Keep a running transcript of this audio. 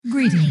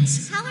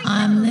Greetings.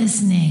 I'm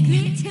listening.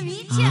 Good to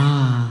meet you.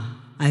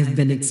 I've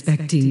been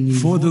expecting you.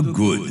 For the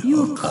good.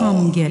 You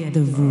come get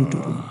the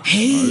voodoo.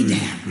 Hey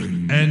there.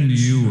 And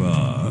you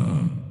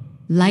are?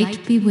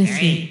 Light be with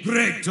you.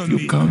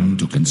 You come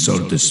to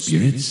consult the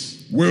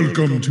spirits?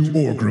 Welcome to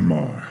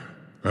Orgrimmar.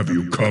 Have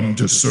you come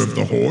to serve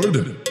the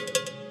Horde?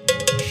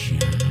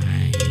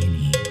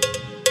 Shiny.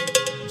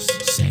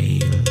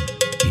 Sail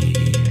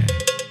here.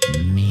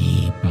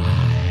 Me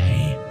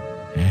buy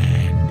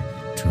and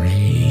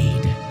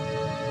trade.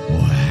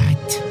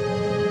 What?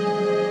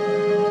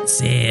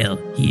 Sail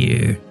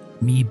here,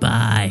 me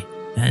buy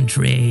and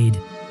trade.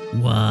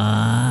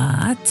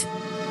 What?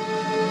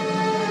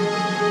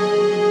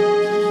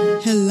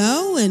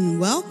 Hello and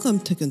welcome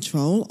to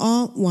Control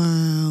Alt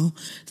Wow,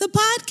 the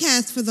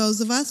podcast for those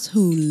of us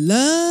who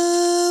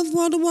love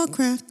World of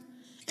Warcraft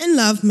and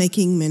love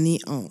making many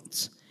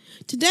alts.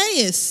 Today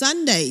is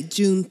Sunday,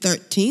 June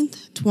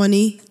 13th,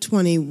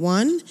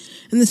 2021,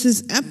 and this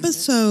is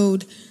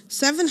episode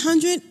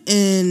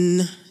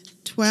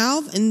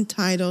 712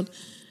 entitled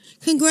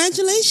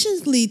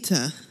Congratulations,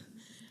 Lita.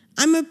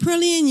 I'm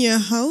Aprillian, your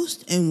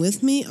host, and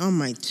with me are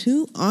my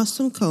two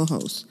awesome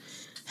co-hosts.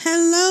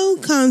 Hello,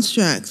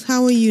 Constructs.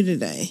 How are you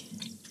today?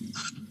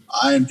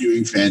 I am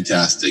doing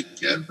fantastic.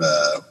 I've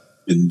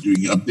been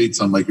doing updates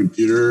on my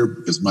computer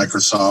because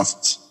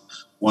Microsoft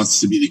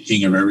wants to be the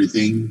king of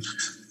everything.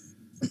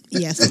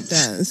 Yes, it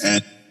does.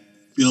 And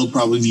Bill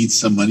probably needs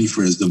some money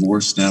for his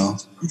divorce now,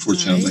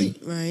 unfortunately.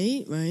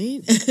 Right.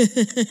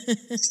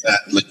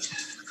 Sadly.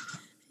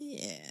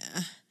 Yeah.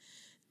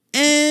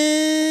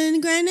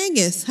 And Grand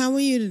Angus, how are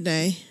you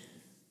today?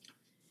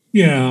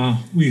 Yeah,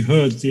 we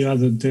heard the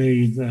other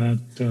day that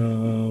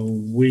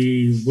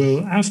we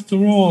will, after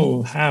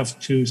all, have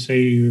to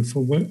say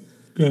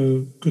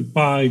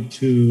goodbye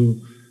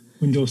to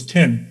Windows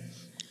 10.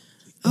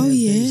 Oh,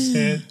 yeah. They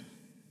said,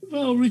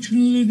 well,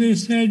 originally they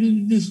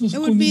said this was It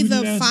going would be to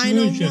the last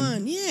final version.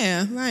 one.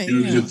 Yeah, right. It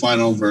was the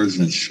final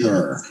version,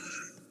 sure.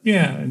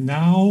 Yeah,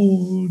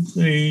 now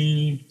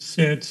they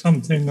said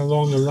something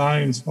along the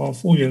lines of,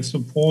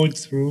 support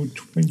through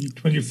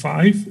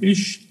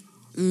 2025-ish.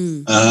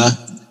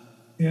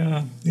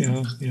 Yeah.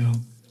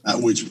 At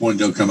which point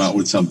they'll come out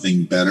with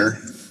something better.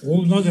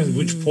 Well, not at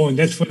which point.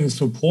 That's when the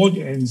support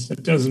ends.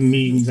 That doesn't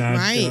mean that...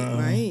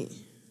 Right.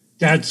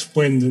 That's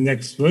when the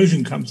next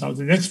version comes out.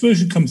 The next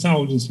version comes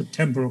out in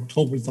September,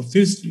 October of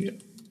this year.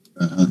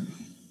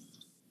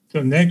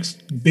 The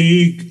next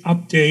big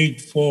update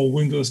for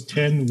Windows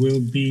 10 will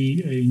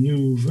be a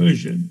new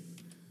version.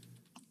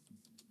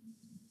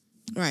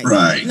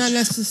 Right. Not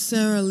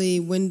necessarily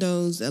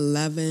Windows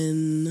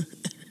 11.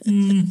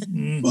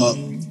 Well,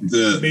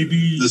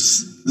 the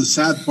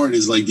sad part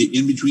is like the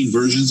in-between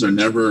versions are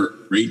never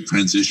great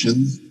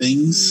transition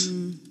things.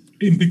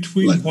 In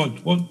between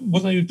what?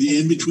 What are you The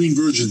in-between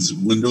versions,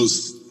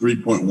 Windows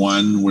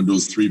 3.1,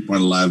 Windows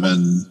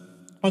 3.11,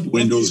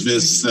 Windows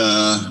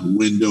Vista,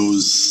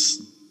 Windows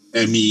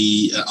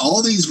ME,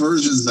 all these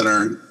versions that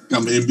are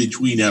come in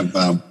between have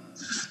had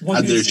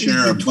their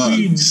share of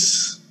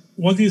bugs.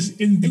 What is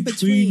in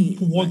between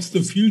towards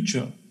the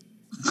future?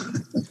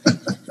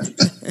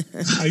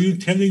 Are you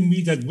telling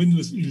me that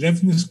Windows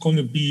 11 is going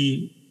to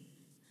be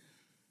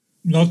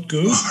not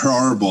good?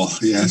 Horrible,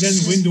 yes.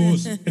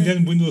 And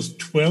then Windows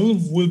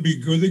 12 will be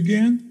good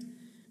again?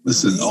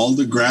 Listen, all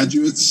the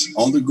graduates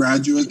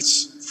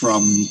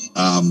from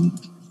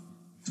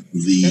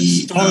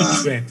That's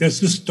Star Trek. That's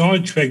the Star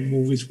Trek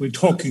movies we're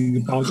talking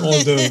about. All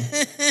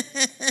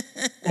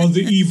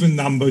the even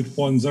numbered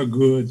ones are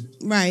good.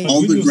 Right.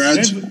 All the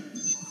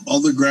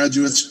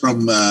graduates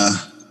from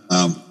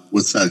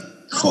what's that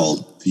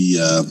called? The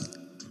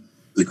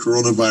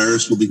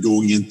coronavirus will be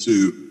going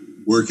into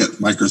work at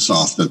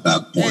Microsoft at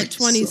that point. At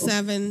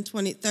 27,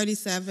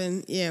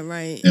 37. Yeah,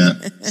 right. Yeah.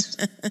 Is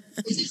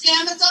it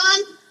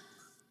Amazon?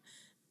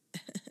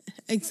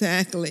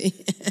 Exactly.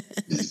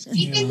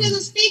 Speak into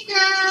the speaker.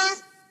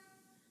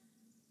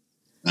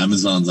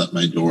 Amazon's at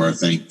my door, I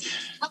think.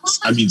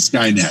 I mean,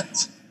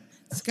 Skynet.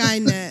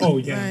 Oh,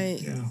 yeah.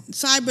 Right. Yeah.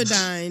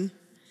 Cyberdyne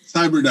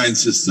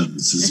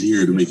Systems is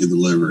here to make a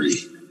delivery.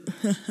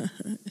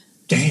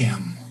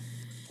 Damn.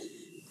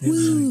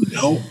 You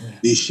know,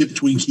 they ship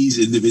Twinkies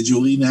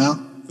individually now.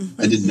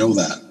 I didn't know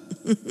that.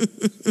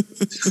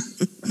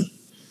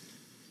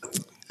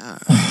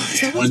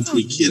 One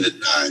Twinkie at a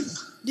time.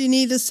 Do you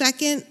need a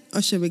second,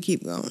 or should we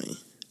keep going?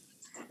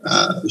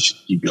 We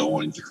should keep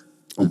going.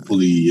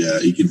 Hopefully,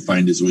 he can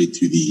find his way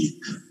to the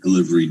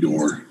delivery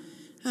door.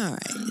 All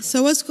right.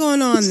 So what's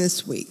going on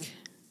this week?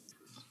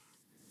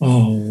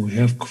 Oh, we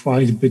have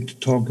quite a bit to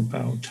talk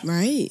about.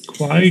 Right.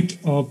 Quite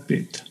a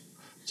bit.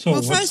 So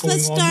well, first,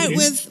 let's start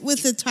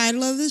with the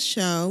title of the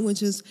show,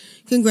 which is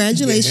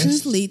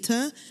Congratulations,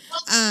 Lita.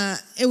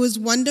 It was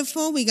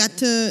wonderful. We got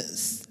to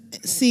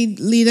see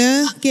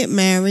Lita get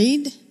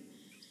married,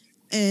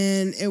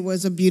 and it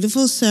was a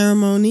beautiful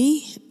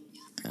ceremony.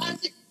 No,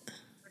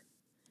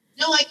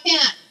 I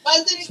can't.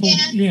 Buzz it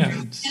again, Yeah.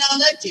 and I'll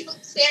let you.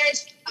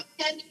 Upstairs, I'm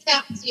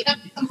handicapped, so you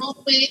have to come all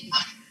the way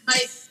up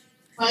my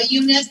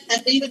Eunice,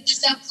 and leave it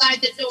just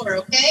outside the door,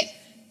 okay?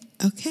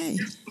 Okay.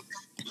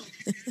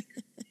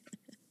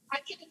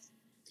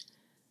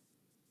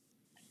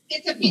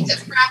 It's a piece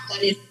of crap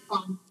that is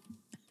fun.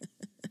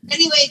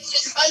 Anyway,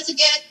 just buzz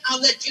again. I'll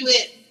let you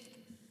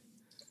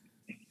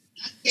in.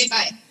 Okay,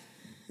 bye.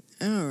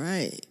 All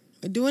right.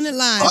 We're doing it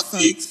live, Brought to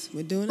you- folks.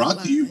 We're doing it Brought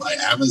live. to you by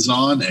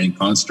Amazon and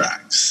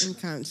Constructs. And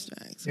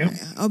Constructs. Yep.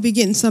 Right. I'll be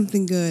getting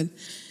something good.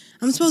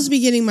 I'm supposed to be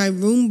getting my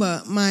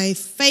Roomba, my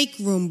fake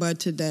Roomba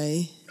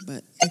today,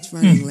 but it's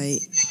running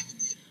late.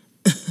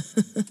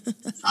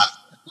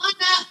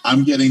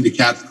 I'm getting the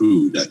cat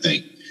food, I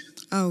think.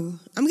 Oh,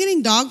 I'm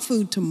getting dog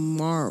food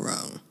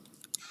tomorrow.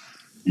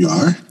 You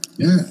are?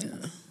 Yeah.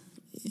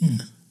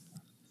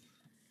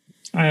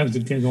 I have to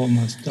get all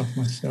my stuff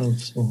myself,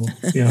 so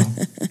yeah.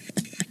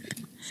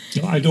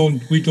 No,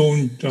 we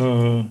don't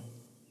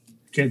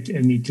get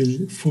any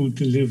food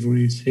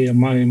deliveries here.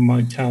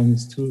 My town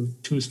is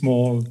too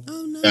small.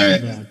 Oh no.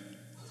 That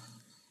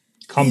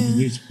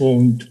companies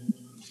won't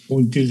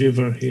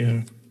deliver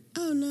here.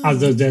 Oh no.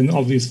 Other than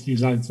obviously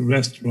like the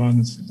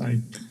restaurants,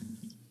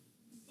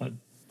 but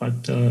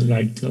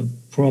like the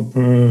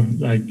proper,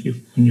 like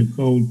if when you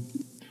go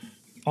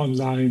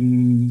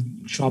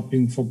online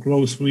shopping for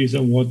groceries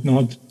and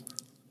whatnot,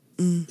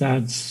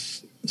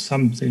 that's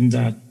something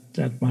that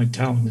my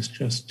town is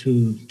just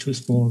too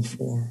small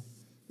for.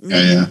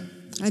 Yeah.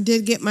 I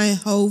did get my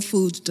Whole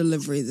Foods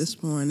delivery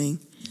this morning.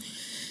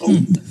 Oh,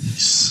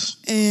 nice.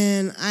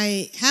 And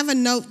I have a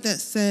note that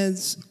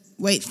says,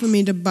 wait for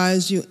me to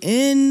buzz you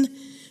in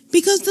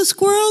because the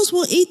squirrels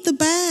will eat the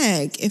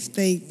bag if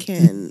they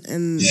can.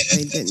 And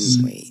they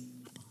didn't wait.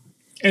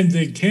 And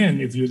they can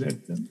if you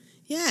let them.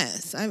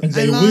 Yes. I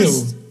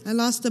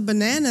lost a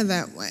banana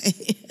that way.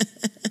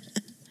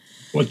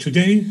 What,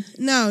 today?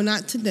 No,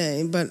 not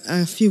today, but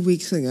a few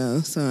weeks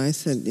ago. So I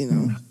said,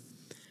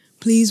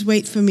 please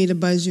wait for me to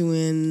buzz you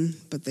in,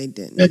 but they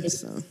didn't.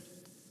 So,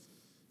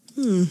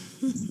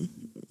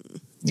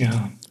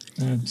 Yeah,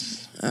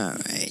 that's all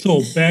right.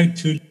 So back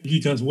to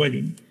Lita's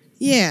wedding.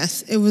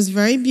 Yes, it was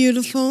very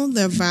beautiful.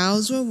 Their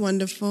vows were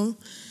wonderful.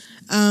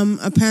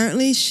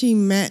 Apparently, she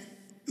met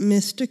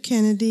Mr.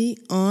 Kennedy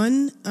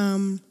on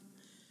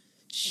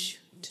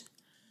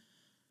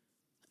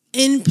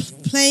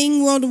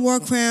playing World of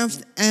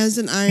Warcraft as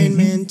an Iron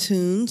Man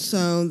tune.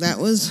 So that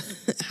was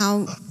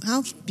how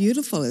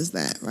beautiful is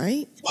that,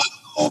 right?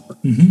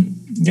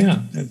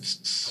 Yeah,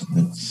 that's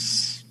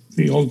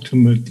the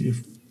ultimate.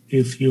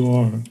 If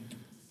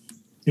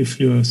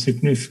your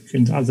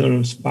significant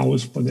other,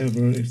 spouse,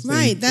 whatever. If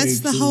Right, that's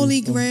the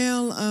holy so.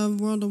 grail of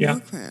World of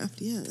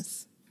Warcraft.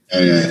 Yes.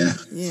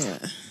 Yeah.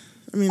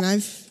 I mean,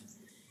 I've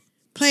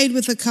played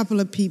with a couple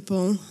of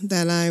people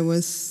that I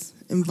was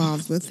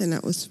involved with, and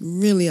that was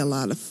really a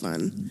lot of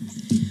fun.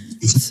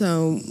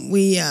 So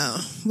we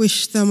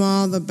wish them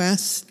all the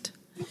best.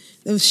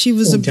 She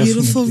was a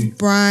beautiful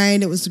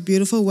bride. It was a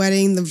beautiful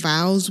wedding. The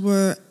vows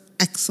were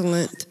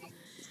excellent.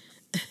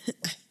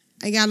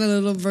 I got a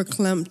little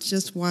verklempt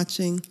just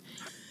watching.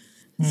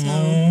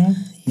 So,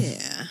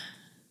 yeah.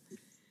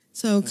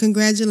 So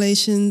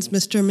congratulations,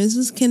 Mr. and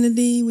Mrs.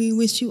 Kennedy. We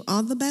wish you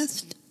all the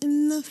best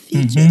in the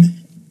future.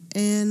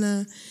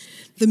 And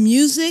the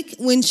music,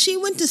 when she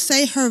went to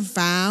say her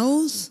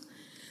vows,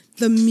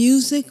 the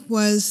music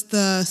was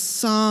the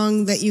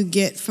song that you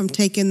get from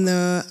taking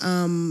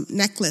the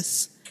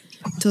necklace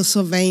to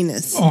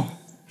Sylvanus.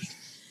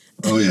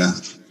 Oh yeah.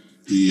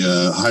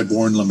 The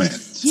Highborn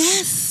Lament.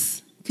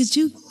 Yes. Could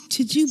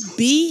you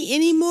be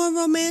any more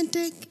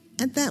romantic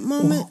at that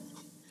moment?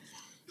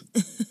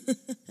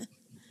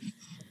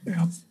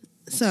 Yeah.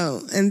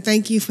 So, and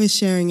thank you for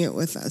sharing it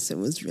with us. It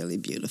was really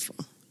beautiful.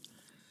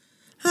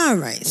 All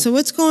right. So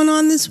what's going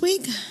on this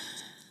week?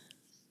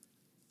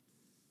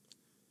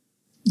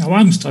 Now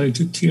I'm starting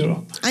to tear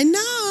up. I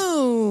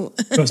know.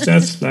 Because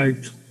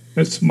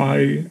that's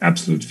my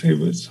absolute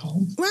favorite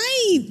song.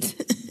 Right.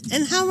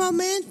 And how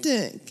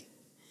romantic.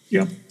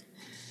 Yep.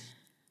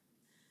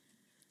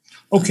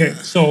 Okay,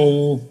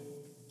 so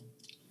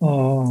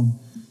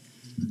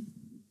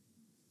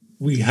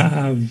we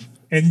have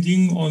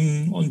ending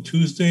on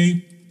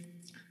Tuesday.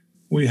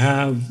 We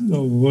have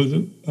the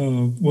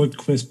World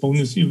Quest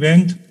bonus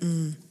event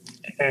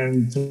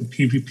and the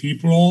PvP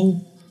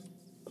brawl.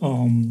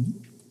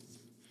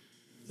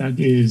 That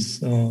is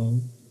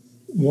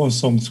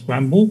Warsong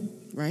Scramble.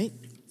 Right.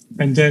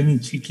 And then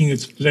taking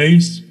its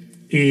place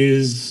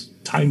is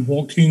Time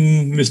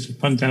Walking Mr.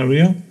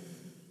 Pandaria.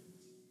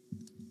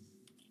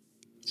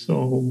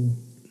 So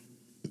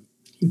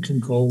you can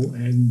go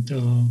and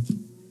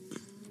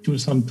do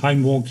some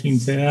time walking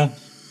there.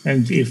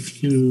 And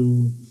if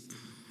you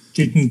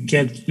didn't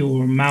get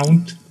your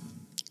mount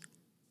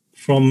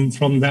from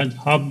that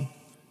hub,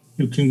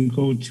 you can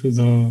go to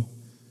the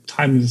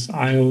Timeless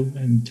Isle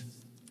and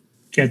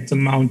get the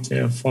mount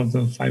there for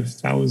the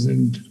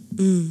 5,000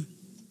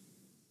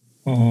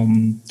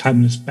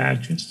 Timeless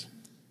badges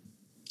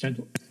that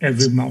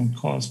every mount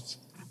costs.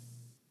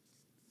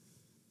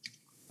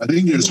 I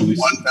think there's one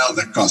mount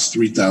that costs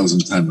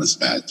 3,000 Timeless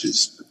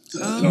badges.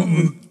 But, I don't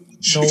know.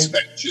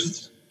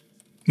 Expansions.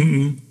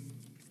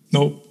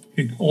 No,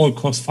 it all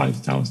costs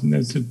 5,000.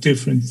 That's a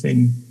different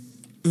thing.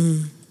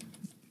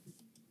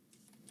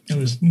 There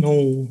is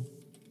no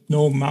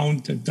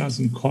mount that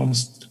doesn't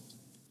cost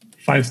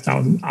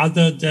 5,000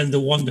 other than the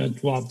one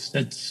that drops.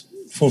 That's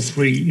for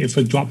free if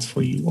it drops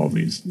for you,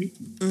 obviously.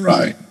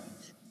 Right.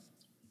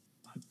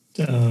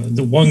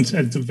 The ones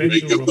at the vendor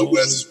Drake of the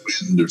West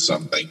Wind or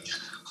something.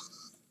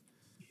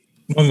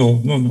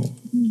 No.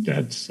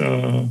 That's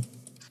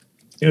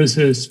there's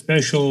a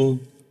special.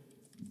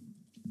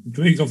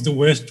 Drake of the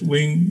West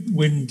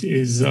Wind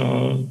is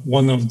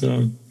one of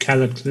the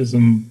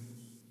Cataclysm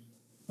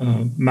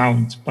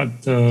mounts,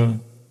 but the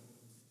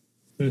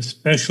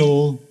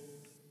special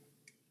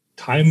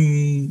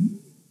time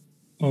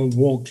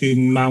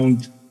walking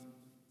mount,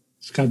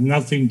 it's got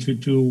nothing to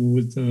do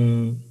with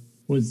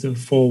the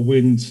Four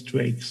Winds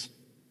Drakes.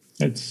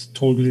 That's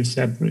totally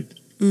separate.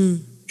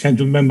 Can't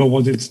remember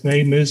what its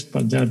name is,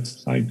 but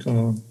that's like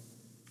a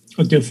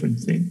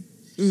different thing.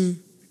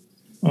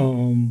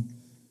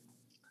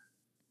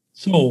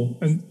 So,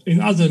 and in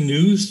other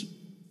news,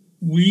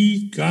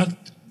 we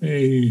got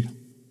a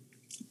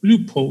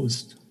blue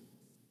post,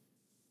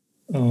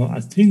 I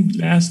think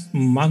last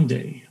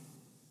Monday,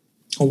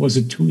 or was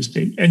it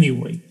Tuesday?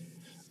 Anyway,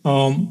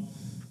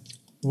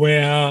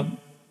 where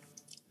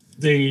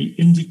they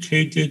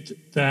indicated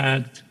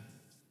that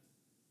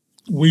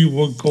we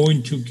were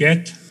going to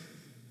get,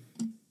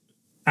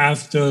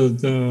 after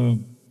the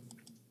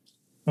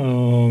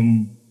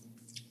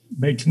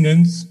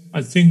maintenance,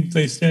 I think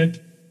they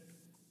said,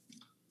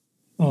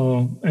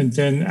 and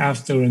then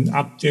after an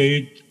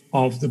update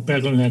of the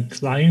Battle.net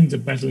client, the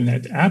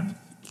Battle.net app,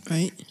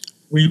 right,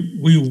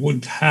 we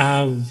would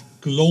have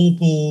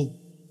global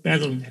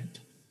Battle.net.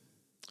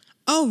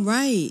 Oh,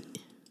 right.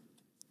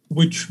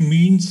 Which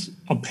means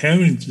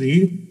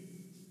apparently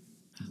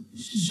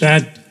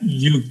that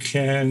you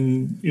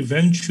can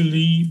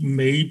eventually,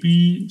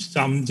 maybe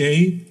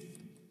someday,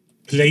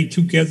 play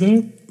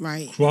together,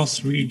 right,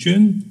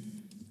 cross-region.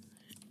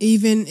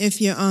 Even if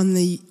you're on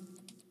the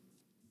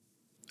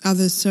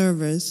other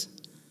servers.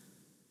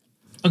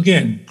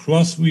 Again,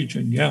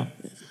 cross-region, yeah.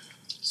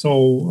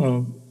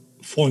 So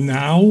for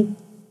now,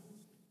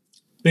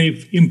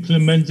 they've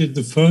implemented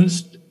the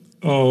first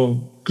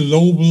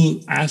global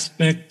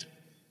aspect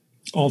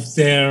of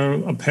their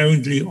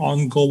apparently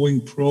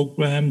ongoing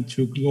program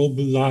to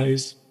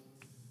globalize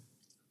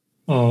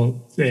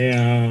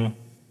their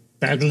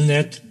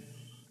Battle.net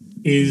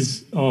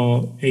is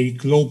a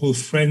global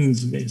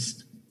friends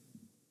list,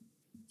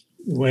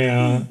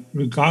 where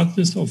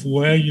regardless of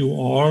where you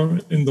are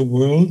in the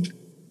world,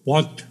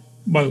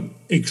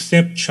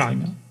 except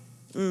China.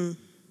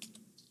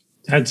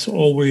 That's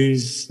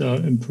always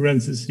in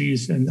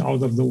parentheses and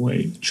out of the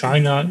way.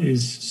 China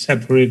is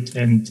separate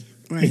and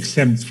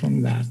exempt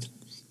from that.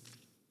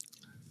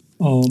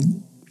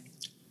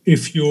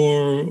 If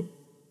you're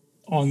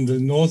on the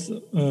North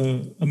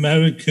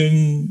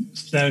American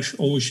 /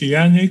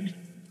 Oceanic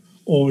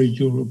or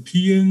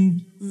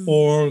European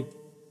or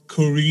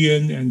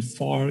Korean and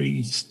Far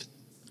East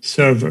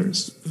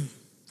servers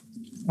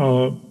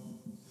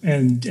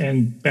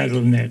and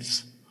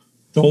Battle.nets,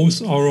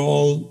 those are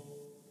all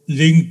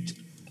linked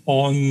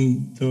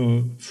on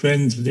the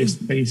friends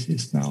list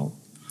basis now.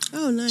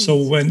 Oh, nice. So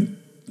when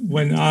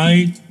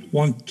I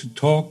want to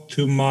talk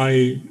to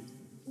my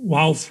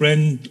WoW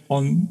friend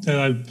that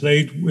I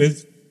played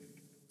with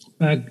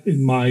back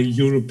in my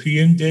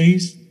European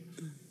days,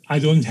 I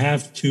don't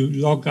have to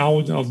log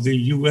out of the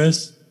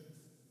US,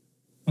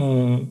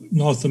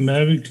 North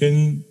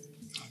American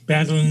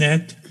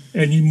Battle.net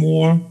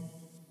anymore,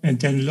 and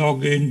then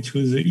log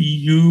into the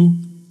EU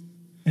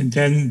and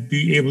then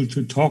be able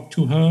to talk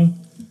to her.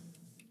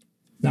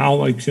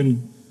 Now I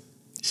can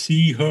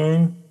see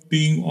her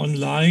being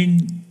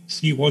online,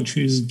 see what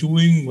she's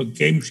doing, what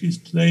game she's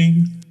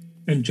playing,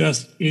 and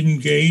just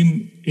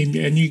in-game, in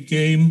any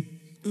game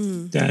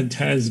that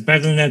has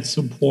Battle.net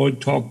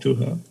support, talk to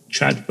her,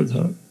 chat with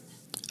her.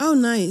 Oh,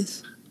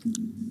 nice.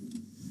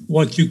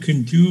 What you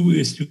can do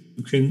is you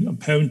can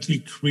apparently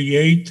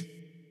create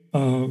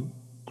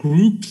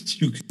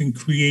groups, you can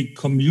create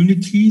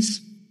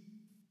communities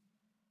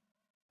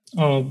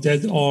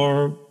that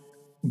are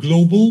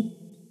global.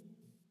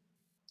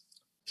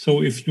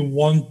 So if you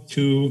want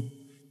to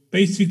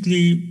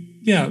basically,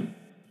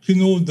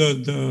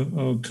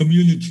 the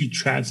community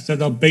chats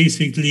that are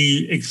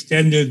basically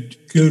extended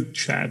guild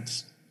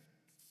chats.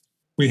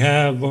 We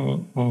have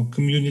a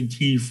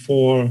community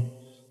for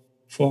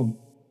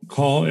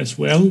call as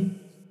well.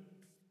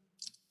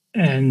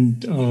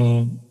 And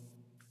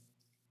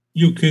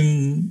you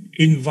can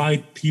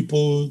invite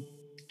people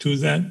to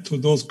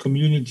those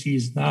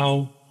communities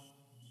now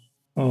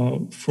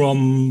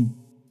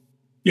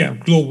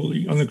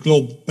globally, on a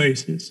global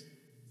basis.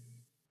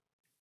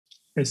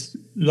 As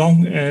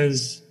long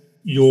as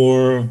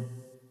your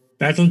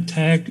battle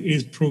tag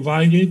is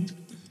provided,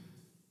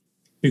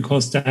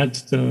 because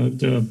that's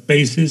the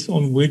basis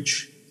on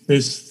which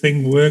this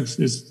thing works,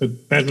 is the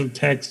battle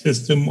tag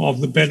system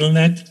of the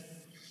Battle.net.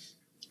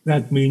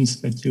 That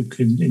means that you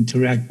can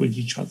interact with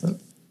each other.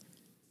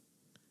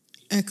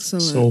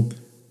 Excellent. So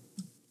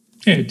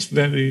yeah, it's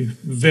very,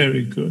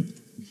 very good.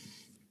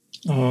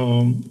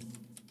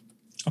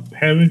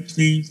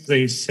 Apparently,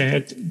 they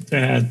said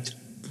that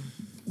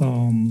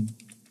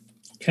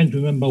can't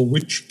remember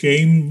which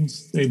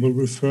games they were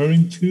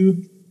referring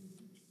to.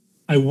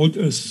 I would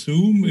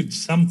assume it's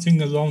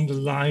something along the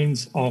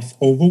lines of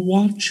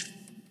Overwatch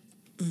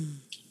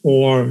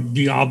or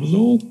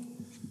Diablo.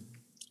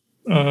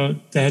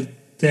 That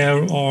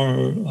there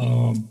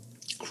are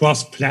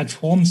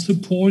cross-platform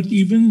support,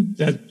 even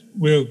that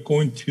we're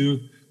going to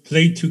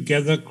play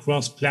together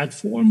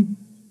cross-platform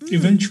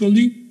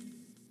eventually.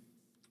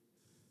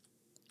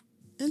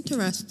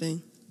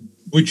 Interesting.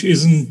 Which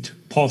isn't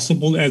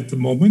possible at the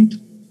moment.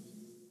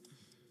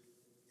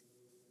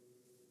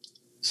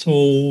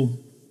 So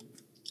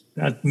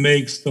that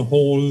makes the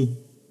whole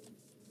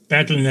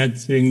Battle.net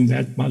thing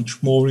that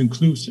much more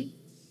inclusive.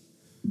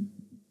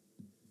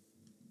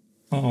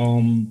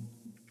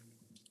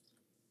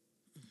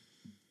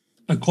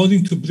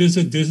 According to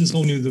Blizzard, this is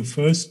only the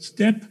first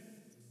step.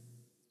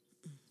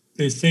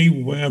 They say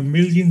where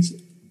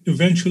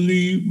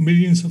eventually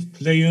millions of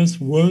players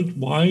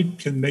worldwide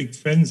can make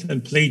friends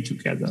and play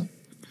together.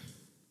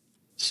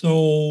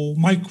 So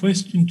my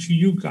question to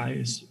you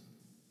guys,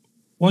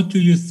 what do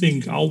you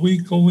think? Are we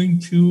going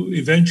to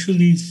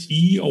eventually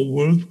see a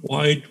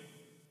worldwide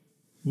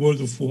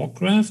World of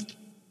Warcraft?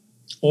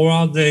 Or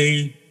are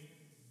they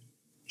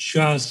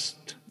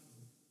just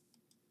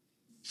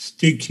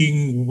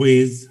sticking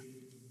with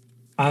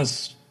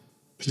us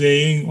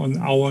playing on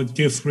our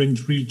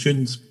different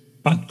regions,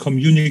 but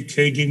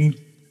communicating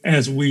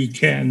as we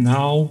can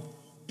now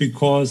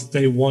because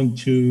they want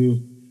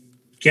to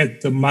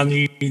get the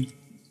money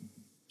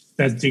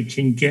that they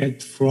can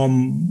get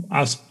from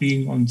us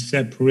being on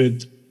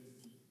separate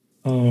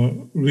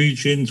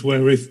regions,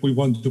 where if we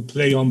want to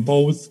play on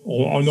both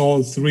or on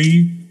all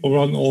three or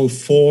on all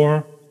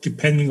four,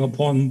 depending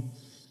upon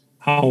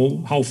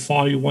how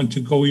far you want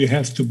to go, you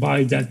have to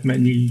buy that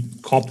many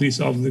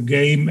copies of the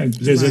game, and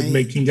Blizzard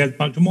making that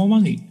much more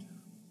money.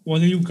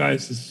 What are you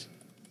guys'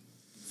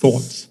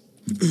 thoughts?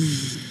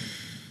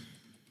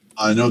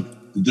 I know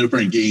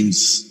different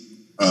games,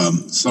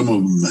 some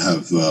of them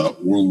have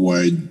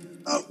worldwide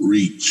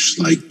reach,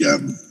 like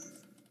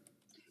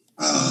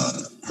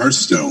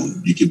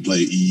Hearthstone. You can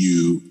play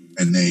EU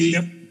and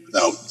NA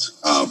without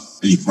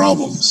any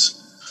problems,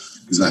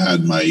 because I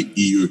had my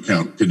EU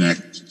account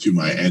connect to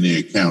my NA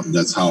account, and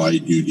that's how I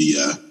do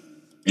the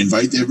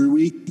invite every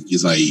week,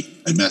 because I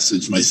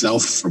message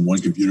myself from one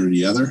computer to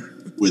the other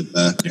with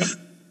the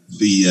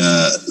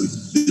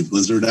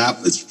Blizzard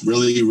app. It's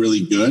really,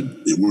 really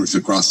good. It works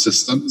across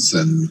systems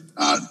and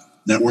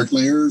network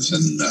layers,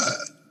 and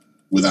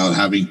without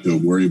having to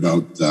worry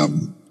about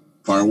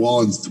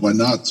firewall and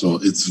whatnot. So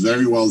it's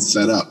very well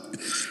set up.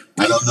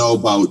 I don't know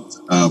about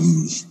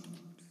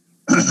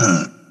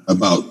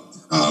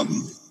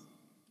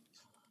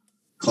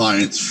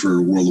clients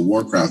for World of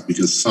Warcraft,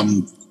 because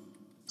some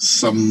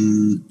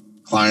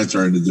clients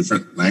are in a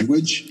different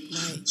language.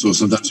 Right. So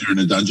sometimes you're in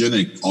a dungeon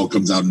and it all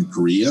comes out in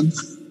Korean.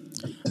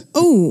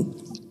 Oh,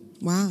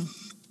 wow.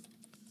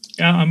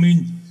 Yeah, I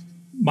mean,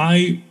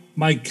 my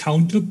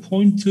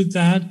counterpoint to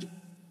that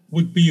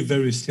would be a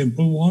very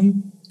simple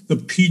one. The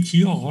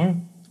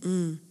PTR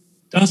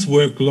does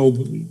work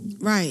globally.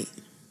 Right.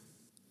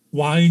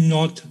 Why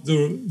not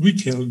the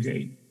retail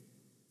game?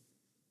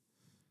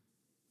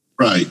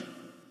 Right.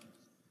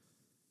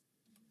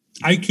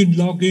 I can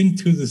log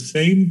into the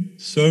same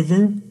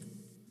server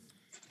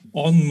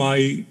on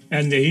my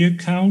NA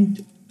account,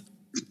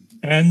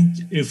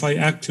 and if I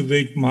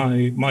activate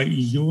my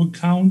EU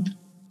account,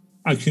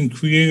 I can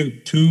create a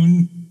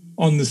tune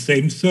on the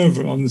same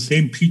server, on the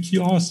same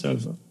PTR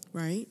server.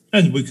 Right.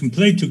 And we can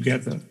play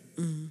together.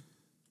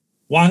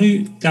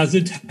 Why does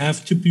it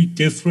have to be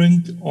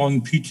different on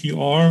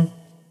PTR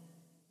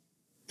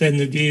than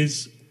it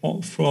is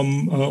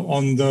from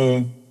on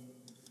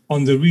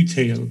the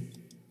retail,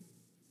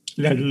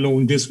 let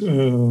alone this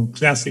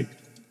classic?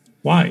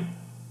 Why?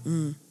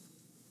 In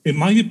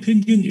my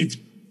opinion, it's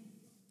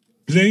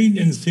plain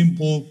and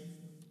simple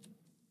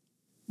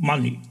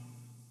money.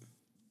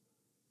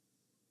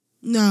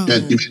 No.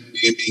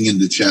 Gaming in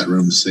the chat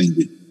room saying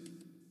that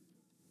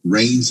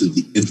Reigns of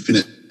the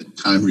Infinite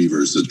Time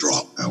Reavers a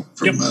drop out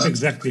from.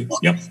 Exactly.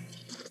 Yep,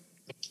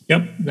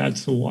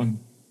 that's the one.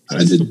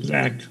 That's the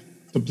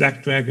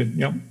black dragon.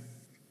 Yep.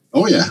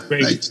 Oh yeah,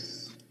 Drake. Right.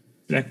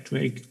 Black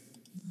Drake.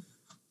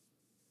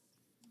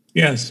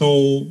 Yeah.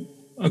 So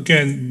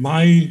again,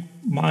 my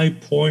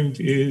point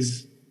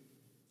is,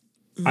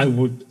 I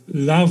would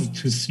love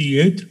to see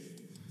it.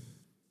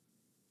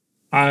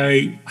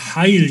 I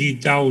highly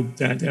doubt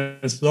that,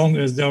 as long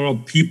as there are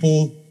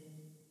people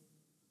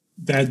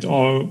that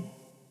are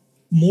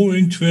more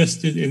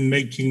interested in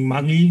making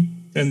money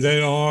than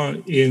they are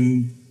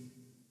in,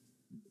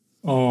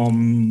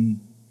 how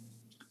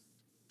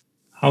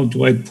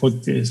do I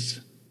put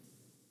this?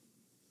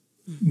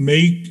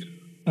 Create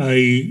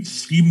a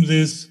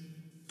seamless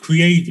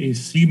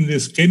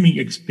gaming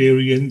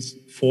experience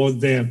for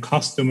their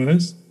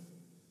customers.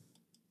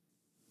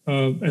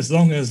 As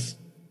long as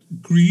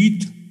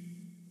greed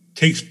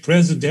takes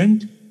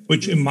precedent,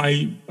 which in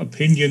my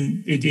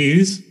opinion it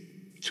is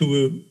to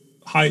a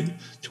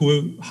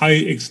high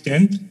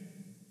extent,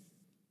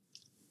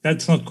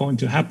 that's not going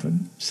to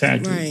happen,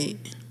 sadly. Right.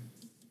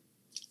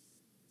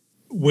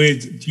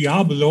 With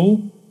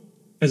Diablo,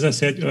 as I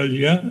said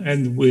earlier,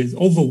 and with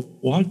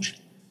Overwatch,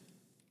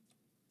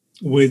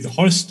 with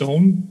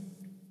Hearthstone,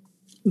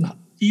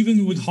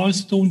 even with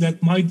Hearthstone,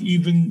 that might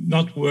even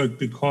not work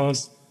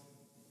because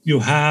you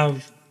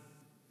have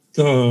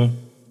the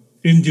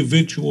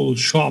individual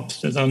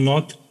shops that are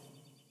not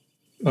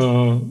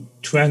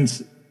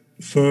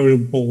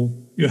transferable.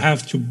 You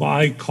have to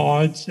buy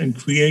cards and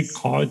create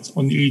cards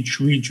on each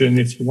region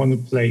if you want to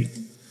play.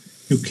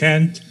 You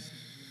can't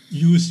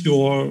use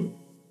your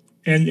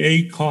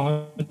NA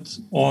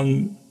cards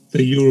on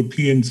the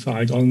European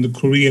side, on the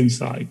Korean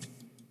side.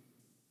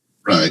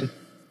 Right.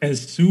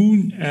 As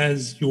soon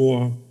as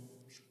you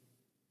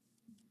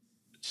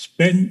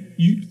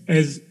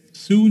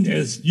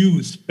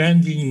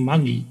spending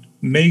money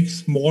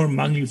makes more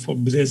money for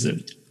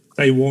Blizzard,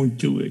 they won't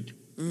do it.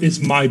 Is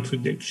my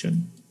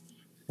prediction.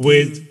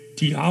 With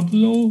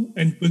Diablo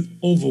and with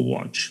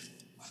Overwatch.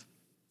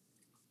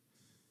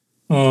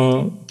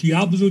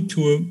 Diablo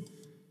to a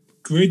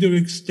greater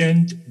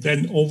extent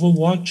than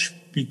Overwatch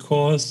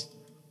because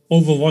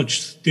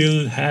Overwatch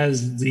still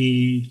has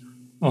the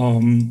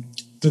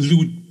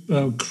loot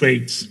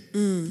crates.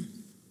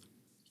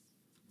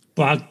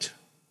 But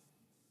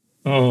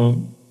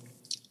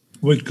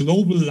with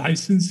global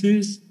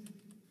licenses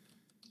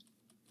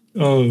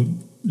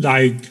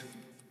like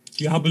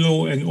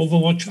Diablo and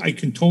Overwatch, I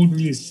can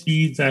totally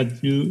see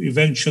that you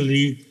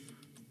eventually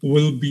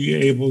will be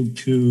able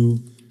to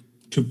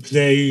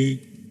play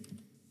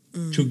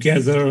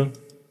together,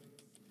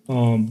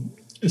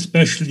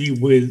 especially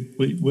with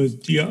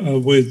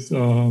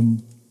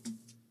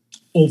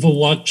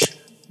Overwatch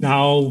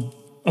now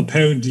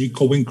apparently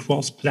going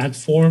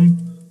cross-platform,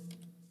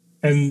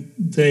 and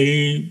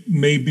they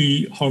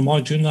maybe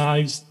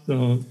homogenize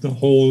the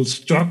whole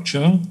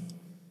structure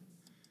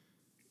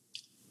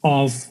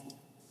of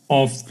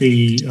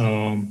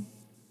the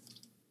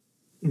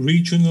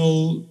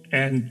regional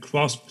and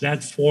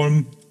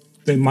cross-platform.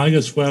 They might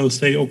as well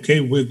say,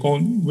 okay, we're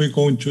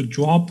going to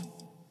drop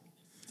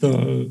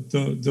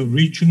the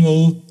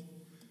regional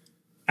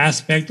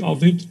aspect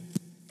of it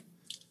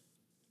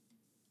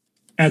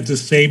at the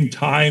same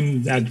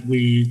time that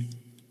we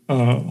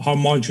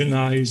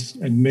homogenize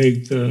and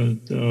make the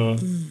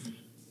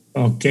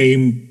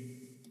game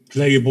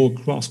playable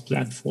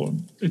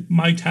cross-platform. It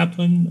might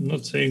happen. I'm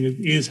not saying it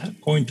is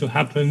going to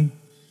happen.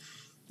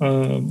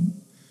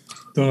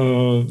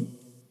 The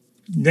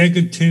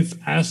negative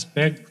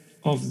aspect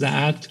of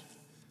that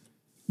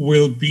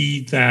will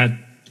be that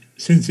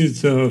since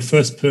it's a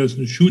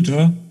first-person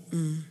shooter,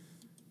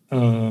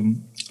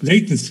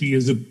 latency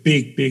is a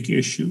big, big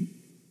issue.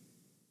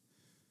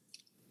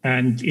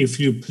 And if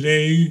you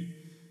play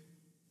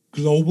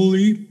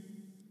globally,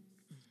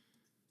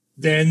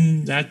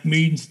 then that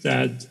means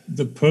that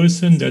the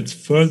person that's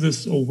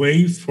furthest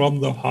away from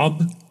the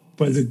hub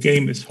where the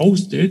game is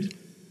hosted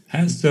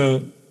has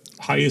the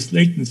highest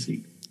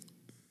latency.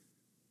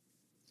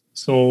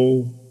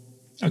 So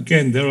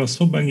again, there are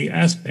so many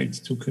aspects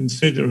to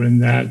consider in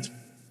that,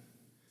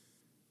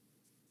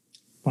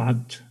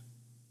 but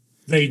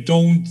they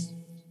don't,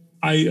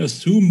 I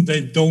assume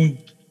they don't,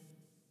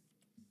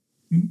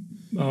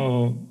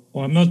 or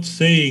I'm not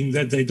saying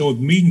that they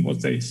don't mean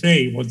what they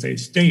say, what they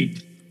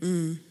state,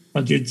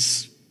 but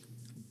it's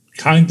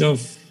kind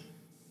of,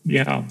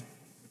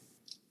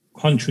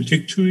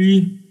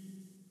 contradictory.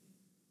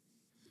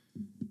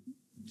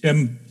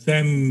 Them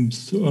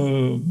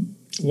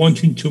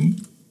wanting to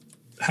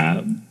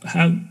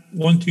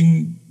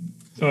wanting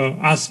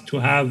us to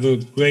have a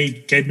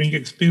great gaming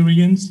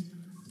experience,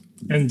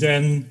 and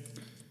then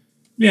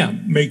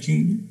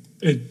making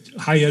it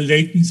higher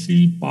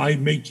latency by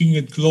making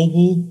it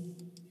global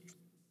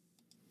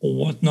or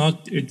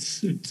whatnot.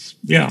 It's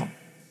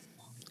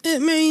I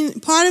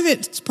mean, part of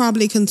it's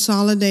probably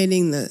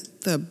consolidating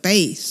the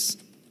base.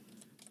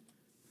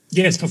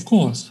 Yes, of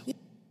course.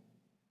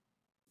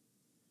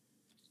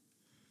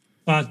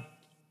 But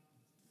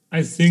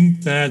I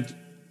think that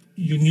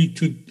you need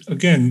to,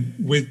 again,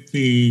 with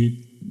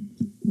the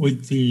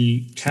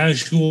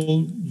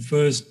casual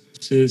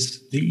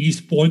versus the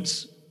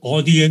esports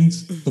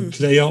audience, the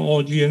player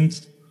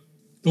audience,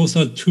 those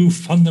are two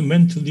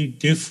fundamentally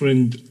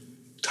different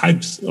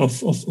types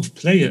of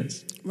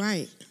players.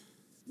 Right.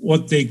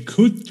 What they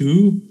could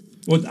do,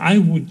 what I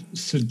would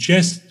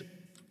suggest,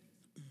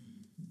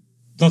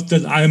 not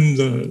that I'm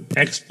the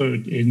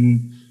expert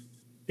in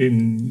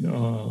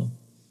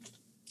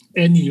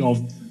any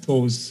of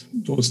those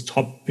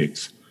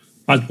topics,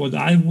 but what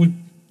I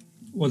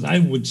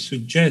would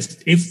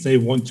suggest, if they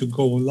want to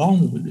go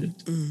along with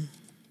it,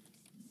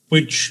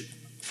 which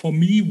for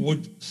me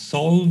would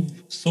solve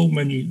so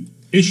many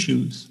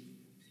issues,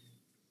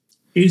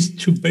 is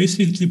to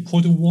basically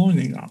put a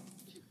warning up.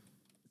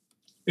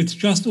 It's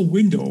just a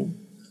window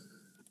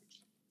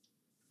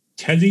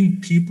telling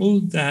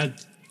people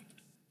that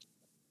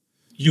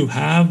you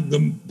have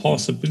the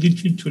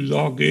possibility to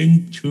log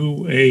in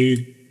to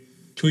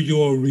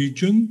your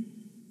region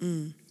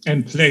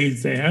and play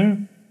there,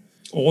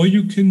 or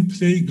you can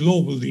play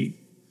globally.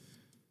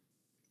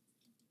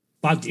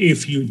 But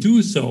if you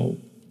do so,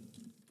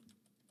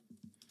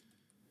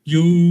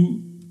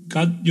 you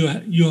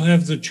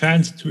have the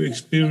chance to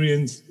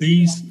experience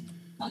these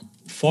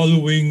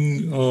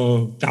following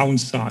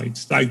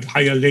downsides, like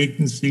higher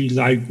latency,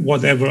 like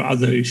whatever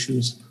other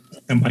issues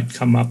that might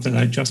come up that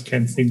I just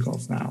can't think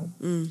of now.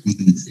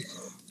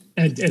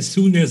 And as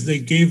soon as they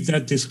gave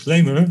that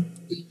disclaimer,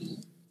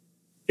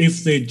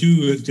 if they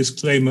do a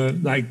disclaimer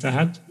like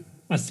that,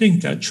 I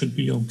think that should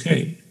be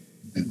okay.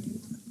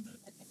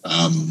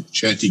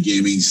 Shanty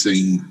Gaming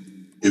saying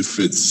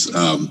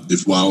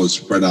if WoW is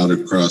spread out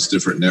across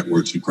different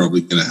networks, you're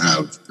probably going to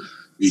have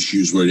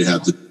issues where you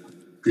have to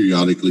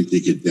periodically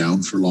take it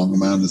down for long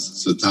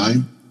amounts of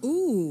time.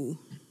 Ooh.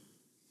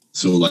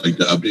 So like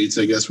the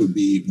updates, I guess, would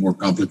be more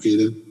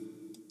complicated.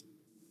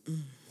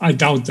 I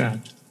doubt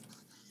that.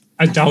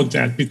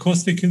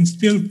 Because they can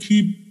still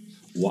keep.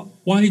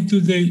 Why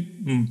do they?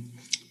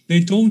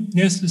 They don't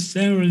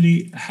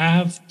necessarily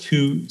have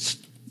to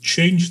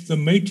change the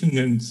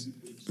maintenance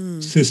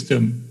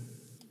system.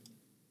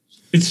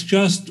 It's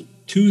just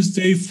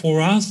Tuesday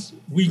for us.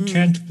 We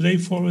can't play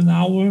for an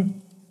hour,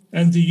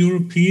 and the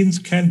Europeans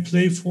can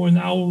play for an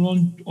hour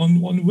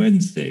on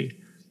Wednesday.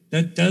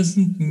 That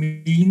doesn't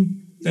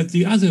mean that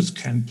the others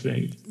can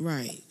play.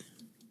 Right.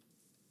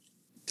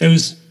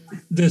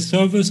 The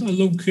servers are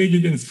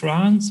located in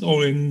France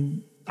or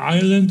in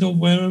Ireland or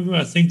wherever.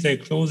 I think they're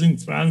closing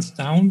France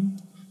down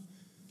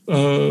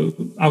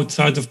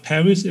outside of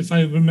Paris, if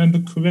I remember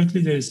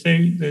correctly. They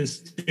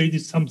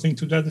stated something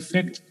to that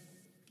effect.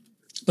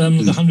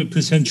 I'm not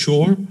 100%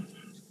 sure.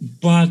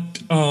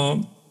 But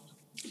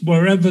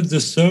wherever the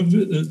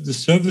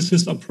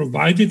services are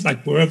provided,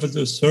 like wherever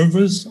the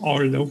servers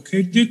are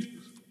located,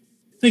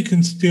 they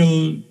can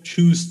still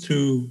choose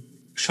to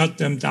shut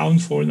them down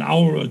for an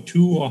hour or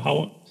two, or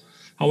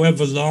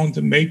however long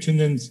the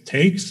maintenance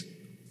takes.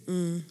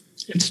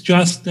 It's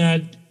just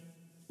that,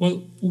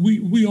 well,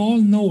 we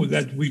all know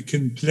that we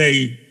can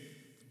play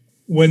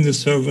when the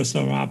servers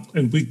are up,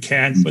 and we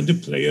can't when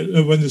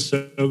the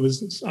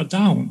servers are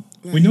down.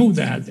 Right. We know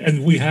that,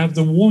 and we have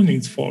the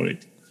warnings for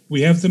it.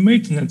 We have the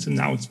maintenance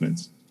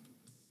announcements.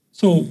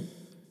 So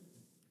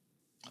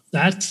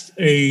that's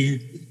a.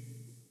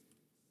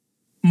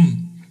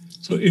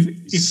 So if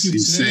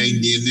he's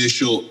saying the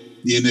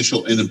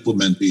initial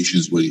implementation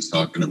is what he's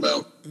talking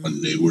about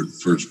when they would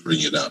first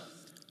bring it up.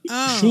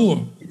 Oh,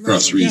 sure.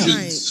 Across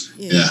regions.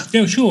 Right.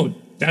 Yeah, sure.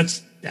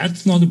 That's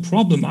not a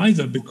problem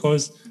either,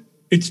 because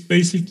it's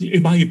basically,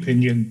 in my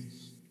opinion,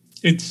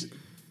 it's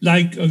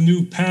like a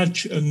new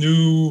patch, a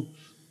new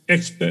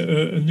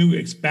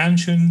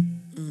expansion.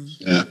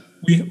 Yeah.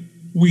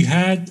 We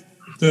had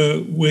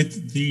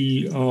with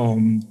the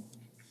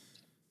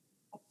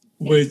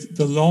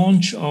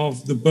launch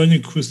of the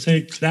Burning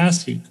Crusade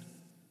Classic,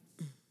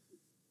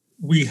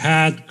 we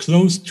had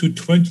close to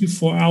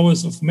 24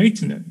 hours of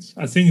maintenance.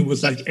 I think it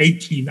was like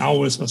 18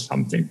 hours or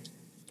something.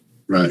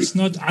 Right. It's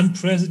not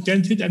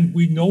unprecedented, and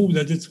we know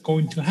that it's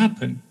going to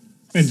happen.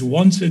 And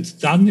once it's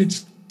done,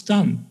 it's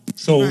done.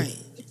 So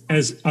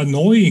as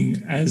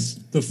annoying as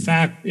the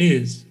fact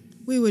is,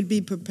 we would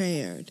be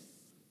prepared.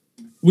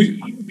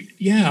 And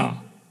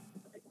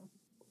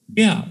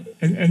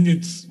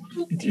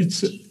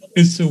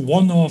it's a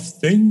one-off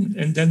thing,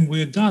 and then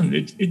we're done.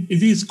 It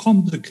is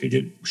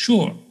complicated,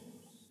 sure,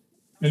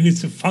 and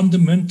it's a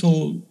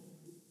fundamental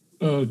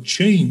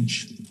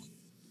change,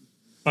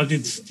 but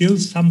it's still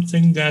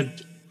something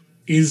that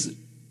is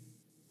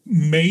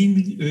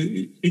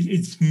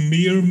it's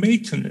mere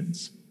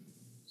maintenance.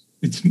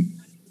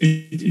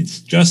 It's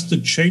just a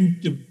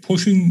change, the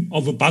pushing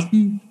of a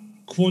button,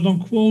 quote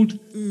unquote,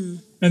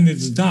 and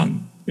it's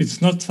done.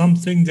 It's not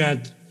something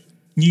that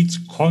needs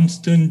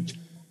constant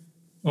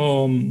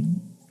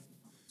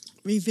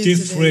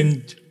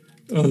different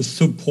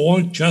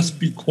support just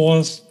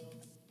because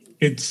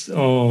it's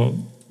a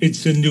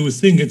new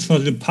thing. It's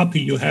not a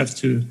puppy you have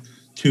to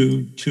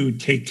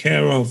take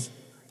care of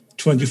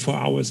 24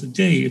 hours a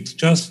day. It's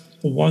just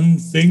one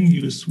thing.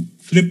 You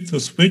flip the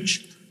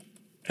switch,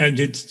 and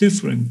it's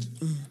different.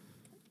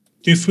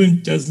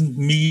 Different doesn't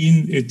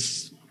mean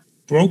it's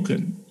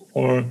broken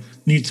or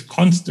needs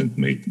constant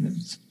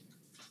maintenance.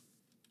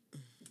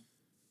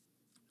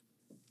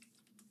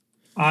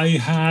 I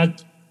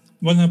had,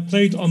 when I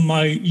played on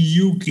my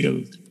EU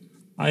guild,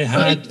 I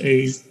had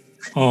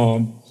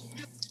one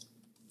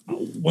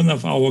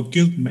of our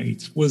guild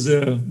mates was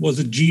a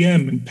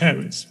GM in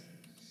Paris.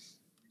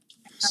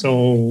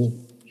 So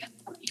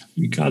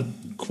we got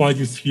quite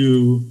a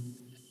few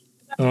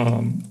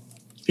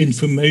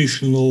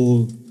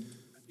informational,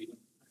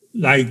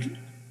 like,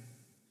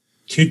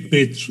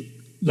 tidbits.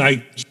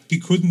 Like, he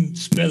couldn't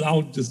spell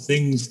out the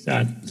things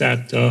that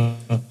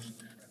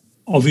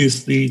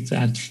obviously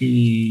that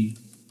he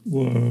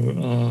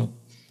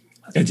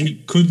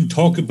couldn't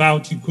talk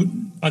about. He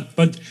couldn't,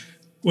 but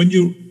when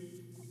you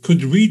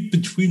could read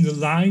between the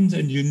lines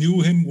and you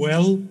knew him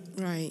well.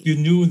 Right. You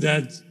knew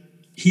that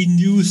he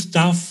knew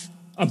stuff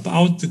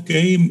about the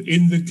game,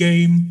 in the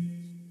game,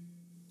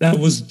 that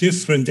was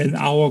different than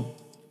our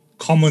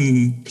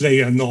common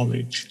player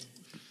knowledge.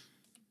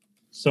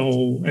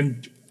 So,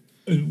 and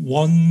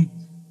one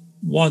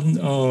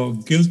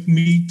guild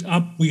meet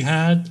up we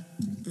had,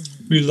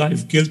 real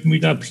life guild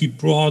meet up, he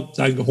brought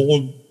like a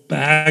whole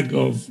bag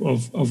of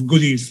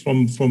goodies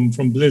from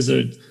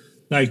Blizzard,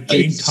 like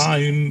game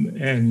time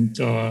and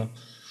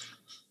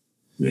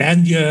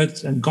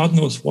lanyards and God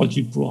knows what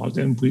he brought,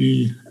 and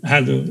we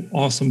had an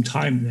awesome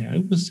time there.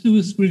 It was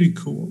really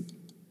cool.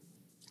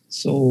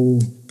 So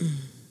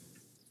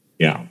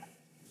yeah,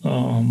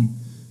 no,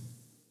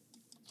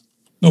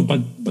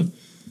 but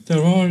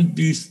there are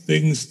these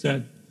things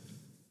that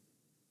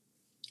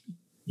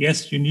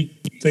yes,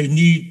 they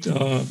need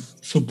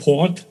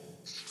support,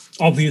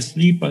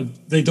 obviously,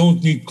 but they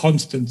don't need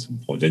constant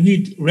support. They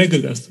need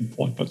regular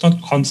support, but not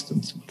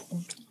constant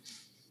support.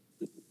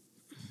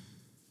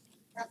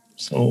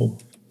 So,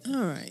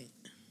 all right.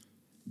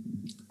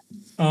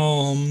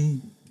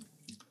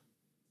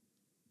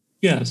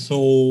 Yeah.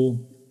 So,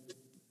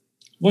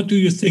 what do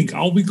you think?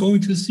 Are we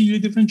going to see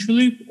it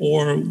eventually,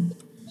 or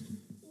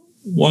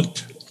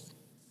what?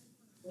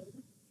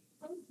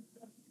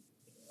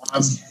 I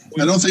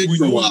don't think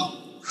for a while.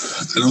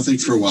 I don't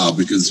think for a while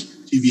because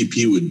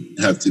PvP would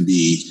have to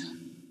be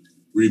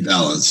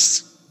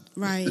rebalanced.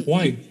 Right.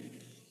 Why?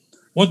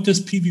 What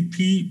does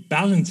PvP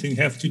balancing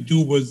have to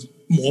do with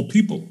more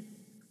people?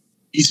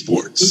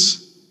 Esports.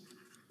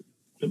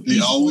 They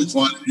always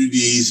want to do the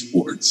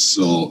esports.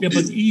 So yeah,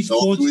 but esports the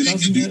only way they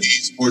doesn't can do the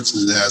esports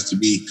is it has to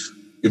be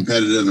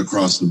competitive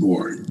across the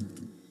board.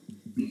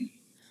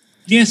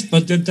 Yes,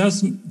 but that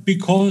doesn't,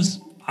 because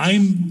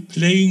I'm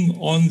playing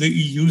on the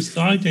EU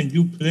side and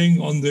you playing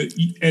on the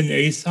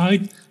NA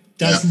side,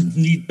 doesn't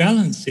need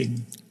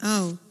balancing.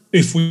 Oh.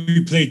 If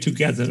we play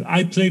together,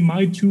 I play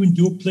my tune,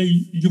 you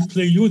play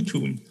your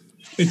tune.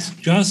 It's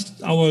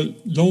just our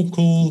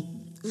local,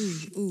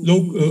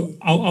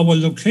 our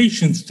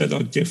locations that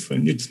are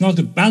different. It's not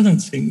a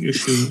balancing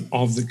issue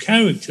of the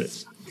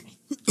characters.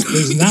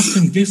 There's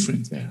nothing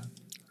different there.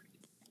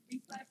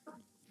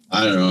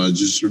 I don't know. I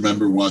just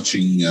remember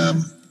watching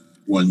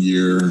one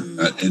year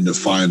in the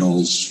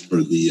finals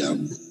for the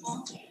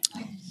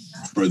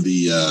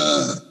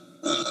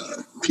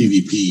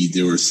PvP.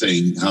 They were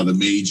saying how the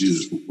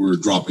mages were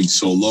dropping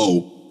so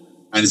low,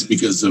 and it's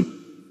because of,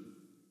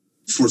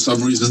 for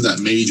some reason, that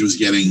mage was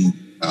getting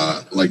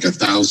like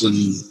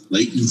 1,000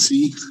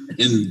 latency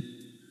in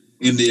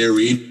the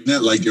arena.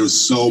 Like there was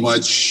so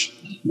much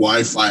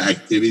Wi-Fi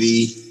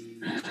activity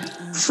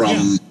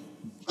from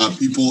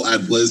people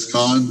at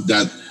BlizzCon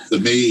that the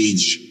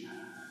mage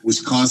was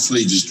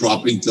constantly just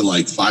dropping to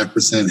like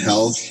 5%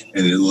 health,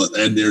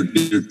 and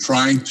they're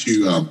trying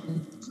to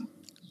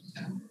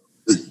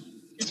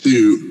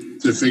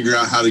figure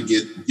out how to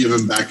give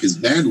him back his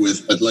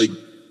bandwidth, but like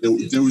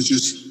there was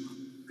just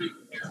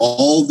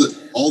all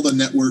the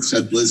networks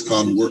at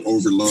BlizzCon were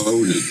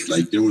overloaded.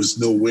 Like there was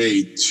no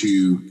way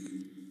to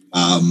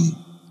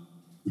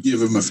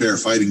give him a fair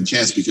fighting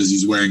chance because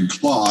he's wearing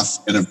cloth,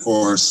 and of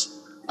course,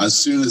 as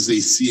soon as they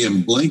see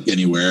him blink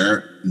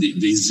anywhere,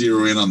 they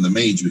zero in on the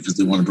mage because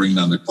they want to bring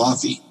down the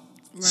clothy.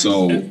 Right.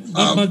 So,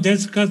 but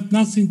that's got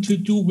nothing to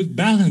do with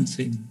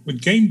balancing, with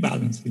game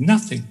balancing.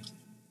 Nothing.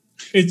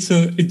 It's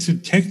a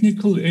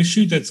technical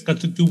issue that's got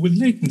to do with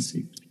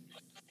latency.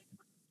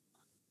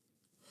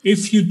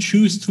 If you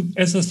choose to,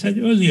 as I said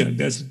earlier,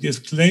 there's a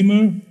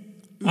disclaimer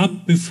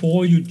up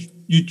before you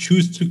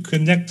choose to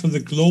connect to the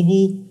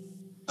global.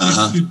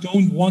 If you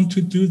don't want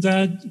to do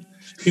that,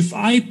 if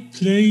I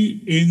play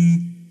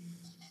in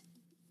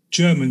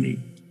Germany,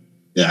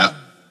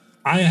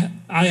 I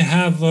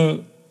have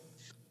a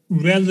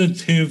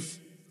relatively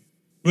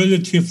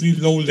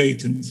low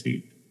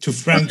latency to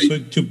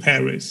Frankfurt to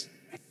Paris,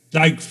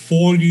 like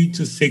 40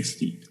 to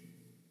 60.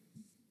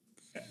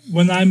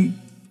 When I'm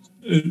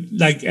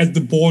like at the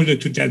border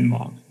to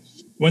Denmark,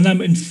 when I'm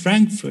in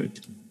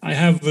Frankfurt, I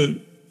have a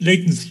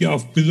latency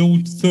of below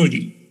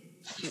 30.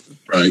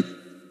 Right.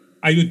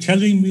 Are you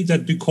telling me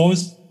that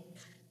because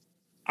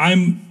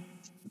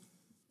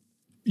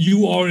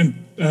you are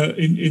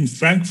in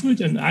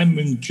Frankfurt and I'm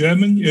in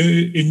Germany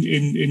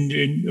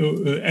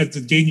at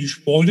the Danish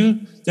border,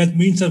 that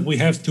means that we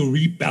have to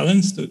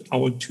rebalance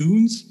our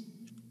tunes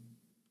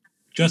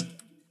just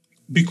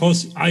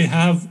because I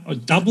have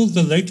double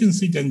the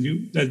latency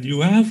that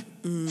you have?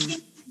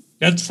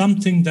 That's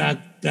something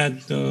that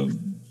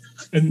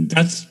and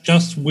that's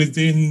just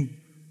within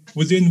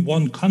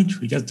one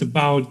country. That's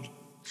about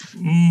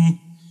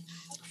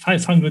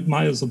 500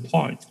 miles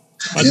apart.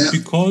 But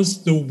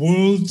because the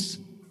world's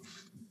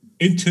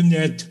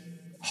internet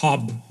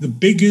hub, the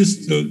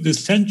biggest, the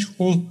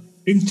central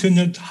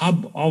internet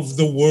hub of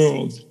the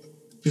world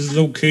is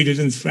located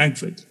in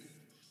Frankfurt.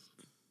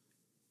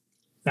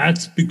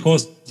 That's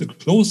because the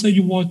closer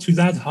you are to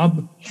that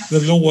hub, the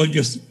lower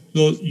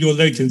your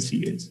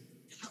latency is.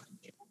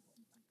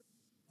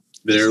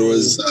 There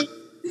was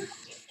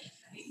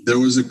there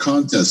was a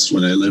contest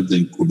when I lived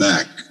in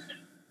Quebec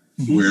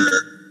where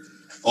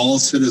all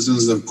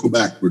citizens of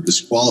Quebec were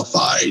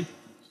disqualified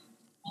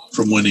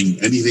from winning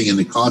anything in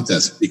the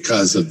contest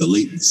because of the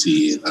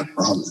latency in that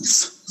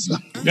province. So,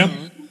 Yep.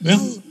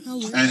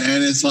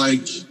 and it's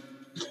like,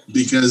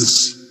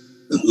 because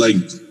like,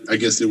 I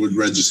guess they would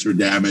register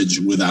damage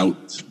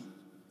without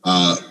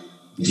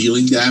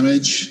dealing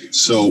damage.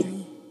 So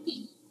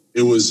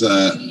it was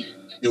a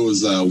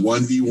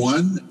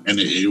 1v1, and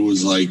it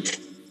was like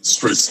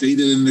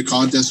stated in the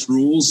contest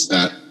rules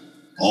that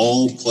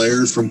all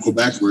players from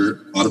Quebec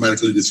were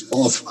automatically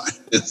disqualified.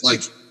 It's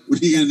like,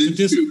 what are you going to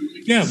do?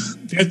 Yeah,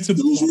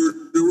 those were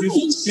the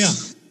rules. Yeah,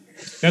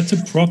 that's a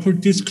proper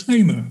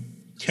disclaimer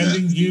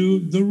telling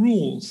you the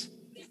rules.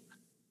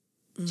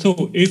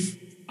 So if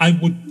I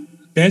would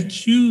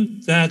bet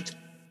you that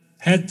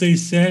had they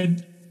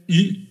said,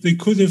 they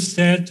could have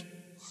said,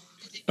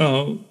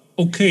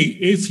 okay,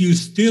 if you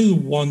still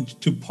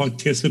want to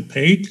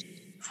participate,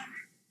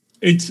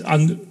 it's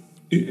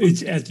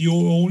at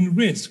your own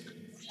risk.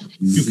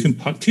 You can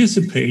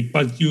participate,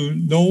 but you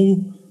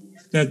know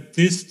that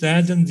this,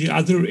 that, and the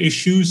other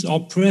issues are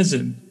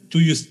present. Do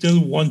you still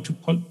want to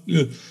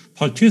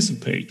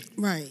participate?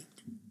 Right.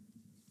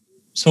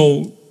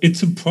 So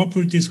it's a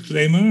proper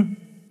disclaimer.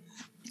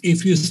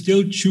 If you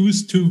still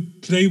choose to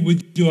play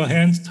with your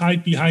hands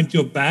tied behind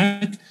your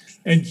back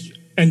and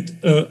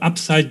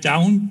upside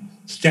down,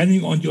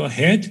 standing on your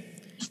head,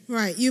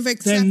 right, you've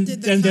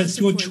accepted then that's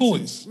your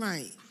choice.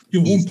 Right.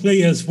 You won't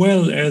play as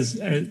well as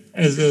a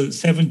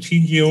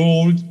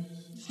 17-year-old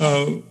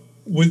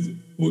with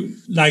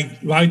like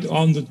right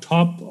on the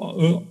top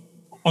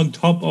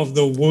of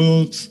the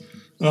world's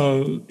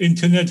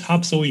internet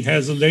hub, so he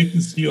has a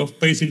latency of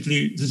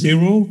basically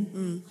zero.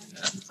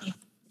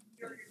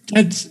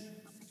 It's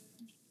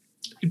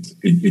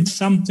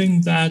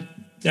something that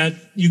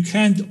you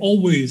can't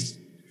always.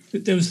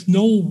 There's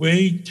no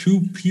way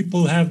two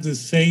people have the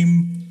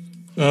same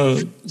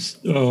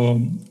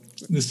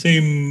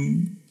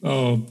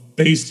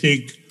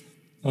basic.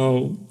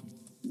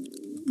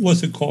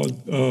 What's it called?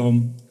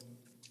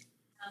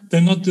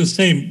 They're not the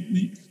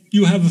same.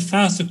 You have a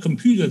faster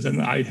computer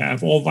than I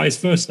have, or vice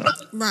versa.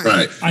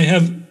 Right. I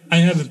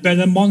have a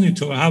better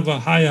monitor. I have a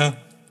higher.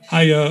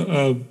 I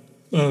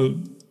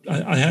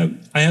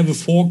have a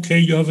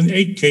 4K. You have an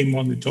 8K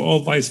monitor,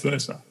 or vice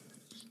versa.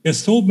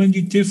 There's so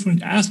many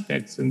different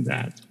aspects in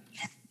that,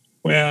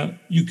 where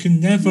you can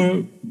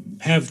never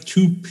have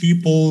two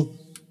people.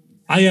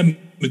 I am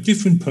a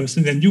different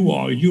person than you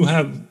are. You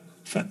have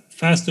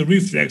faster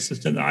reflexes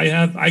than I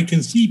have. I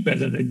can see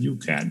better than you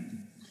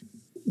can.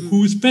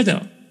 Who's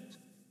better?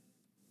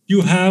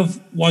 You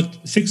have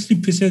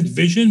 60%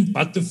 vision,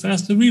 but the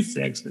faster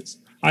reflexes.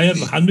 I have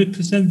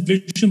 100%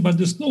 vision, but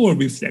the slower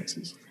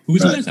reflexes.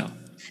 Who's better?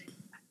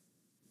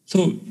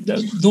 So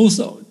those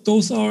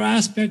are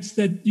aspects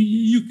that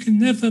you can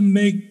never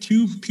make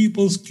two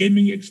people's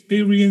gaming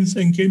experience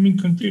and gaming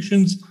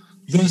conditions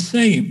the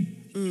same.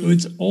 So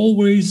it's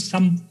always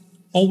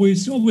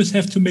always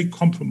have to make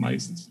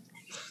compromises.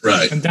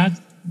 Right. And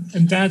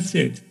that's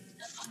it.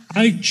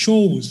 I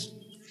chose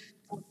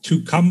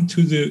to come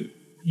to the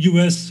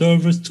US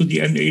servers, to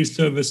the NA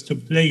servers, to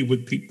play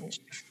with people.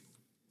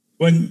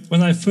 When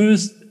I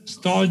first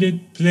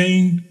started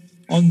playing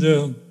on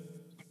the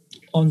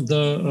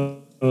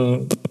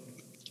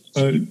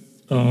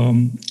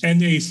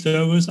NA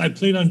servers, I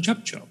played on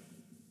JubJub.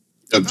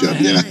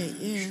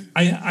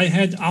 I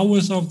had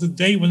hours of the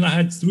day when I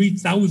had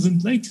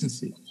 3,000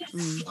 latency.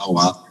 Oh,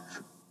 wow.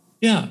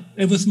 Yeah,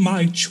 it was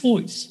my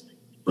choice.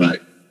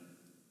 Right.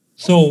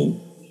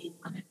 So,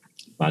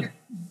 but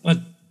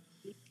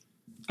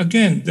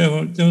again,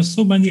 there are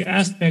so many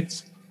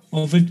aspects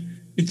of it.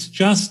 It's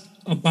just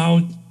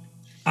about,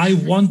 I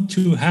want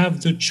to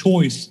have the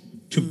choice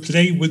to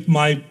play with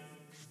my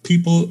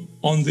people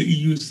on the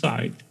EU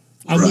side.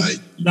 I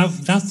would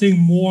love nothing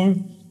more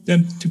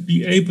than to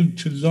be able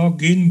to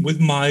log in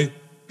with my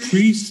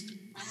priest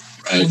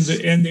on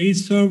the NA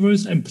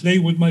servers and play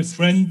with my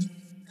friend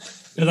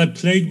that I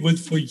played with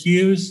for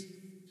years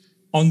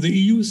on the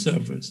EU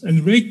servers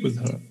and raid with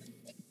her.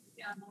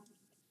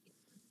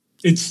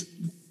 It's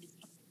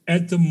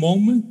at the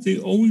moment the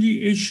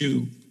only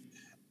issue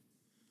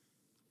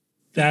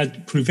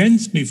that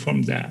prevents me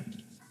from that.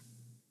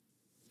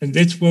 And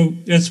that's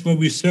where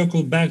we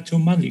circle back to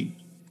money.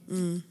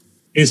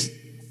 Is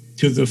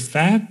to the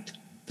fact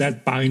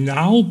that by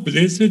now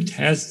Blizzard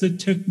has the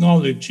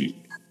technology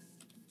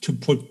to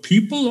put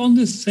people on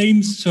the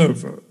same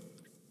server.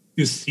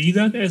 You see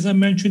that, as I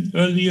mentioned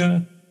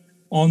earlier,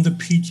 on the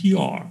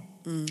PTR.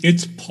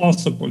 It's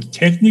possible,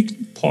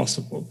 technically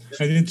possible.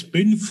 And it's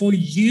been for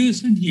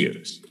years and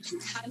years.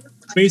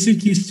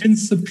 Basically,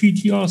 since the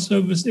PTR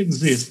service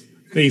exists,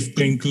 they've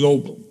been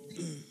global.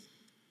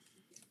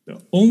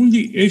 The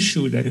only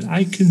issue that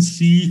I can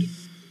see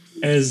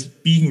as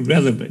being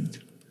relevant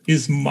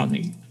is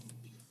money.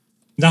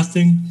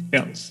 Nothing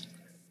else.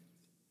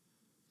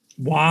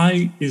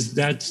 Why is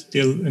that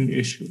still an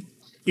issue?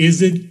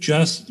 Is it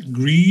just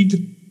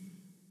greed?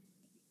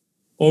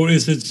 Or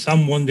is it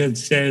someone that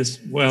says,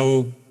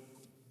 well,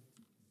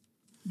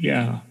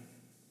 yeah,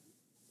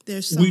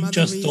 There's some we other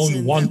just don't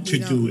reason want that we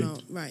to don't do know.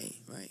 it. Right.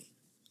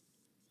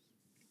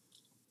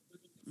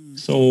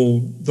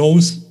 So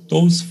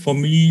those for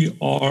me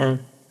are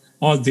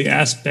the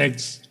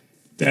aspects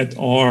that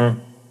are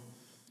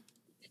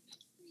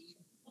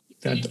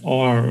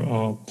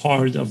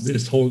part of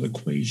this whole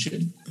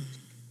equation.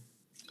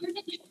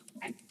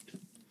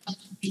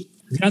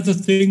 The other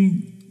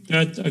thing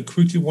that I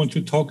quickly want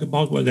to talk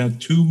about, well, there are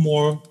three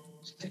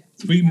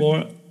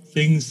more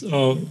things.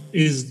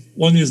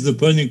 One is the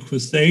Burning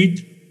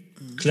Crusade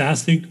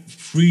Classic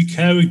free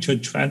character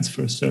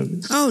transfer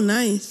service. Oh,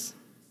 nice.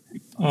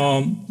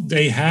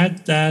 They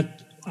had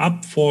that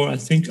up for, I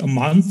think, a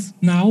month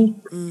now.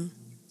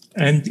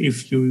 And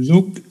if you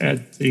look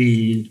at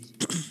the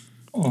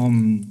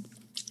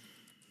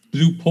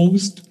Blue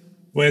Post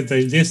where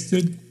they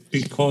listed,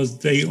 because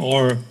they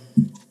are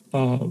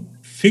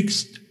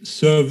fixed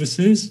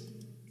services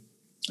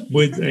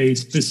with a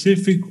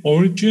specific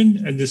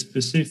origin and a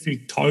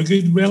specific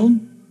target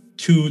realm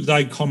to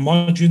like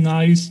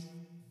homogenize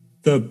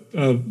the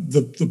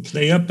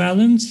player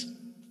balance,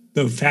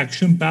 the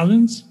faction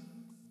balance.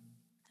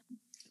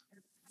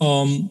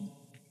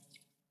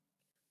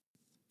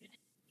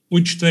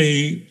 Which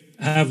they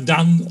have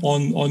done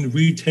on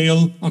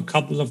retail a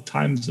couple of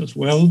times as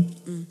well.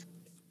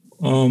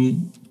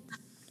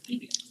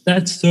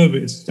 That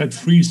service, that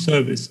free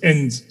service,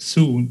 ends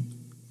soon.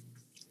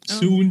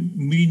 Soon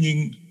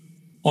meaning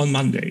on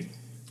Monday.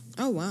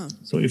 Oh, wow.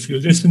 So if you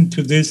listen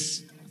to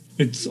this,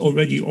 it's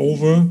already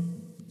over,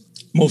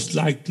 most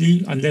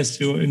likely, unless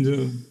you're in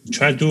the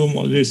chat room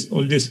or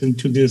listen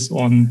to this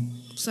on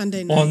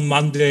Sunday night. on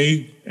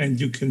Monday, and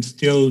you can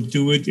still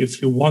do it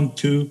if you want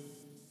to.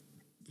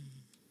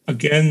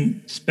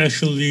 Again,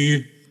 special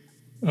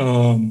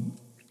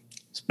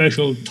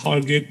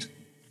target,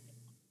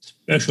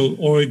 special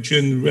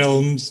origin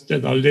realms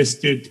that are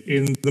listed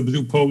in the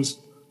Blue Post.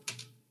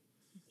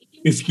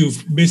 If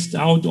you've missed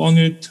out on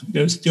it,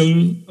 there's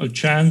still a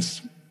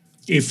chance.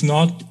 If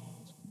not,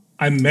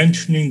 I'm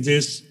mentioning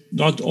this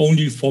not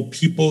only for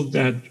people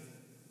that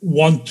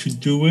want to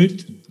do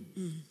it,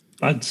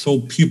 but so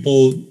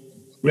people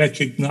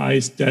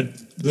recognize that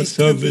the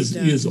service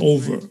is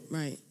over.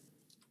 Right.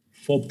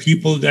 For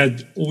people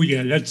that, oh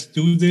yeah, let's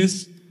do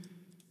this,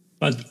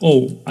 but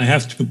oh, I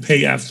have to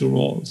pay after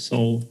all.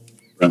 So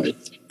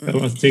there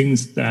are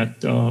things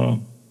that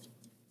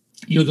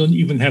you don't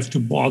even have to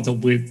bother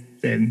with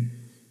then.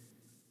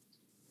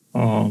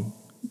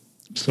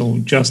 So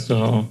just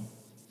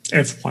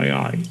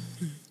FYI.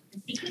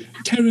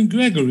 Terran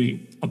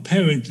Gregory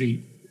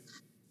apparently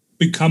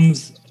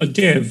becomes a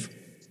dev.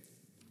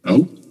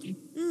 Oh?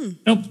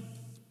 Yep.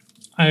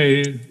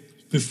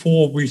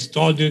 Before we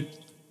started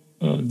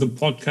the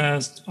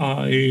podcast,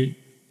 I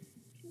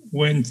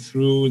went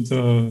through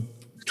the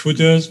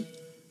Twitter's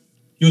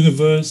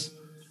universe,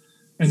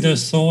 and I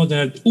saw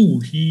that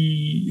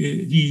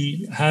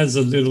he has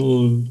a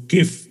little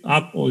GIF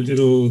up or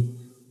little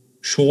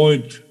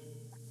short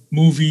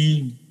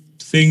movie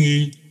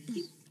thingy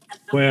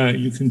where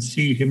you can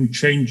see him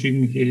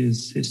changing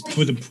his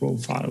Twitter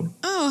profile.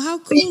 Oh, how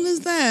cool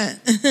is that?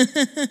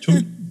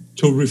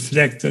 to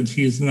reflect that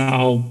he's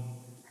now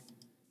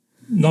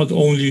not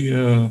only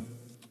or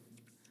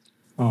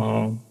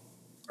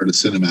the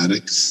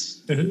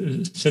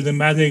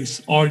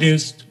cinematics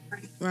artist,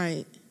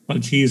 right?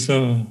 But he's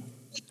a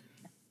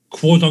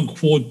quote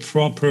unquote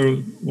proper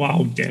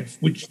WoW dev,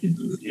 which,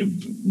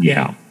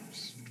 yeah,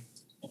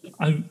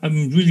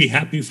 I'm really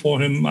happy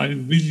for him. I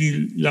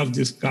really love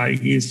this guy.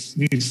 He's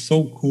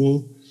so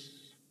cool.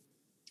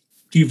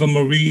 Diva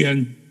Marie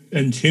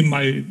and him,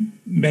 I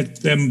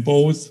met them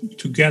both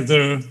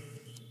together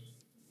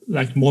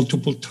like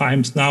multiple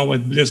times now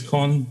at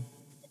BlizzCon.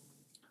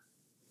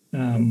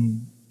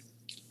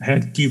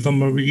 Had Diva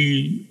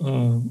Marie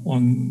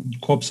on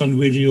Corpse on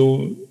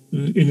Video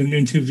in an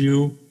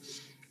interview,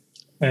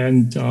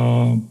 and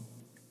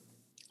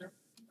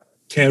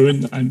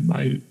Karen,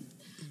 I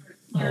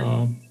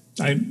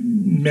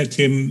met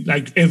him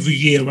like every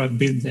year I've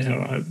been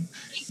there.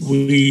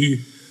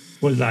 We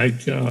were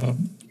like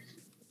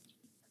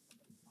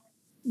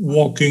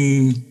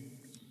walking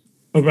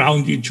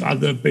around each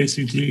other,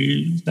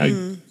 basically,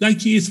 like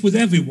he is with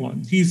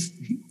everyone. He's.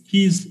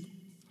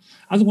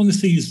 I don't want to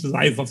say he's the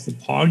life of the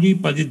party,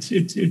 but he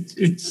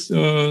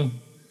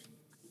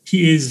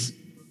is,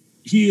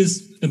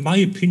 in my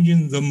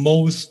opinion, the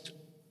most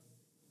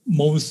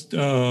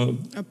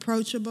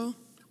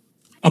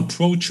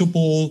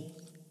approachable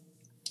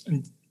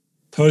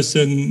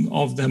person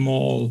of them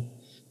all.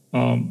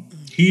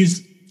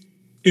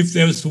 If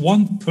there's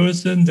one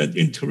person that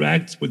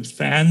interacts with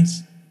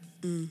fans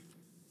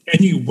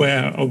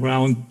anywhere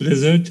around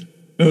Blizzard,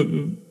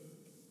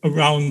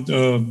 around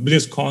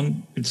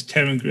BlizzCon, it's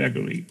Terran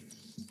Gregory.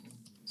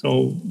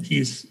 So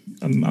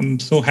I'm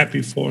so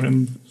happy for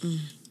him.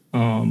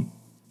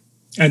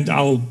 And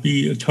I'll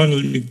be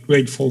eternally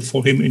grateful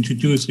for him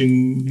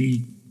introducing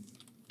me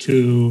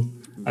to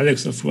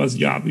Alex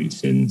Afrasiabi,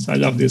 since I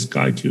love this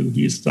guy too.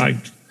 He's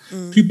like,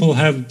 people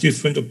have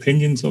different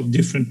opinions of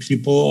different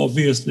people,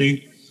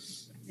 obviously.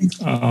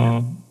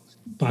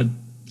 But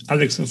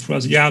Alex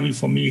Afrasiabi,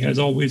 for me, has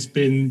always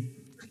been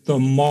the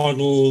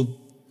model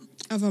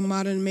of a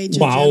modern major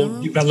WoW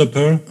general?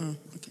 developer, Oh,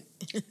 okay.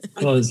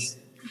 because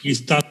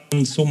he's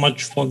done so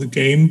much for the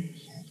game.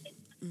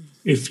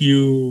 If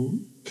you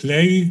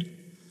play,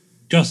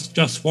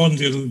 just one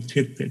little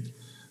tidbit.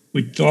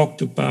 We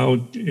talked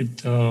about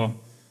it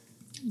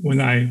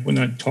when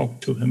I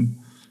talked to him.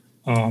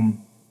 I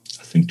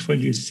think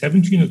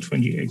 2017 or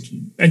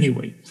 2018.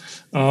 Anyway,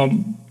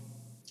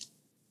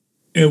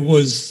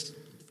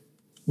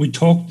 we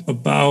talked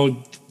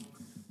about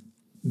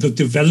the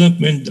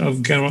development of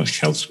Garrosh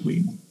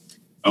Hellscream.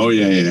 Oh,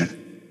 yeah.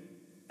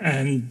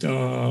 And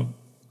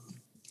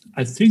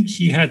I think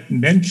he had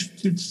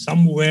mentioned it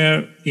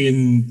somewhere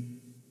in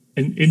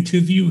an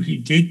interview he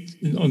did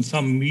on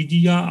some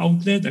media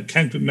outlet. I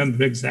can't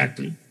remember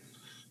exactly.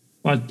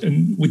 But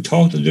we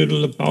talked a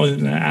little about it,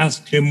 and I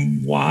asked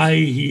him why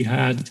he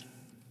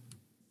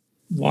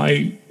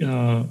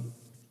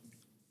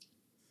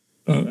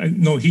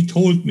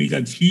told me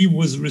that he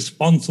was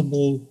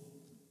responsible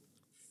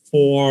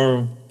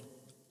for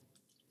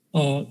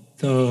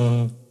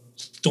the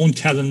Stone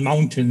Talon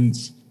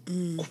Mountains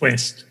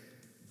quest.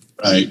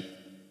 Right.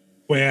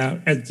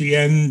 Where at the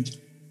end,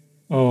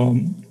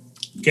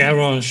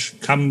 Garrosh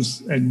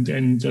comes and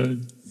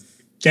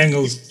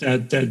dangles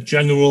that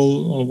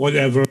general or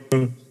whatever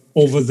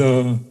over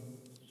the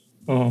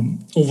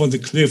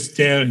cliff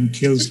there and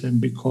kills him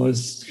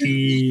because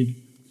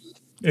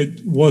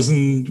it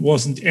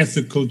wasn't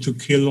ethical to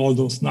kill all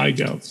those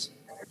night elves.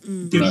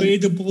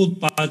 Debatable,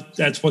 but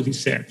that's what he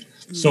said.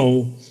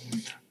 So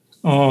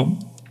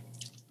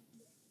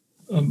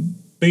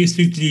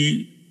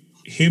basically,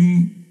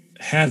 him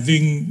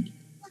having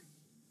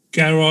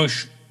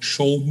Garrosh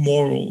show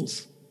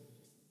morals,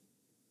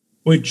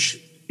 which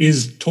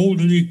is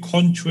totally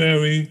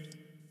contrary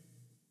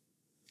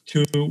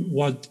to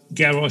what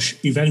Garrosh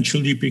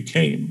eventually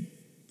became,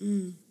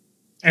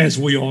 as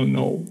we all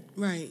know.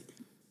 Right.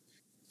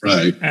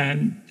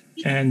 And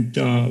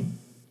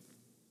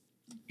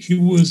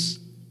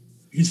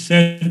he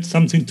said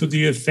something to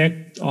the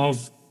effect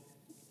of,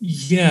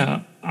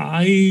 yeah,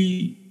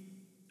 I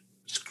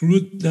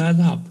screwed that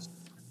up.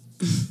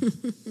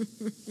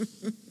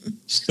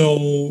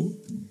 So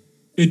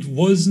it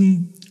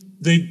wasn't,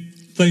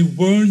 they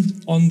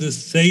weren't on the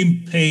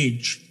same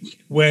page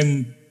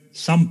when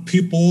some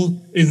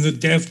people in the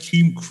dev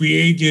team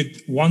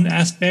created one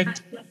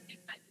aspect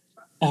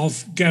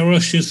of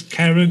Garrosh's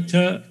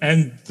character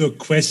and the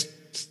quest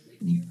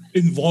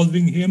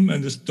involving him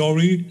and the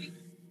story,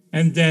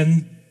 and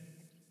then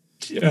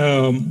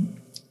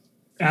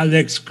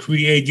Alex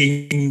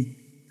creating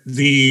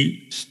the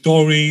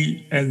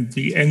story and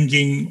the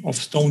ending of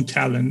Stone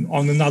Talon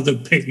on another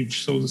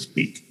page, so to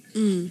speak.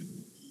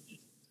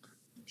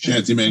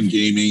 Shantyman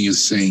Gaming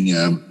is saying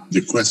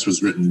the quest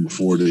was written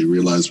before they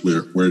realized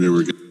where they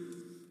were going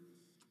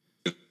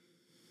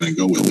to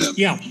go with them.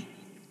 Yeah,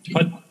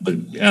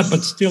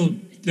 but still,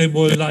 they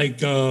were like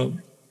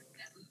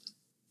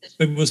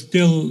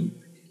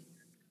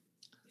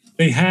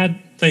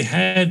they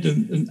had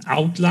an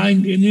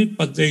outline in it,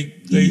 but they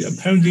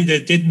apparently they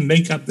didn't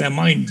make up their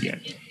mind yet.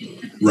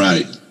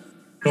 Right.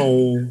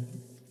 So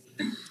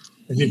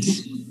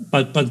it's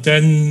but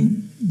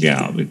then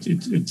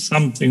it's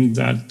something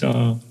that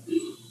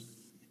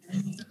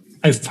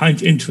I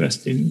find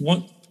interesting.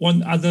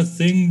 One other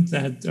thing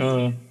that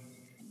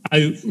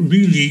I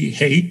really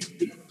hate,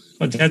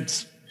 but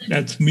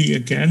that's me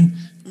again,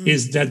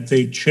 is that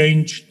they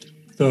changed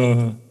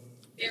the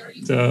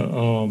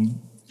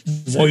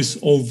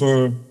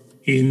voiceover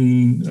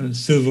in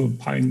Silver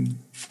Pine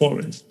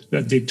Forest,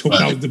 that they took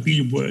out the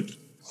B word.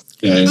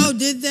 Yeah. Oh,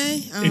 did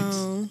they?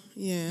 Oh,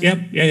 yeah. Yep,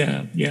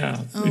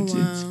 yeah. Oh,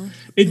 wow.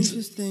 It's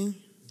interesting.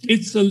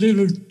 It's a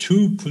little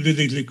too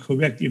politically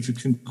correct, if you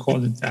can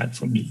call it that,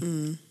 for me.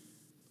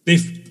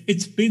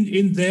 It's been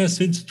in there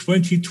since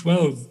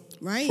 2012,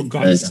 right? For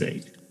God's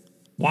sake.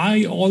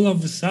 Why all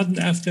of a sudden,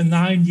 after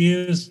 9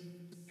 years,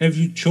 have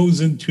you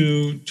chosen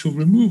to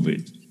remove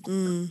it?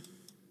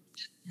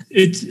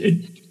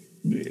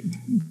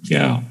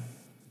 Yeah.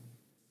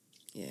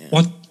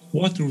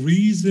 What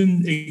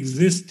reason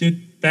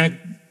existed back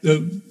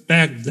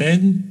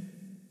then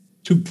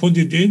to put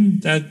it in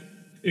that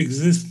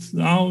exists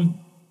now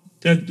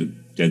that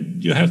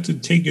you have to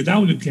take it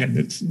out again?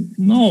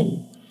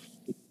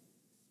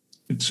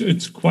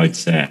 It's quite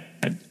sad,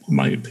 in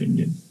my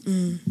opinion.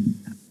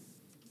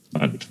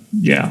 But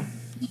yeah,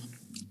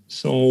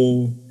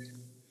 so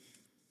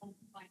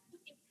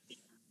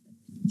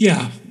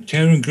yeah,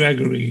 Karen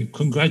Gregory,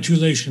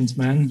 congratulations,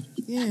 man.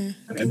 Yeah,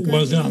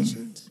 well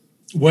done,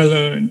 well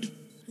earned.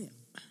 Yeah.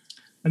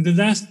 And the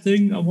last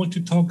thing I want to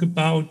talk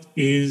about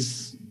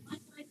is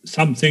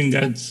something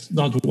that's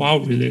not WoW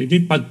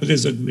related, but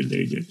Blizzard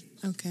related.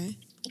 Okay.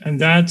 And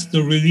that's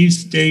the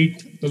release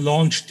date, the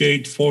launch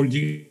date for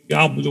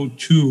Diablo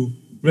 2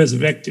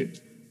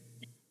 Resurrected.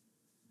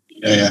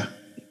 Yeah.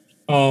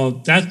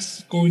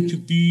 That's going to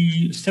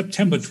be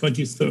September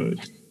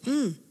 23rd.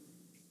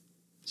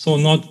 so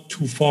not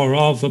too far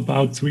off,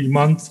 about 3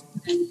 months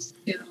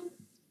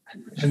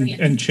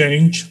and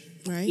change.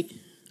 Right.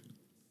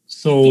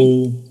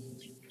 So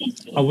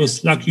I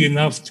was lucky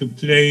enough to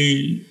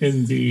play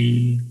in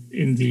the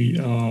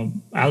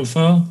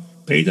alpha,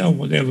 beta,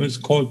 whatever it's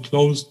called,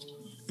 closed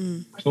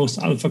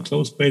alpha,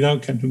 closed beta. I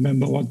can't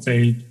remember what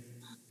they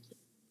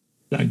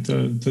like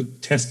the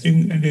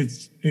testing, and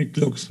it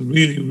looks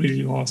really,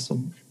 really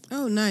awesome.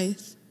 Oh,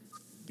 nice.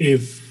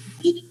 If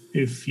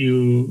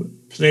you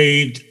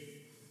played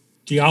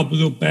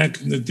Diablo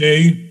back in the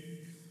day,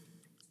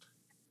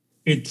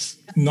 it's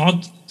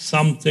not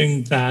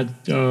something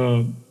that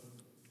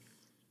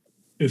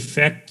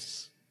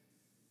affects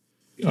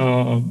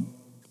the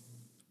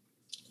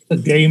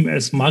game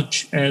as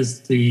much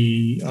as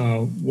the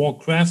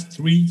Warcraft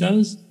 3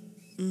 does.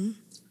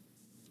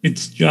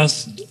 It's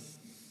just,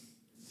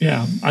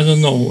 I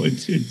don't know.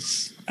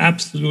 It's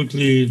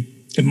absolutely,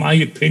 in my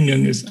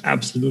opinion, is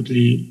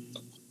absolutely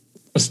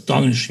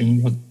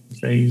astonishing what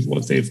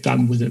they've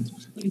done with it.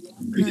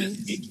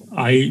 Nice.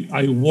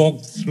 I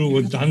walked through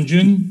a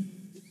dungeon.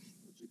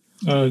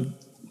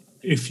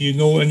 If you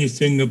know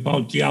anything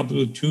about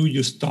Diablo 2,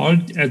 you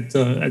start at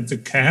the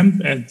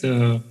camp and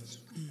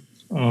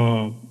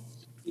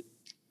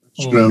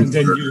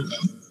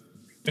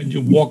then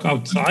you walk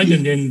outside,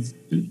 and then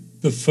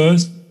the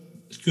first,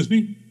 excuse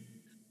me,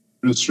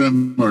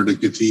 Tristram or the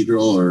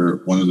cathedral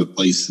or one of the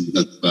places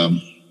that's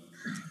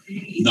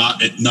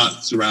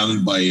not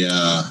surrounded by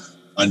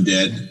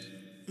undead.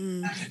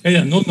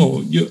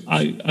 No.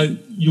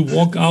 You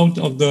walk out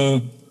of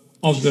the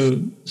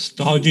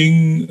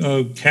starting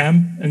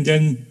camp, and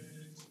then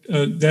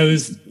there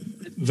is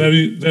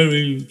very,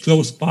 very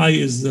close by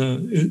is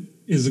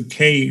a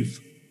cave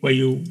where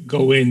you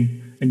go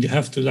in, and you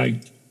have to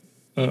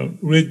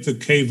rid the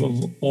cave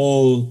of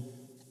all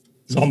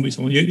zombies.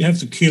 You have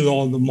to kill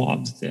all the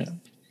mobs there.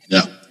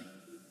 Yeah.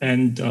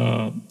 And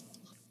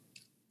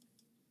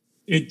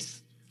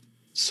it's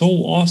so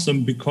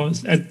awesome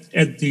because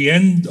at the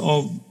end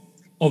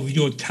of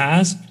your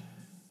task,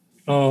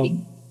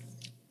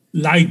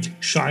 light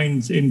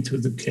shines into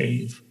the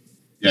cave.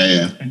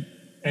 Yeah.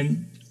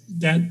 And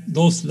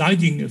those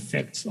lighting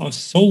effects are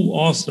so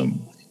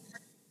awesome.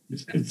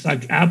 It's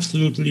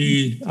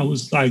absolutely, I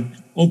was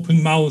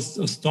open-mouthed,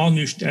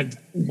 astonished at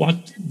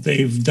what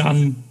they've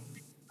done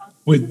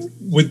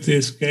with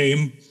this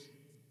game.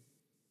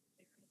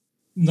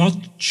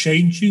 Not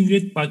changing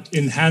it, but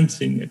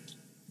enhancing it.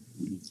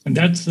 And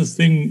that's the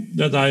thing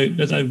that I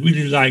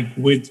really like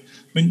with,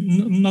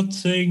 I'm not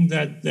saying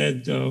that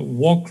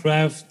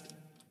Warcraft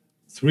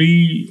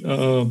 3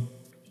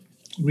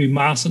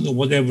 remastered or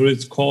whatever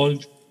it's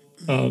called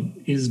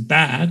is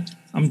bad.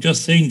 I'm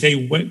just saying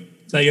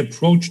they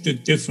approached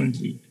it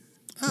differently.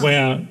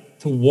 Where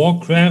the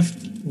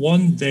Warcraft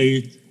 1,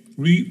 they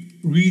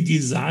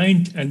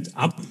redesigned and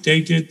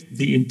updated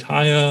the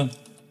entire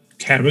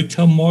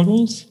character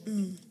models.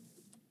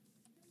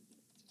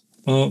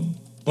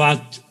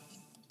 But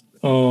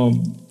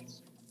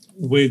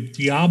with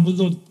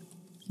Diablo,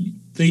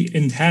 they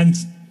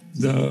enhanced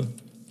the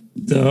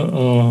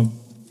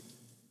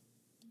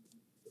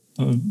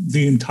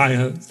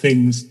entire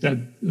things that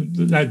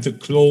the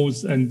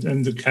clothes and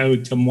the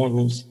character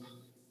models.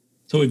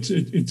 So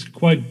it's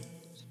quite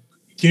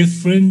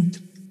different,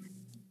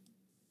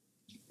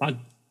 but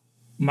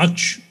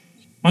much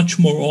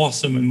more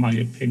awesome in my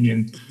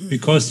opinion,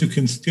 because you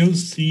can still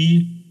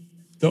see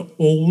the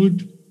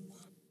old,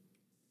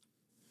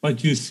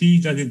 but you see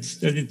that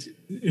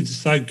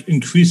it's like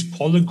increased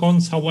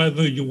polygons.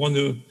 However, you want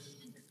to,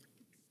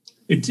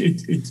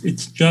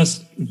 it's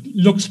just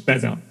looks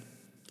better.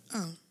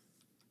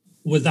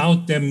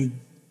 Without them,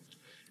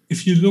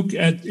 if you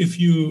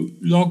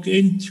log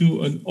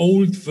into an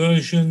old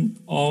version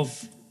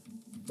of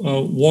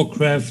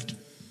Warcraft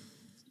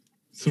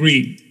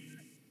 3,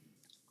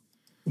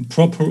 a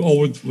proper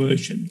old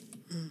version,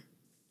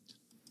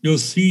 you'll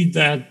see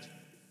that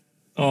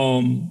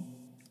from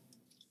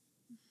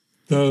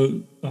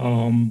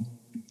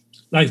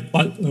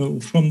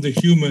the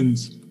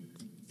humans,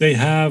 they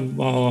have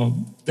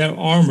their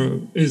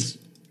armor is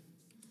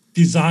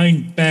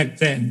designed back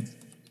then,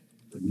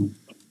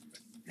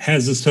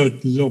 has a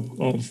certain look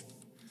of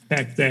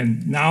back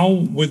then. Now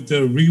with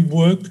the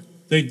rework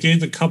they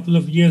did a couple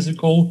of years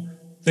ago,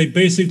 they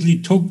basically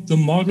took the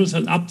models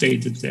and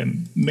updated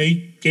them,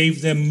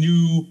 gave them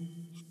new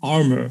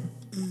armor.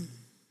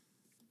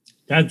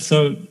 That's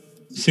a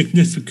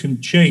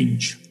significant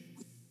change,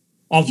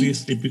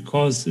 obviously,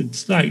 because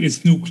it's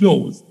new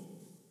clothes.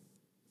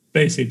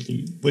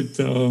 Basically, with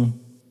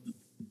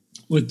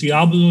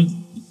Diablo,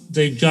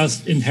 they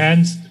just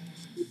enhanced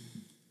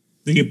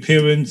the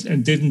appearance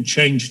and didn't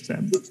change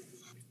them,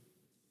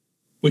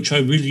 which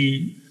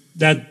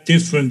that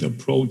different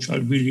approach I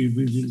really,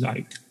 really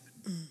like.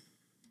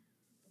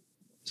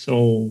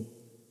 So,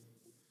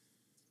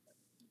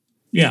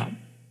 yeah,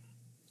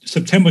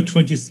 September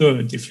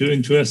 23rd, if you're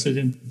interested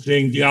in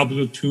playing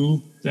Diablo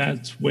 2,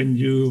 that's when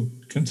you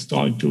can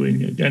start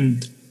doing it.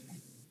 And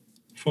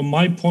from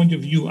my point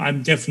of view,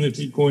 I'm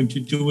definitely going to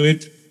do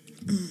it.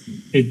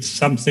 It's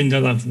something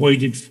that I've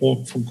waited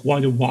for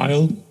quite a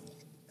while.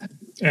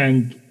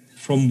 And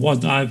from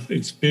what I've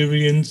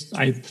experienced,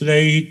 I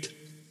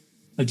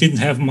didn't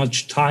have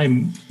much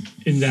time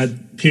in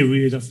that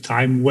period of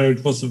time where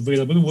it was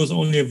available. It was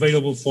only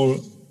available for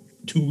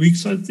 2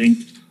 weeks, I think,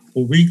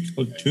 a week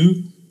or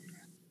two.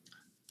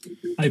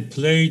 I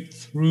played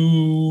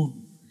through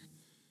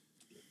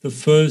the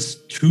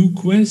first 2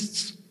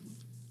 quests,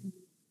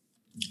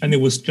 and it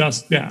was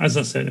just, as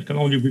I said, I can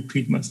only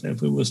repeat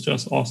myself. It was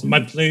just awesome.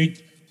 I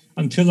played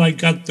until I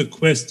got the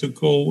quest to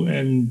go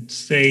and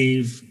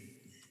save,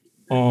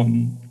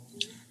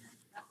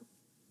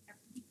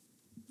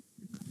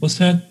 what's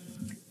that?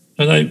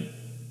 That I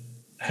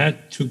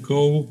had to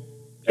go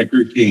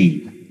Deckard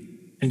Cain.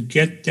 And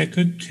get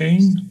Deckard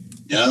Cain?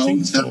 Yeah, I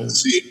always have to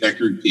see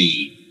Deckard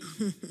Cain.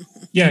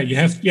 You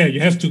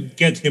have to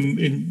get him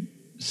in,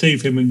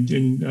 save him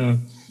in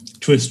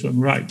Twistron,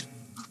 right?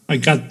 I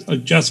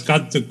just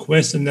got the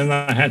quest, and then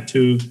I had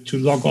to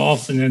log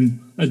off, and then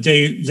a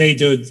day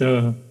later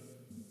the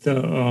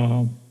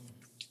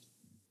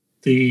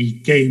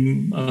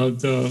game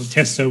the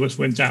test service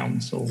went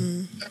down. So,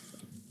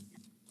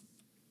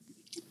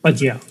 but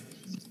yeah,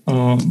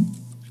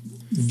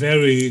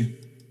 very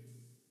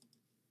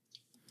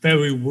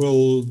very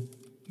well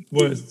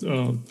worth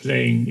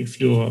playing if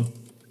you're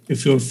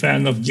a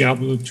fan of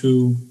Diablo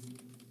 2.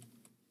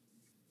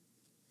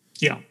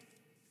 Yeah.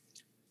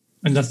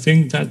 And I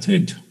think that's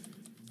it.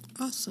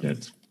 Awesome.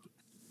 Let's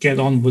get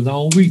on with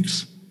our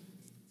weeks.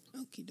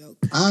 Okie doke.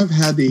 I've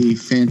had a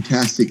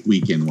fantastic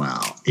weekend.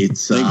 Wow.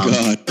 It's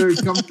very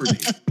comforting.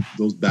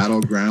 Those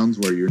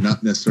battlegrounds where you're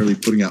not necessarily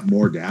putting out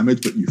more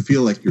damage, but you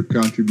feel like you're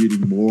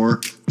contributing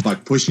more by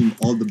pushing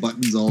all the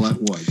buttons all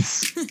at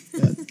once.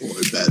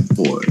 Bad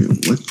boy.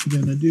 What you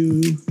gonna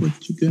do?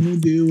 What you gonna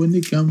do when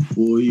they come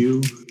for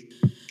you?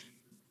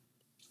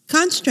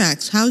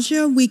 Constructs, how's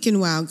your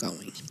weekend WoW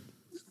going?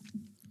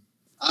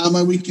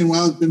 My weekend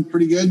WoW has been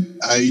pretty good.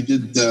 I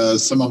did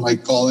some of my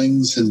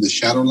callings in the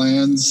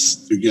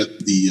Shadowlands to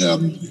get the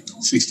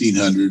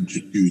 1,600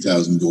 to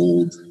 2,000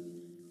 gold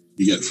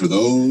you get for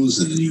those,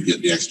 and then you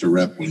get the extra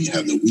rep when you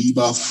have the Wii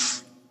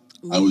buff.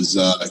 I was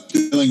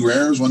killing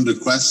rares. One of the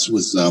quests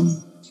was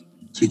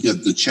to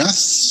get the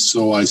chests,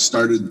 so I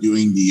started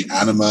doing the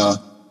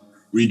anima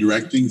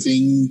redirecting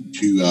thing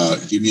to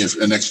give me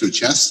an extra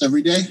chest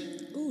every day.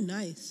 Oh,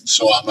 nice.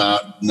 So I'm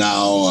at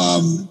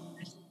now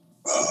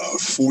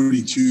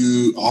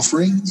 42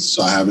 offerings.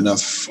 So I have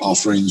enough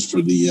offerings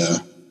for the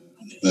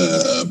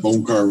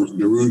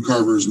rune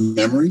carver's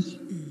memory.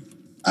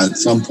 At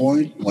some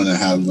point, when I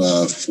have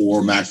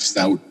 4 maxed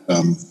out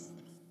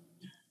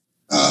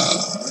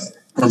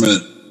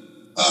permanent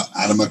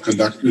anima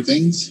conductor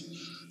things,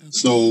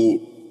 so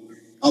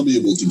I'll be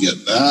able to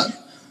get that.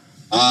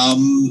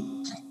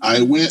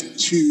 I went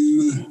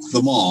to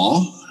the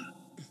mall,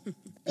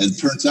 and it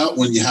turns out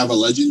when you have a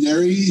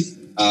legendary,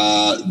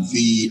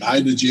 the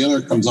Ida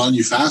Jailer comes on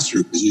you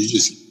faster because you're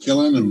just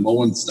killing and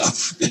mowing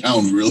stuff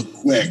down real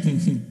quick.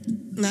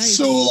 Nice.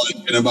 So,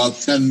 like in about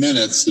 10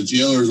 minutes, the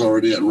Jailer's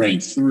already at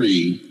rank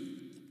 3.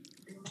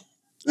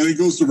 Then it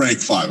goes to rank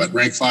 5. At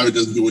rank 5, it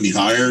doesn't go any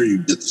higher. You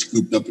get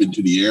scooped up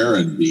into the air,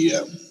 and the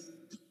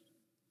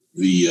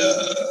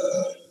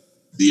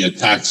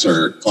attacks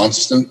are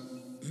constant.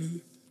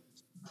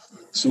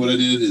 So what I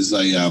did is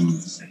I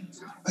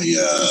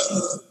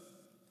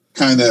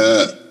kind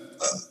of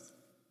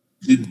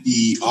did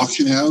the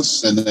auction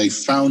house, and I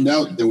found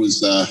out there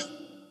was a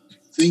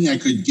thing I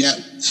could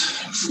get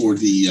for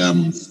the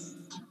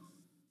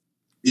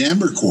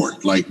Amber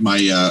Court. Like my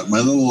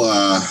little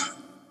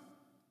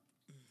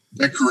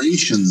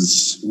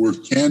decorations were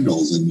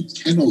candles, and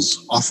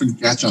candles often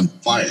catch on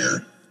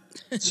fire.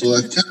 So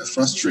that's kind of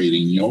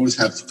frustrating. You always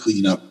have to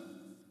clean up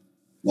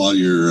while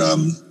you're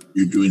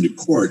doing the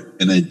court,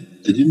 and I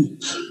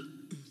didn't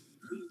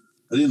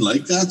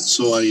like that.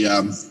 So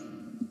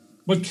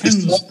But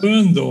candles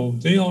burn though;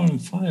 they are on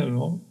fire,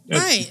 no?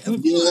 Right.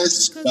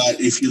 Yes, but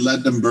if you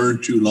let them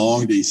burn too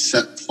long, they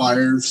set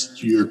fires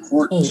to your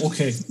court. Oh,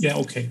 okay. Yeah,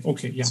 okay,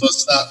 yeah. So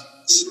it's not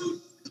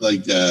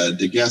like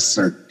the guests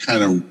are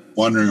kind of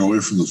wandering away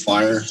from the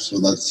fire. So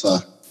that's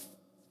not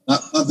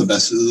the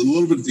best. It's a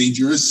little bit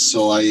dangerous.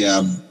 So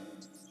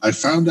I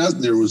found out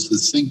there was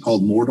this thing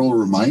called Mortal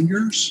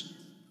Reminders.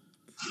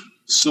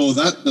 So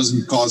that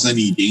doesn't cause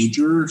any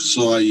danger.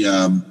 So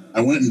I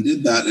went and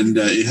did that, and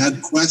it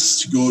had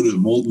quests to go to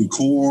Molten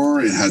Core.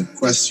 It had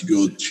quests to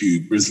go to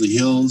Grizzly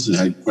Hills. It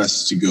had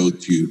quests to go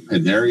to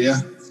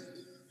Pandaria.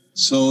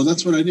 So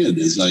that's what I did.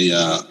 Is I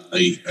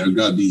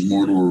got these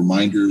Mortal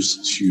Reminders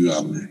to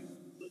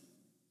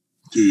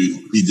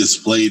be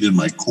displayed in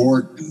my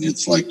court, and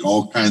it's like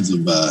all kinds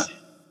of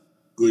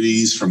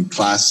goodies from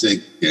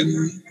Classic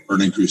and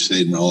Burning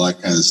Crusade and all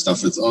that kind of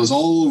stuff. It was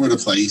all over the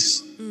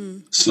place.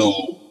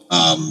 So.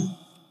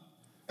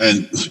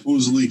 And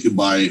supposedly you can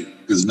buy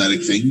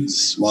cosmetic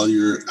things while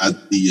you're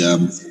at the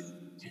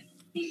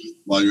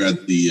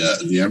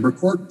Amber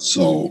Court.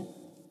 So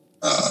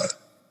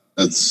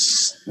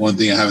that's one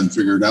thing I haven't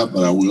figured out,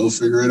 but I will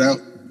figure it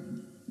out.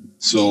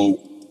 So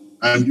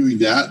I'm doing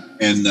that,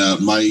 and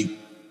my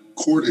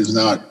court is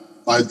now at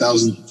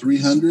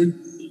 5,300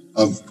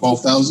 of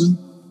 12,000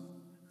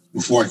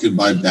 before I could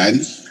buy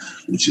Batty,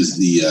 which is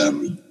the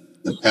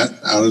pet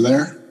out of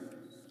there.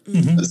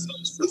 Mm-hmm. That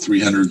sells for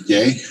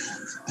 $300K.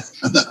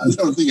 I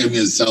don't think I'm going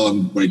to sell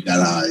him quite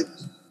that high.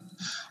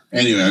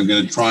 Anyway, I'm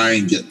going to try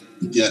and get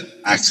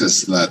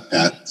access to that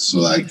pet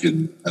so I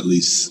can at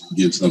least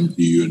give some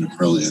to you and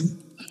Aprillian.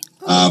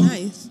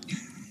 Nice.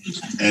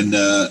 And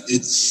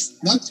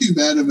it's not too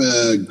bad of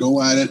a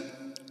go at it.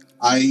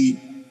 I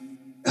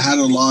had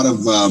a lot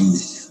of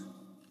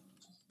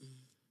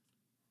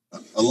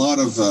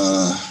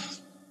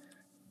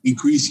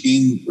increased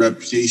game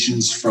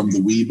reputations from the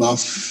Wii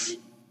buff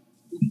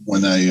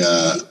when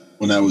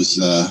I was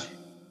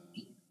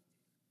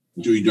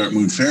doing Dark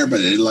Moon Fair, but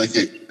I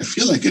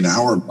feel like an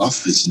hour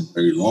buff isn't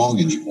very long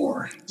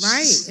anymore.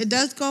 Right, it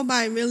does go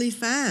by really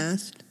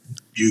fast.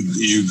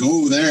 You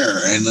go there,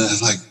 and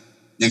like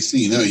next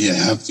thing you know, you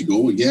have to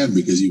go again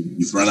because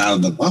you've run out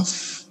of the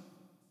buff.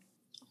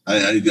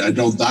 I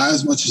don't die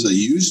as much as I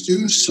used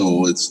to,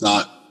 so it's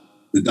not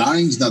the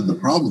dying's not the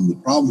problem. The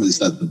problem is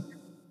that the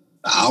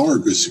hour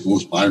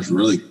goes by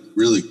really,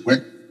 really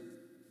quick,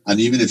 and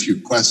even if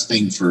you're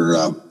questing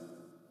for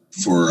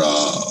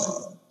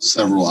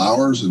several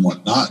hours and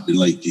whatnot,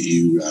 like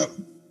you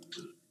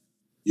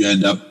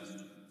end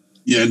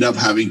up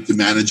having to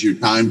manage your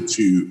time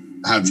to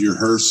have your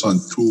hearse on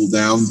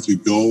cooldown to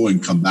go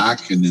and come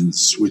back and then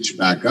switch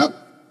back up.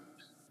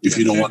 If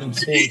you don't want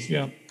to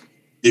pay,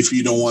 if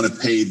you don't want to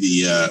pay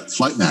the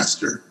flight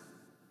master.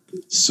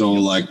 So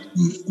like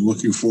I'm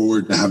looking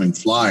forward to having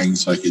flying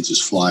so I could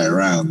just fly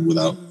around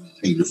without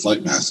paying the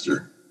flight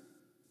master.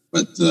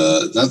 But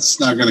that's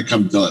not going to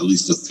come until at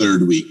least the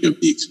third week of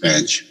the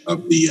expansion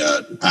of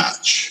the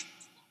patch.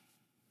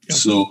 Yeah.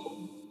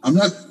 So I'm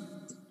not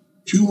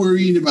too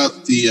worried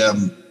about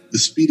the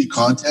speed of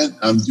content.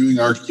 I'm doing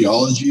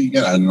archaeology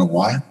again. I don't know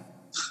why.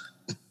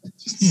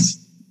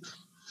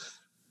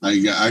 I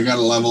got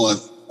a level at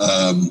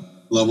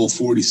level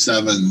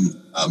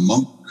 47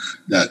 monk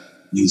that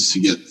needs to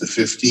get to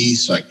 50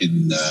 so I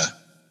can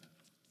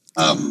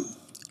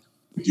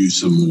do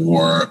some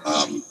more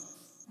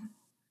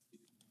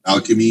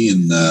alchemy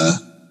in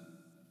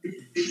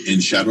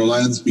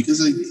Shadowlands, because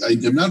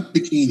I'm not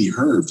picking any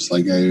herbs.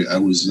 Like I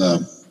was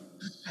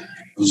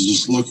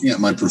just looking at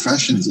my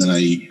professions, and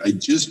I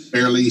just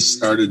barely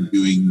started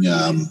doing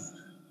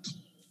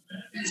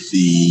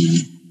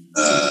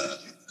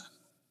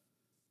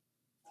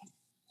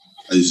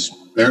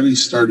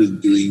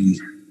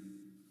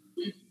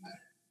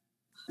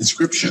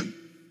inscription.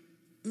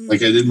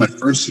 Like I did my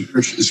first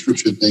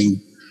inscription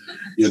thing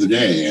the other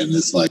day, and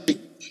it's like,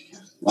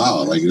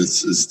 wow, like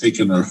it's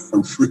taken a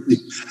really,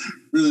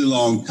 really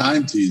long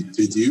time to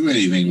do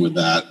anything with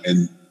that.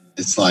 And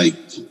it's like,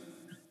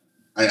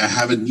 I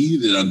haven't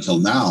needed it until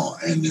now.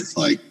 And it's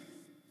like,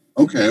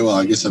 okay, well,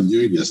 I guess I'm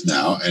doing this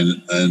now.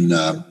 And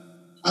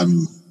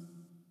I'm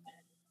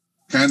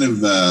kind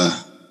of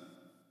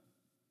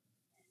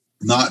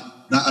not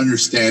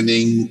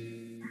understanding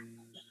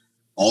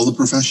all the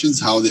professions,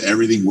 how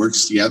everything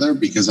works together,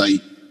 because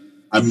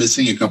I'm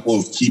missing a couple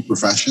of key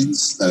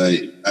professions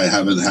that I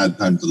haven't had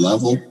time to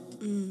level.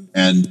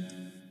 And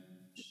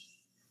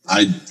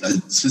I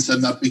since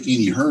I'm not picking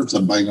any herbs,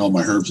 I'm buying all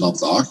my herbs off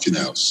the auction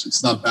house.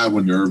 It's not bad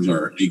when the herbs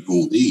are 8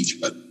 gold each,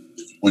 but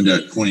when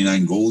they're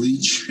 29 gold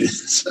each,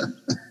 it's a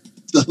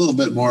little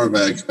bit more of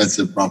an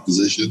expensive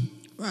proposition.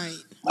 Right.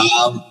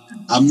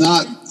 I'm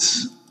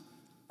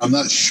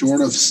not short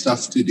of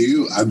stuff to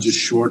do. I'm just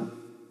short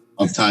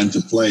of time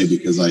to play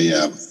because I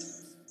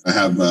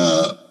have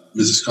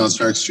Mrs.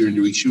 Constructs during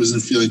the week. She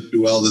wasn't feeling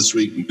too well this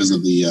week because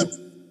of the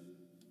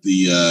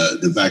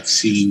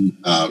vaccine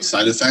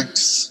side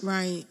effects.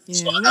 Right. Yeah.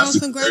 So I have to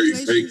be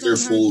very, very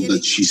careful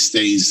that she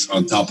stays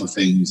on top of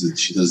things and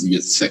she doesn't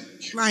get sick.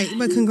 Right.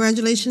 But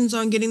congratulations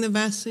on getting the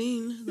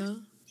vaccine, though.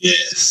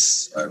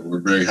 Yes. We're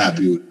very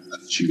happy with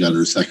that. She got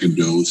her second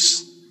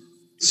dose.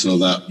 So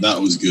that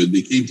was good.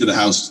 They came to the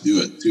house to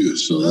do it too.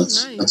 So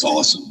that's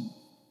awesome.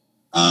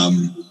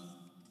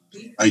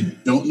 I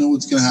don't know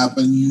what's going to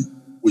happen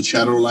with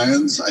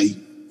Shadowlands.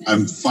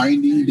 I'm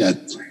finding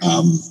that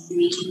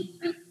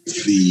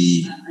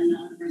the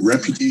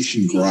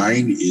reputation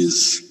grind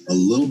is a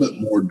little bit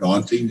more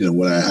daunting than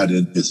what I had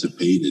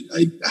anticipated.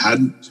 I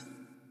hadn't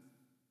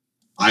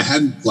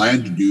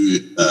planned to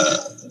do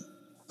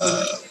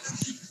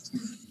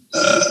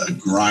a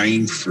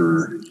grind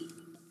for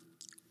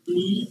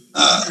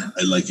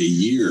like a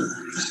year.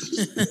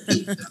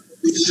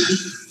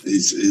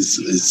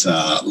 It's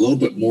a little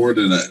bit more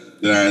than I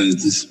had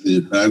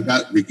anticipated, but I've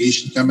got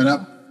vacation coming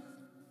up,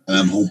 and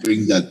I'm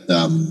hoping that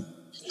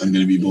I'm going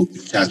to be able to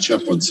catch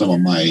up on some of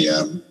my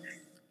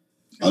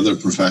other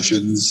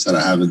professions that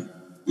I haven't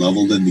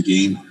leveled in the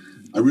game.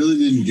 I really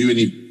didn't do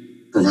any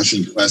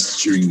profession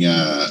quests during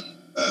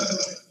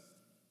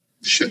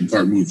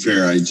Dark Moon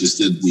Fair. I just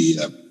did the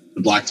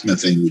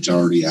blacksmithing, which I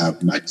already have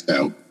maxed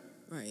out.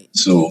 Right.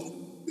 So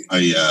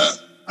I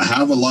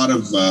have a lot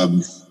of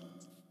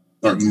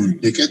Dark Moon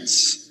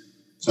tickets,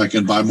 so I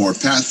can buy more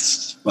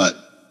pets. But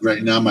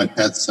right now, my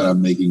pets that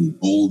I'm making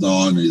gold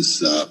on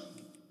is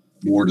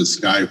more the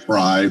Sky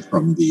Fry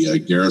from the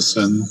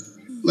garrison,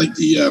 like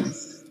the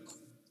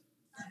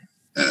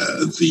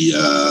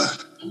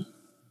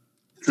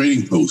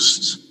trading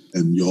post.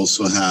 And you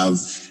also have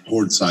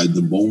Hordside,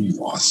 the Bone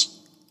Wasp.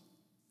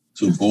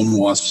 So Bone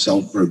Wasp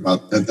sell for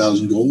about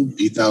 10,000 gold,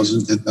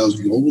 8,000,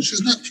 10,000 gold, which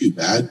is not too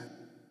bad.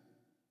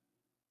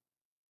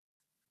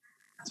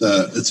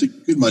 It's a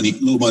good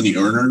little money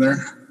earner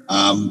there.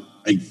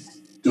 I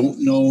don't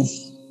know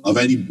of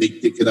any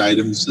big ticket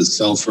items that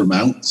sell for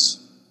mounts.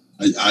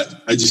 I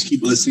just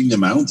keep listing the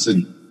mounts,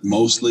 and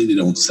mostly they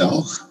don't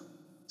sell.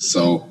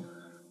 So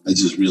I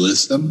just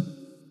relist them.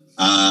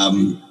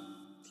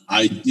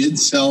 I did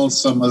sell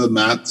some of the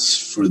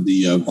mats for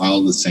the Vial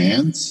of the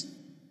Sands.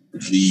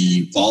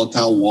 The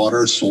volatile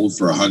water sold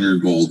for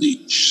 100 gold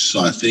each. So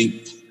I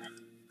think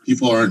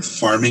people aren't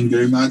farming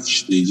very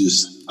much. They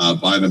just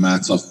buy the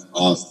mats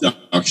off the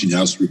auction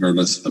house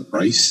regardless of the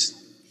price,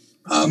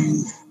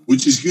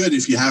 which is good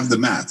if you have the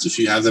mats. If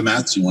you have the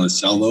mats, you want to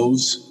sell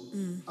those,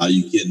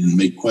 you can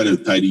make quite a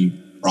tidy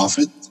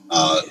profit.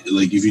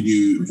 Like if you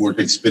do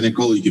Vortex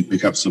Pinnacle, you can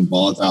pick up some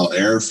volatile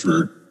air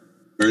for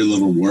very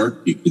little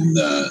work. You can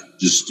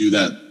just do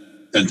that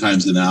 10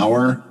 times an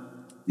hour.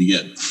 You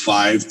get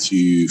 5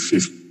 to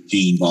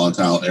 15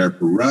 volatile air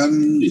per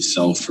run. They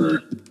sell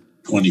for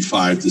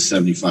 25 to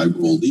 75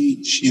 gold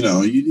each. You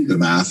know, you do the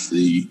math.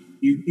 You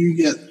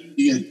get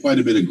quite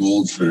a bit of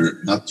gold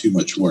for not too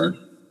much work.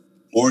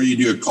 Or you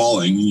do a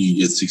calling, you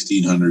get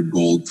 1,600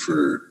 gold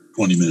for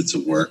 20 minutes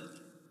of work.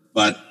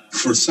 But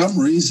for some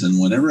reason,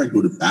 whenever I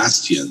go to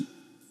Bastion,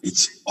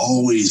 it's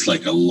always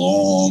like a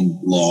long,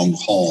 long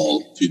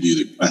haul to do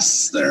the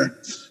quests there.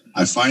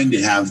 I find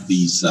they have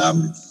these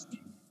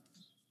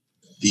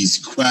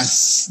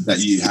quests that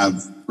you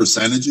have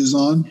percentages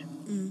on,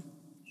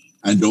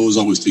 and those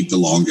always take the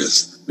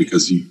longest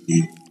because you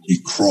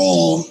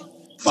crawl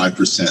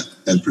 5%,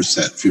 10%,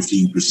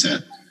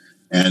 15%,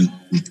 and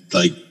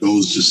like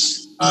those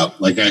just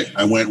like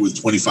I went with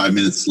 25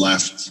 minutes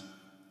left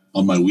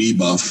on my Wii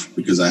buff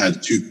because I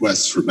had 2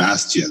 quests for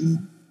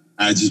Bastion.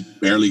 I just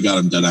barely got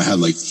them done. I had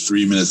like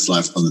 3 minutes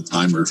left on the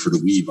timer for the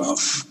Wii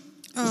buff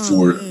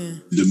before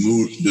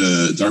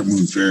the Dark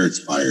Moon Fair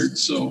expired.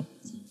 So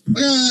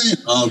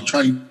I'll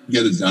try and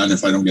get it done.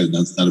 If I don't get it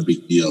done, it's not a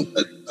big deal.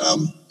 But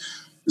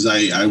because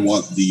I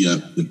want the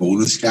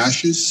bonus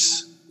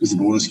caches, because the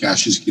bonus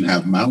caches can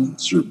have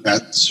mounts or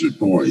pets or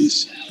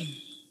toys,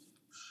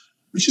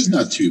 which is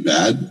not too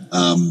bad.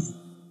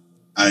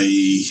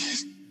 I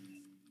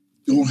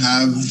don't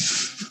have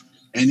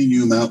any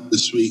new mount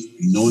this week,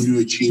 no new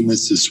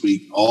achievements this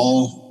week,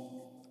 all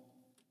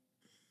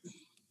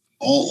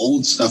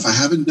old stuff. I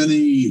haven't done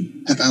any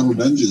pet battle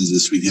dungeons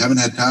this week. I haven't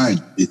had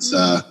time. It's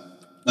not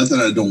that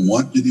I don't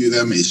want to do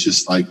them. It's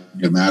just like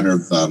a matter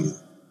of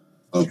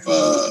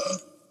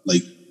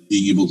like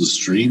being able to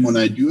stream when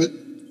I do it.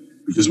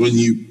 Because when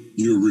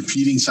you're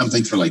repeating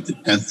something for like the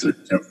 10th or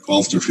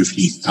 12th or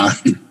 15th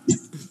time,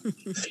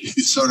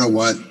 you sort of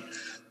want to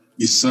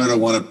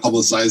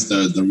publicize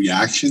the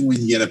reaction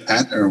when you get a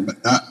pet or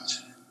whatnot.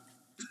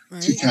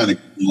 Right. So kind of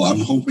cool. I'm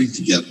hoping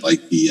to get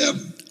like the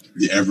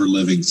ever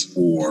living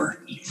spore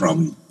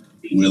from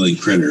Willing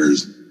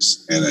Critters,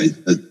 and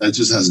that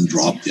just hasn't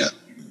dropped yet.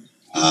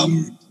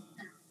 I'm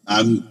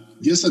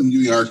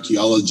doing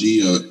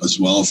archaeology as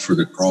well for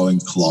the crawling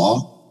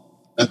claw.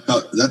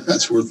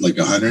 That's worth like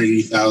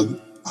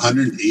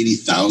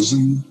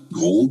 180,000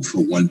 gold for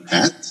one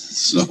pet.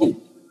 So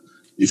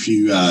if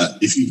you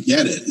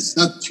get it, it's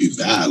not too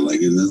bad.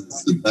 Like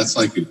that's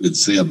like a good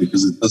sale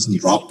because it doesn't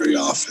drop very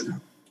often.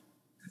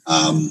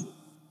 And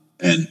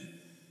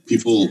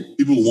people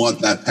want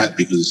that pet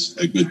because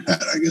a good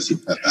pet, I guess, in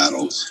pet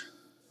battles.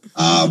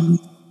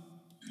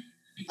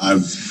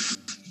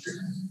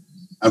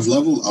 I've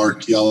leveled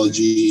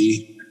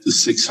archaeology to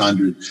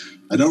 600.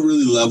 I don't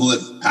really level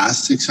it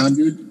past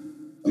 600.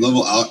 I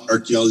level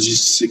archaeology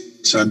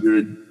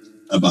 600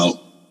 about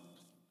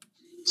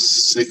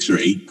 6 or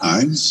 8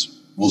 times,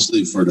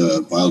 mostly for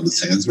the Vial of the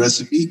Sands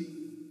recipe,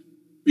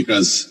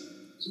 because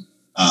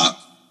I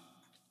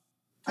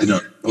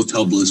don't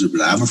tell Blizzard,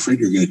 but I'm afraid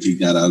you're going to take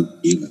that out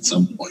of the game at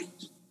some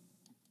point.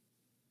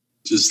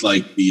 Just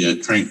like the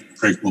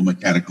Tranquil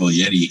Mechanical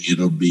Yeti,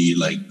 it'll be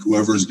like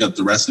whoever's got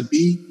the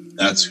recipe,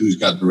 that's who's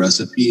got the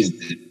recipe, and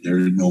there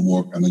are no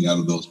more coming out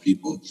of those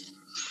people.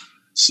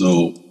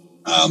 So,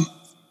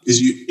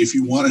 if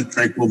you want a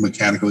Tranquil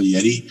Mechanical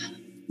Yeti,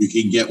 you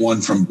can get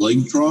one from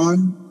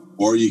Blingtron,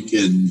 or you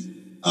can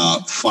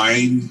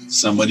find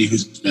somebody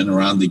who's been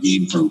around the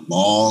game for a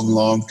long,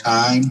 long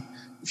time.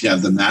 If you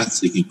have the mats,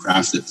 they can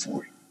craft it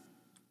for you.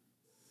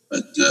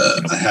 But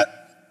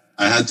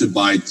I had to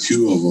buy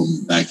 2 of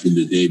them back in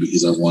the day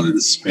because I wanted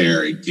a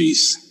spare in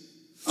case.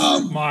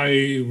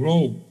 My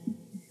rope,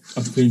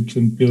 I think,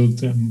 can build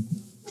them.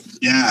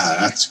 Yeah,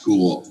 that's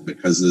cool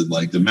because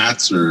the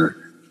mats are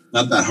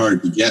not that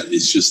hard to get.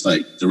 It's just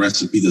like the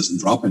recipe doesn't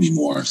drop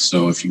anymore.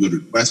 So if you go to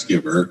Quest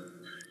Giver,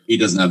 he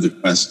doesn't have the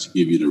quest to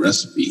give you the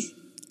recipe.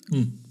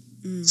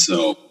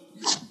 So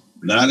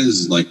that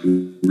is like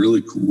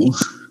really cool.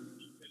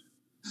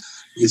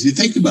 Because you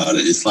think about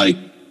it, it's like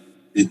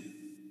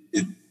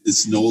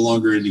it's no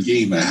longer in the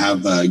game. I have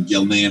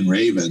Gilnean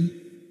Raven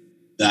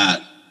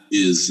that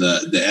is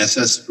the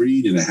SS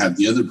breed, and I have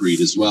the other breed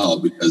as well,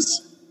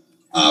 because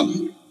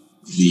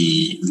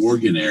the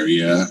Worgen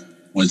area,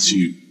 once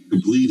you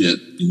complete it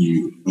and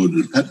you go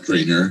to the pet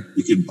trainer,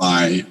 you can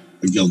buy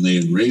a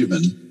Gilnean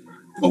Raven,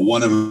 but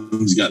one of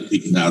them's got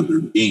taken out of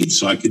their game.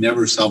 So I can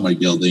never sell my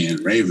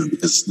Gilnean Raven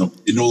because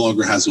it no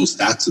longer has those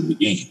stats in the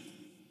game.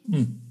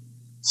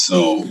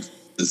 So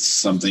it's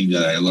something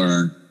that I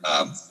learned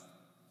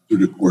through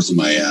the course of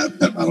my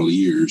pet battle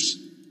years.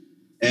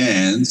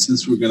 And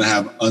since we're going to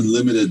have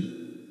unlimited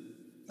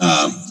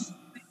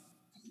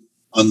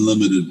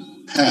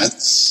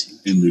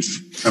pets in the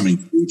coming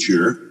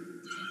future,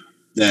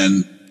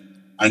 then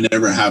I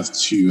never have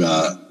to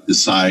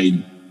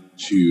decide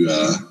to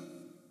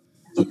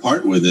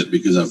part with it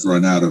because I've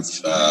run out of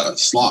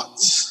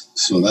slots.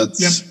 So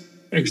that's... Yep,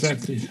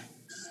 exactly.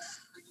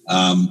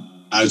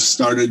 I've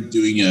started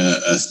doing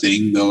a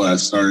thing, though.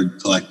 I've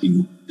started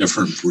collecting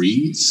different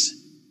breeds.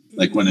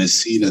 Like when I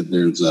see that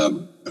there's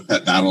a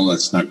pet battle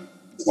that's not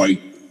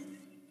quite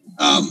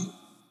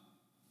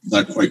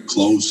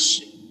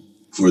close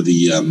for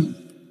the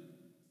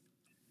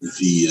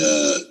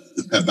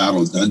pet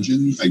battle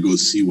dungeon, I go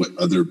see what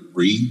other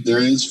breed there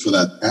is for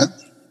that pet.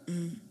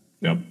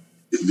 Yep.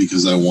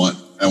 Because I want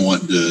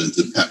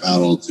the pet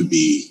battle to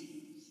be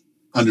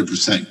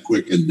 100%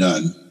 quick and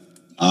done.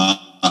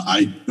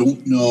 I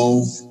don't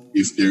know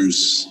if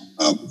there's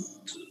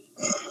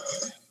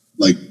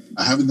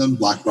I haven't done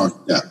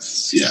Blackrock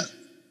Depths yet.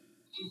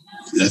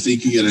 I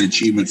think you get an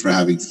achievement for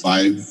having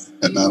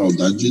 5 pet battle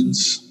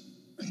dungeons.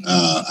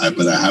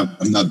 But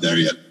I'm not there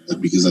yet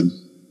because I'm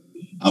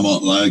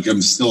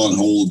still on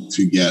hold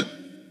to get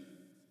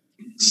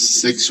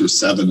 6 or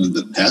 7 of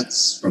the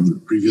pets from the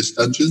previous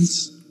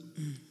dungeons.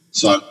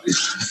 So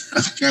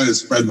I've kind of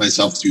spread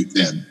myself too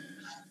thin.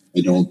 I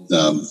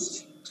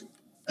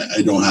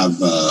don't have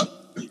a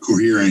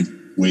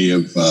coherent way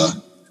of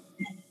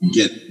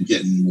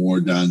getting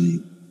more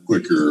done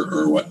quicker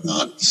or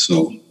whatnot.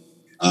 So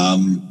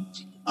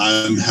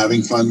I'm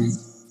having fun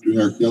doing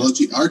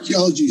archaeology.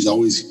 Archaeology is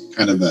always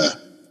kind of a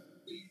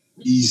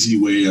easy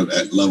way of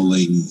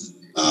leveling.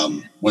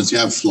 Once you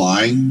have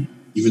flying,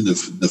 even the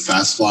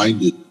fast flying,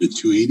 the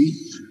 280.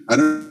 I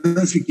don't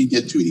know if you can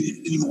get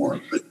 280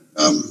 anymore, but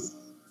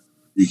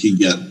you can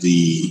get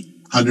the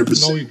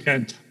 100%. No, you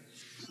can't.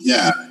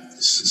 Yeah,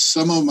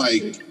 some of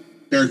my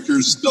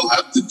characters still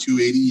have the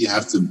 280. You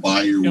have to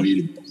buy your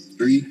way to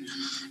mastery,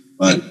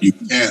 but you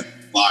can't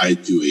buy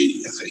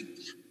 280, I think.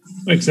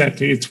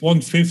 Exactly. It's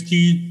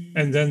 150,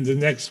 and then the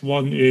next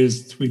one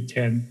is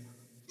 310.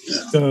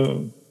 Yeah.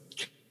 The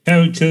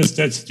characters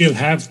that still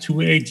have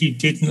 280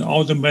 didn't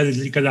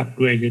automatically get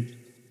upgraded.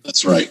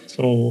 That's right.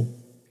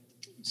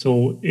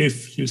 So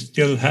if you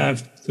still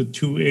have the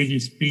 280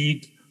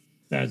 speed,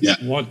 that's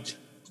what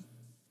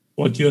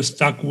you're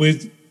stuck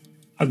with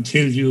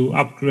until you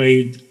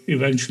upgrade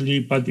eventually.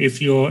 But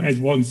if you're at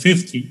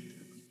 150,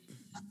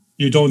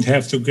 you don't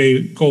have to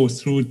go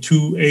through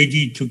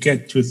 280 to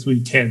get to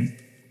 310.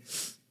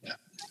 Yeah.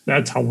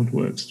 That's how it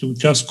works. You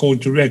just go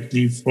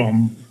directly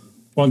from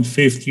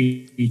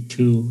 150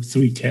 to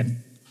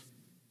 310.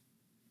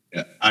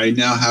 Yeah, I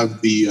now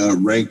have the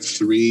rank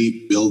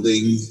 3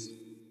 building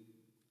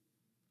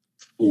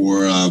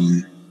for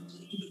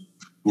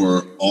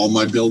all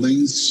my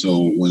buildings.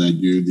 So when I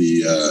do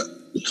the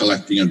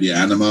collecting of the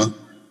anima,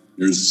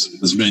 there's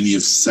as many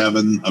as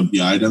 7 of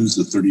the items,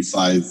 the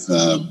 35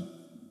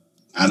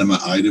 anima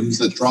items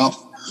that drop.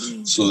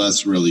 So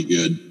that's really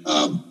good.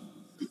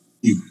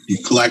 You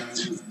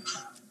collect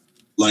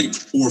like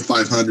 400 or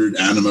 500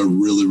 anima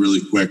really,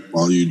 really quick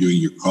while you're doing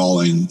your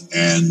calling.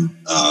 And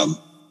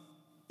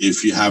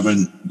if you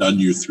haven't done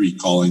your 3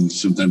 callings,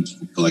 sometimes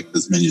you collect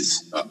as many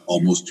as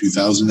almost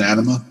 2,000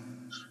 anima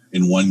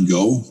in one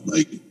go,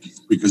 like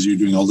because you're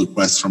doing all the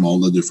quests from all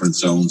the different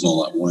zones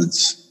all at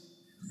once.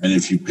 And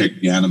if you pick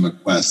the anima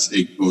quests,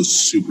 it goes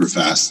super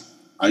fast.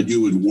 I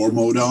do with war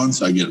mode on,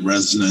 so I get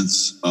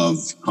Resonance of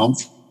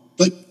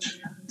Conflict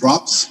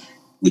drops,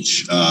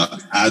 which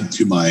add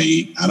to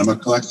my anima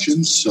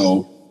collection.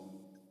 So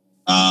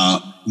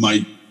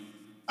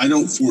I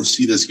don't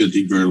foresee that's going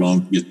to take very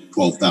long to get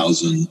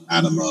 12,000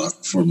 anima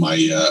for my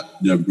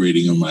the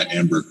upgrading of my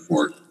Amber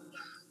Court.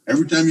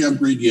 Every time you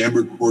upgrade the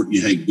Amber Court,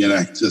 you get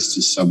access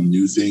to some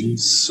new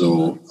things.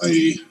 So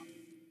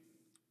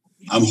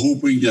I'm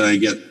hoping that I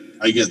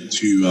get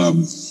to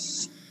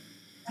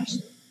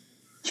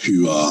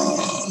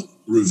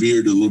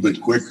Revered a little bit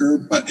quicker,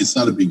 but it's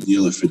not a big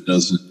deal if it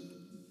doesn't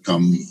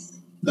come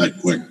that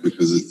quick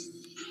because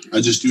I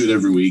just do it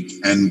every week.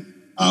 And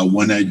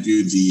when I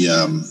do the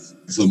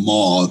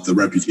mall, the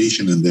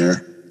reputation in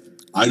there,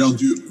 I don't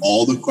do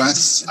all the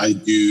quests. I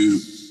do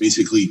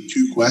basically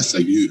 2 quests.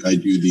 I do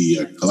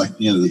the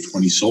collecting of the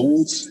 20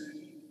 souls,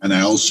 and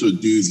I also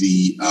do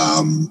the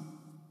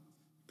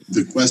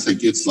quest that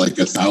gets like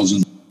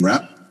 1,000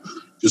 rep.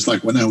 Just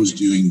like when I was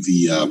doing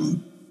the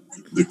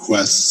the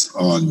quests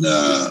on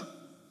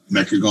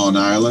Mechagon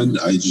Island.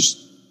 I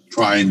just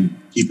try and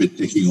keep it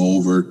ticking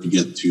over to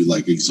get to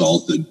like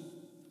Exalted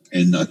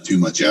and not too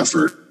much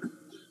effort.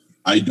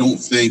 I don't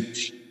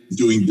think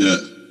doing the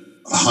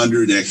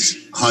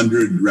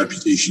 100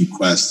 reputation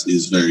quest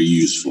is very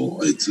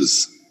useful. It's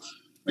just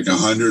like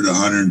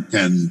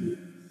 110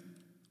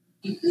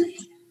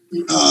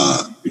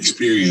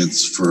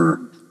 experience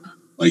for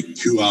like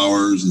 2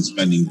 hours and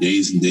spending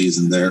days and days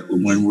in there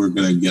when we're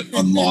going to get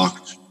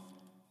unlocked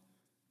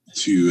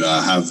to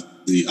have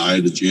the Eye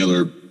of the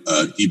Jailer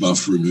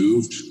debuff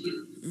removed.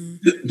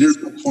 There's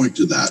no point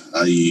to that.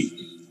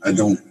 I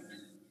don't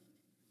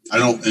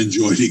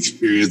enjoy the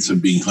experience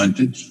of being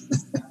hunted.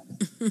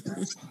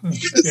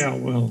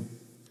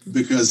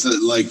 Because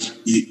like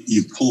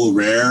you pull a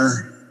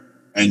rare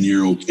and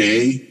you're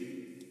okay,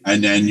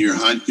 and then you're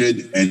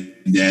hunted, and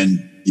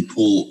then you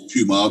pull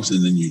 2 mobs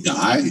and then you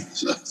die.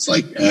 So it's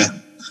like,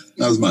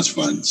 not as much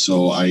fun.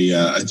 So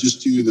I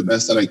just do the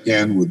best that I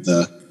can with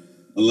the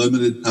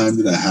limited time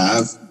that I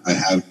have. I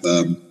have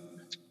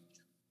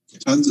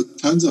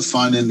tons of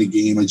fun in the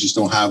game. I just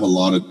don't have a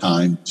lot of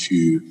time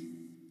to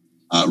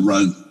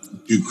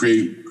do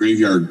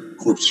graveyard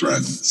corpse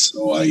runs.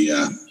 So I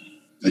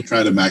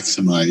try to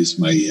maximize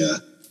my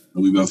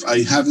buff.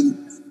 I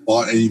haven't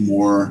bought any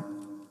more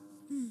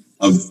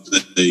of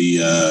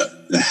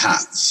the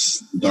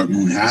hats, the Dark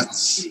Moon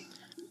hats.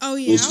 Oh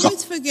yeah, I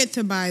always forget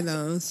to buy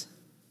those.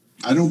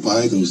 I don't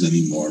buy those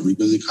anymore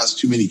because it costs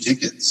too many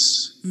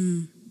tickets.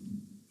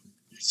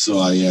 So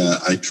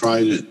I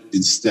try to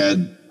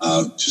instead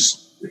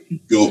just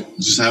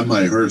have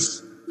my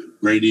hearth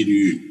ready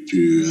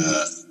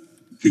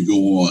to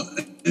go on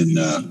and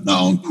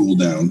not on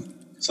cooldown.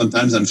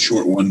 Sometimes I'm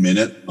short 1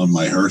 minute on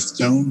my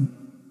Hearthstone,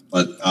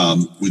 but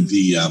with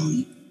the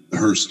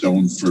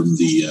Hearthstone from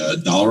the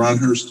Dalaran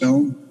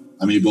Hearthstone,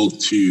 I'm able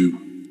to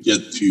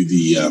get to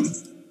the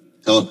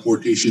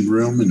teleportation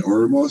room in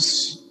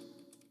Oribos.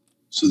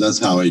 So that's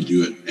how I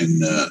do it,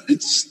 and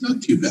it's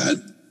not too bad.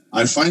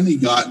 I finally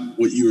got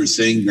what you were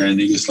saying, Grand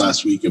Nagus,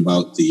 last week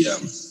about the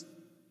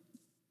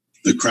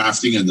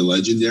crafting and the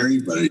legendary,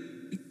 but it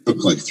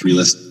took like 3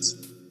 listens.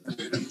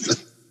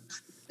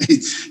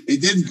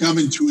 It didn't come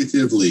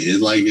intuitively.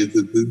 It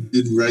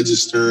didn't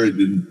register. It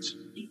didn't.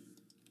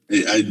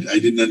 I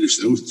didn't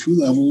understand. It was 2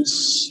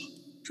 levels.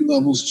 2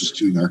 levels just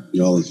doing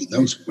archaeology.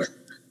 That was quick.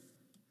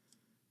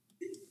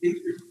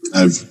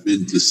 I've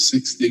been to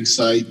 6 dig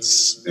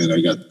sites and I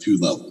got 2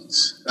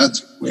 levels.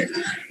 That's quick,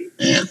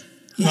 man.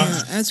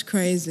 Yeah, that's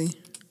crazy.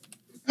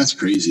 That's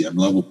crazy. I'm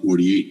level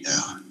 48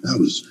 now. That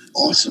was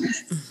awesome.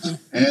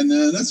 And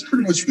that's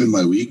pretty much been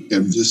my week.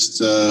 I'm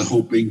just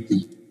hoping to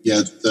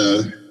get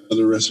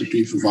another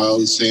recipe for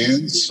Violet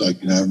Sands so I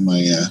can have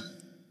my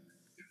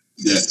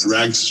the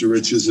rags to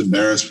riches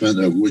embarrassment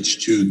of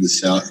which tune to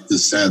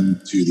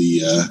send to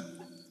the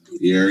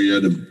area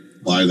to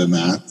buy the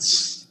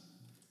mats.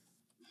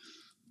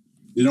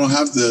 They don't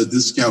have the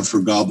discount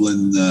for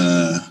Goblin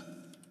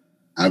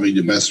having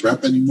the best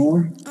rep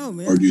anymore? Oh,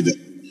 man. Or do they?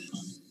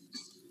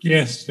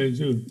 Yes, they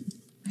do.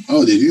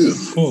 Oh, they do?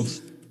 Of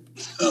course.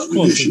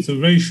 It's a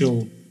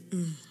racial.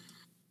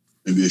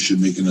 Maybe I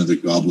should make another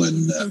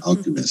Goblin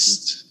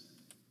Alchemist.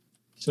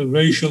 It's a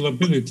racial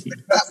ability.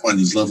 That one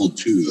is level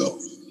 2, though.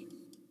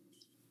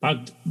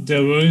 But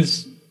there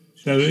is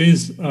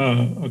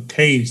a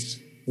case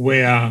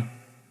where,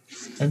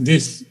 and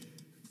this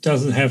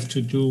doesn't have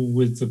to do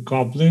with the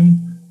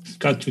Goblin, it's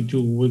got to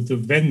do with the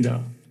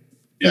vendor.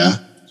 Yeah.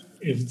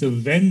 If the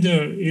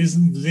vendor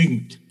isn't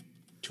linked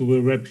to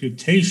a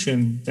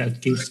reputation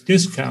that gives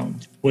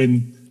discount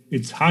when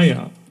it's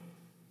higher,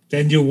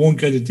 then you won't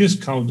get a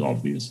discount,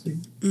 obviously.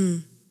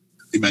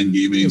 Man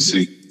Gaming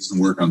doesn't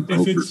work on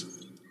poker.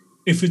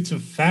 If it's a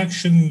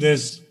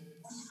factionless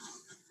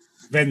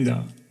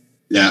vendor.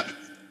 Yeah.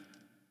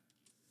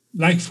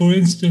 Like, for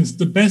instance,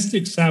 the best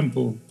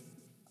example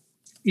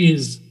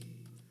is,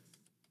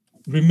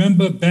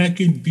 remember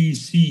back in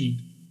TBC,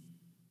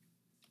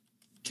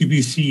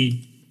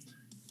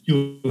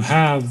 you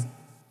have,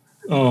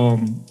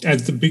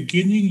 at the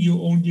beginning,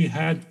 you only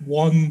had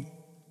one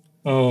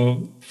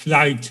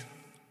flight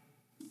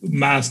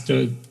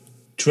master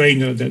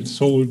trainer that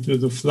sold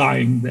the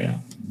flying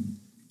there.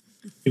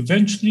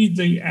 Eventually,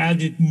 they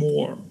added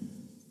more.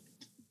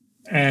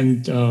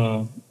 And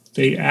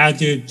they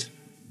added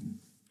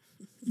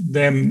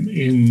them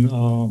in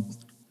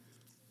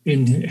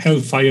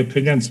Hellfire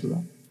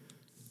Peninsula.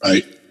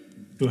 Right.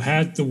 You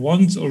had the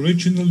ones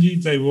originally,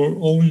 they were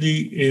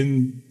only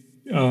in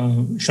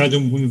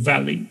Shadowmoon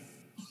Valley.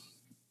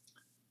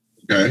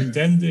 Okay. And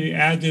then they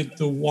added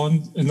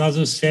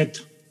another set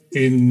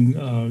in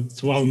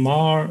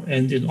Thralmar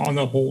and in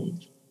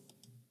Honorhold.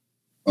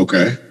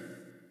 Okay.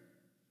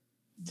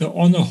 The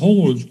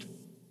Honorhold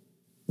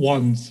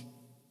ones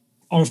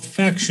are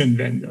faction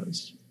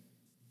vendors.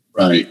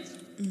 Right.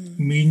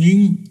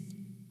 Meaning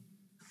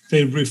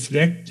they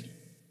reflect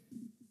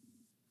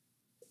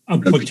a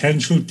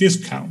potential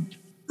discount.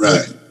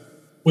 Right.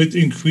 With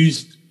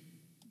increased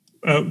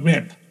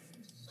rep.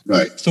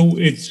 Right. So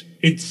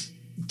it's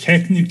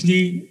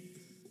technically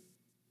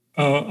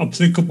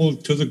applicable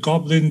to the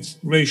goblin's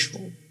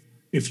racial.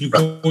 If you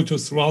go to went to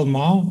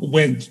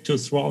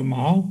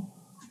Thrallmar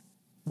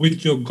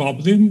with your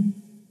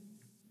goblin,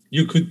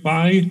 you could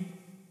buy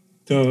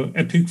the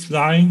Epic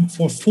Flying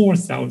for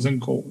 4,000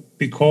 gold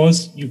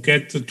because you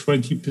get the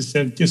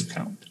 20%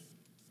 discount.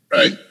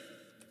 Right.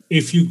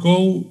 If you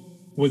go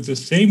with the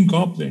same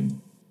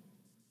goblin,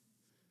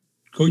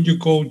 you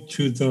go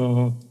to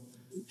the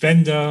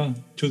vendor,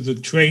 to the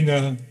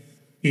trainer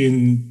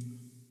in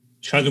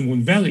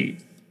Shadowmoon Valley.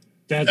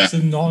 That's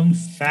a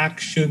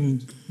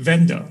non-faction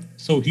vendor.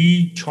 So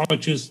he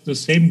charges the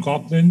same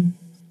goblin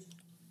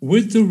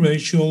with the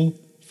racial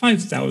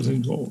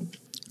 5,000 gold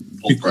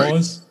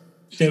because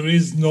there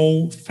is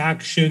no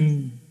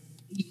faction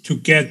to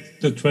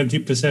get the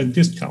 20%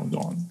 discount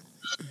on.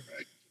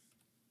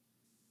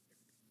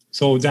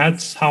 So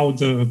that's how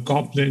the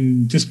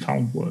goblin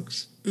discount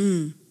works.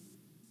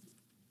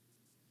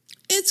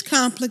 It's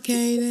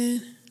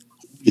complicated.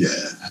 Yeah,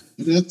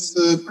 that's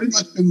pretty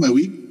much been my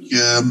week.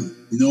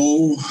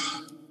 No,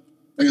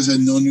 like I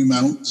said, no new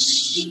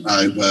mounts.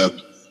 I've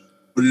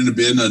put in a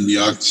bin on the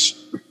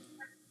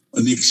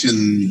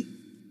Onyxian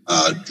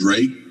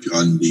Drake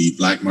on the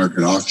black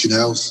market auction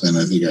house, and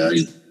I think I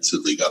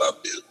instantly got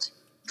outbid.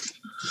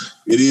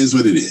 It is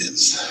what it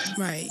is.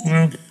 Right.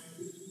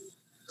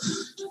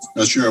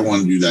 Not sure I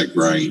want to do that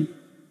grind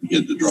to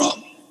get the drop.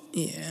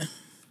 Yeah.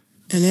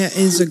 And that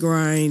is a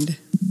grind.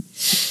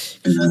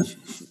 Yeah.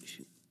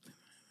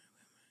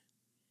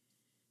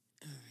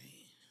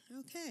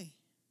 Okay.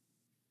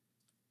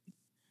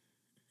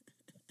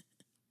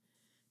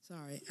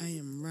 Sorry, I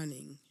am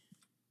running.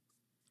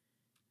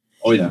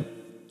 Oh, yeah.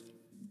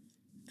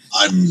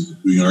 I'm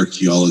doing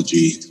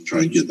archaeology to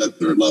try and get that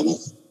 3rd level.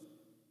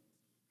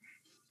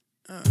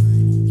 All right.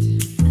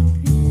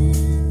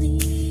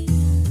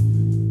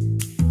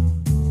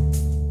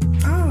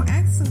 Oh,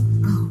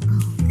 excellent. Oh,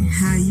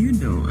 how you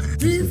doing?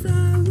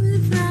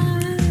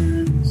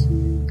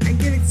 I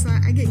get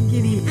excited. I get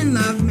giddy and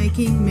love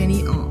making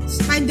mini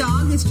alts. My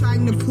dog is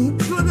trying to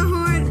poop for the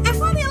Horde and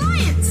for the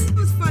Alliance. It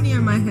was funny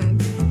in my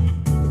head.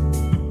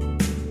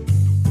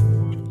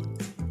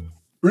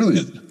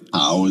 Brilliant.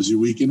 How was your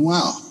week in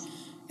WoW?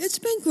 It's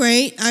been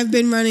great. I've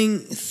been running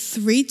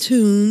 3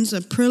 tunes,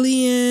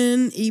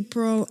 Aprillian,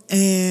 April,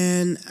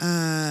 and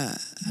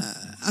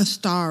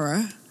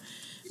Astara.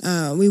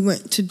 We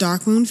went to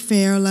Darkmoon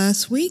Fair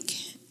last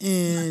week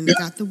and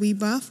got the Wii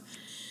buff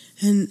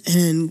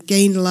and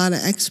gained a lot of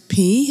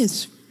XP.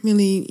 It's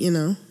really,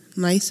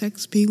 nice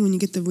XP when you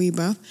get the Wii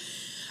buff.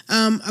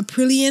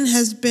 Aprillian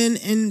has been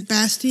in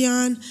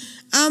Bastion.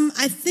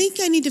 I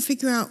think I need to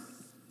figure out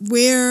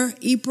where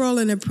April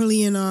and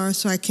Aprillian are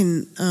so I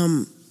can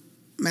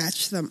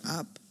match them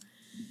up.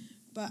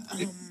 But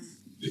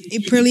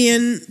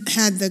Aprillian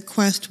had the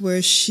quest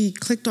where she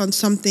clicked on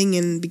something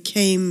and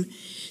she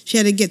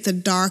had to get the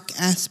dark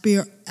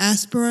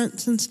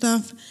aspirants and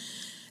stuff.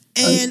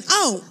 And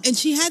and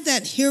she had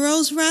that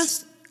Heroes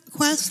Rest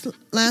quest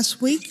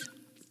last week.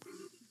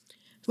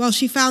 Well,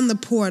 she found the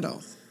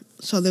portal.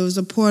 So there was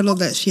a portal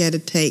that she had to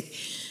take.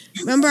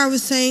 Remember I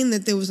was saying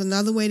that there was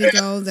another way to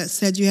go that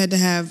said you had to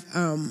have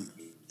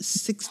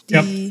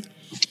 60,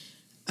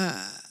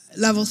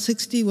 level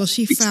 60? Well,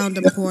 she found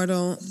a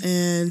portal,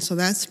 and so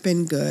that's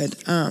been good.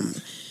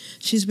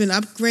 She's been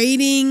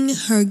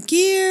upgrading her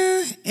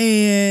gear,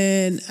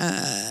 and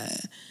I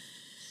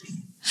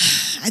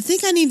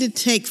think I need to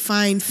take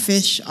Find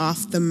Fish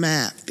off the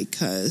map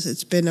because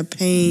it's been a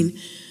pain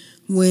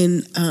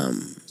when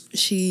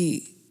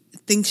she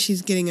thinks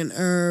she's getting an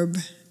herb,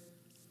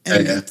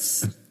 and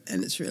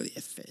it's really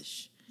a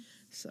fish.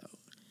 So,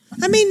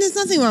 I mean, there's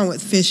nothing wrong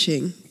with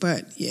fishing,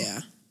 but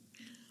yeah.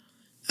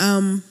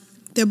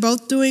 They're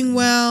both doing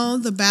well.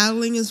 The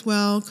battling as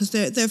well, because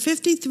they're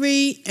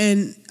 53,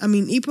 and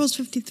April's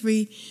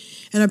 53,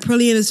 and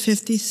Aprillian is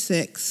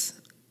 56,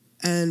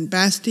 and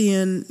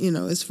Bastion,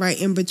 is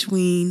right in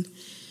between.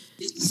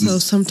 So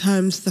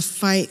sometimes the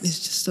fight is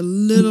just a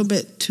little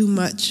bit too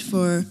much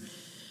for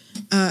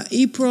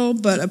April,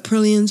 but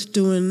Aprillian's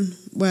doing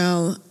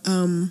well.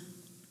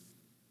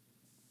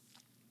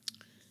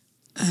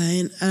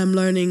 And I'm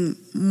learning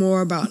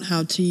more about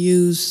how to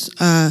use,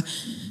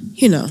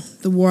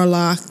 the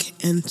Warlock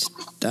and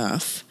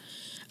stuff.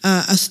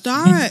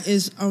 Astara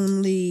is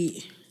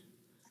only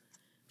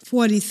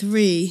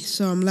 43,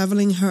 so I'm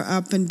leveling her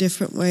up in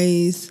different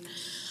ways.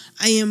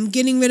 I am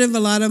getting rid of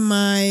a lot of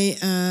my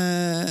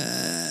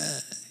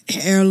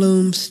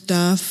heirloom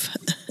stuff,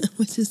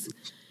 which is,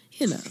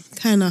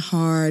 kind of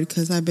hard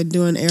because I've been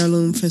doing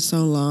heirloom for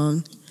so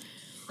long.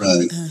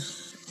 Right.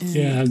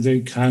 Yeah,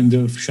 they kind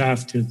of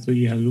shafted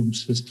the heirloom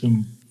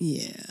system.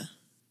 Yeah.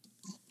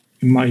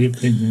 In my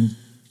opinion.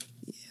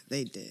 Yeah,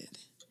 they did.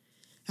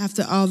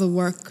 After all the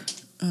work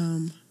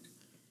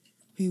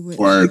we went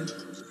Word.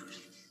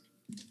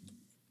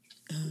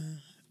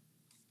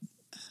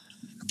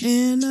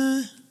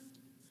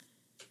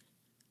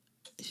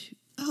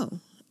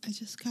 I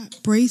just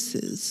got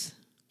braces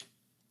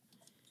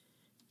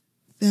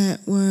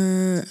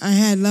I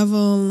had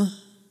level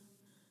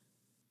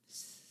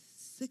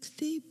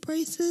 60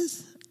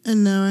 braces,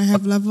 And now I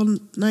have level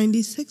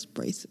 96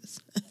 braces.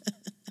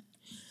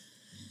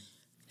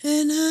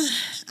 And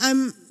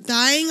I'm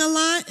dying a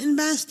lot in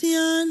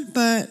Bastion,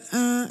 but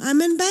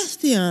I'm in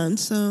Bastion,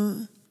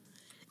 so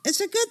it's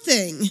a good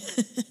thing.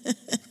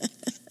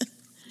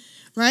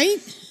 Right?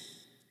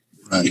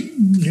 Right.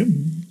 Yeah,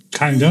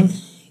 kind of.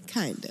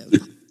 Kind of. The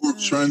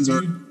corpse runs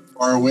are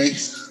far away.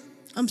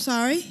 I'm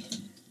sorry?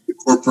 The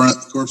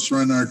corpse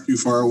run are too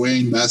far away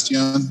in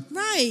Bastion.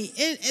 Right.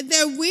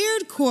 They're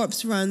weird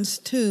corpse runs,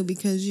 too,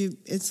 because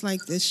it's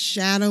like this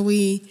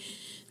shadowy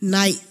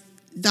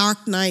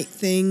dark night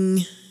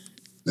thing.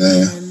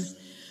 Yeah.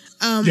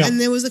 And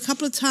there was a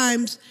couple of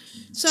times.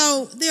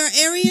 So there are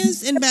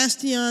areas in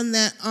Bastion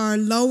that are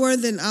lower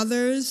than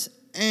others,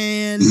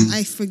 and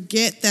I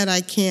forget that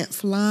I can't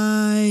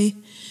fly.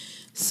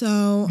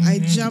 So I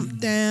jumped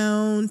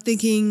down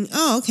thinking,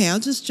 oh, okay, I'll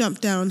just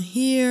jump down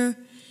here.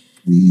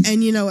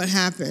 And you know what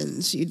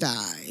happens? You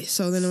die.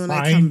 So then when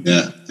I come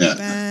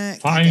back...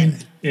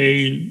 Find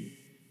a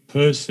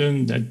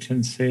person that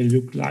can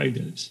sail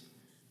gliders.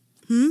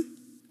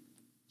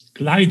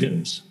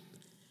 Gliders.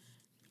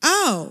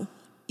 Oh,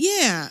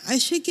 yeah, I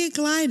should get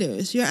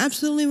gliders. You're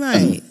absolutely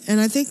right. And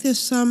I think there's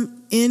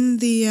some in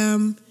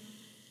the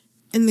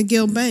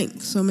Gill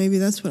Bank, so maybe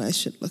that's what I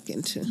should look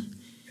into.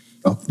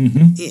 Oh.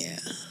 Yeah,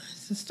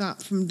 to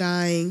stop from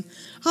dying.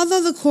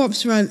 Although the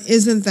corpse run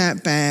isn't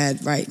that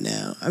bad right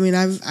now. I mean,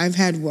 I've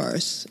had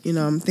worse. You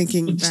know, I'm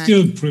thinking But back.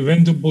 still,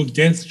 preventable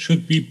death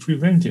should be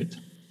prevented.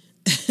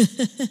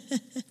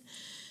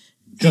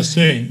 Just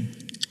saying.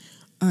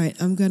 All right,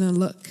 I'm going to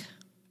look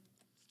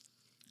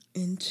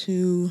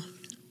into...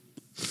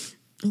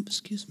 Oh,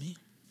 excuse me.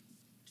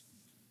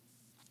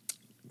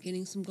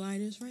 Getting some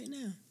gliders right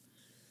now.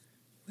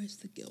 Where's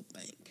the Gill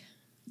Bank?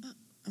 Oh,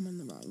 I'm on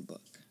the wrong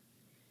book.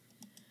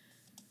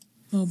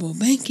 Mobile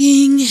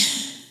banking.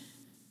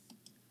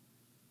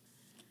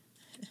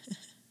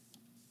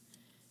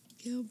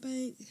 Gill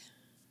Bank.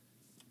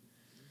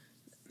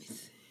 Let me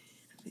see.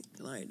 I think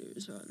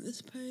gliders are on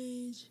this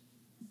page.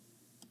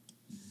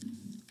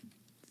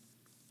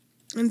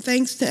 And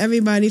thanks to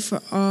everybody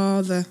for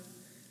all the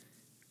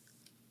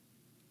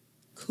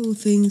cool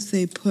things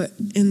they put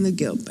in the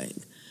Gill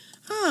Bank.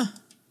 Ah,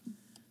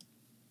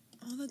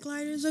 all the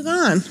gliders are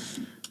gone.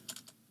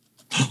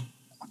 Oh,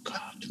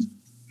 God.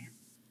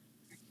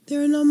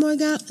 There are no more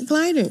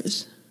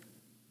gliders.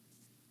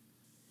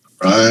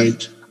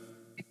 Right.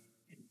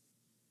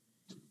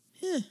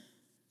 Yeah.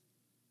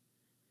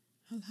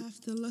 I'll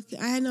have to look.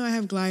 I know I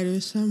have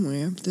gliders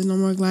somewhere, but there's no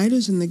more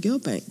gliders in the Gill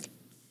Bank.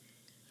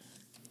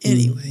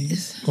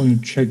 Anyways. I'm going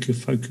to check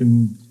if I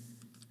can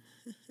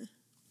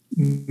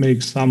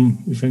make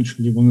some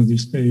eventually one of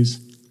these days.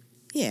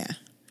 Yeah.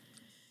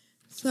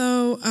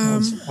 So,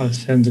 I'll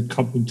send a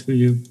couple to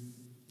you.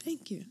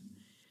 Thank you.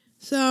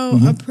 So,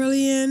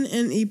 Aprillian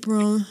and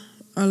April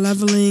are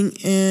leveling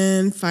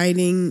and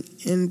fighting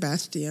in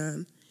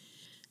Bastion.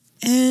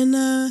 And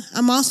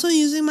I'm also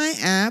using my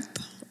app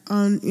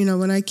on,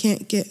 when I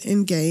can't get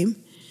in game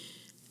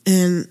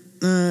and,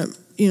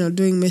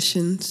 doing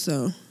missions.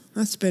 So,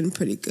 that's been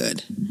pretty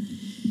good.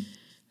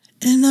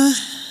 And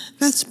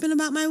that's been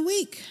about my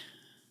week.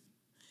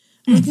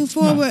 Looking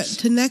forward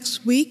to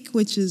next week,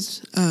 which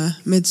is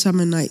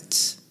Midsummer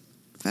Nights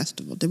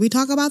Festival. Did we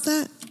talk about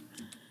that?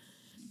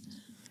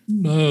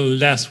 No,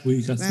 last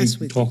week I think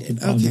we talked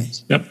about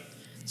it. Yep.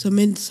 So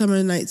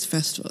Midsummer Nights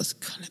Festival is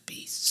going to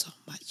be so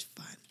much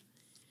fun.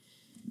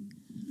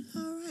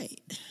 All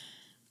right.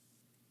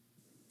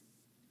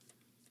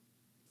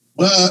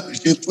 Well, I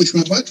can't push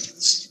my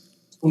buttons.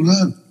 What's going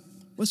on?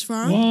 What's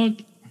wrong?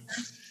 What?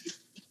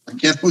 I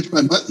can't push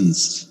my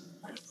buttons.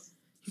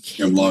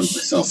 I've logged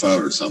myself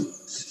out or something.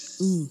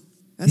 Ooh,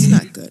 that's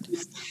not good.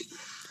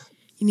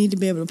 You need to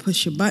be able to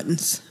push your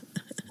buttons.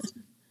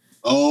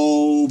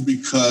 Oh,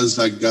 because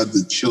I got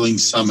the chilling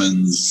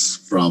summons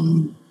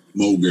from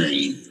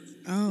Mograine.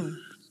 Oh.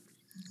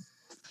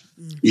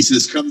 He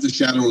says, come to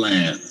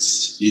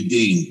Shadowlands. You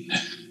dinged.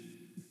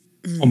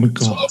 Oh, my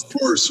God. So, of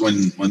course,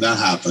 when that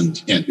happened,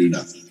 you can't do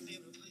nothing.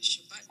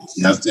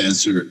 You have to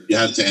answer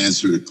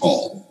the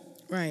call.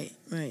 Right,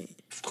 right.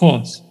 Of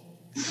course.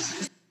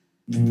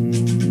 I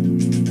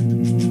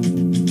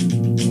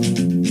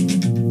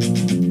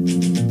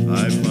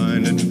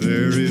find it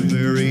very,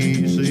 very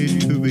easy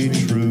to be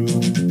true.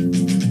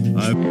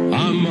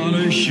 Am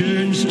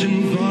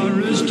allerschönsten war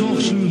es doch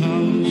zu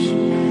Haus,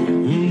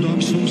 und doch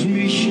zog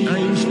mich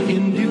einst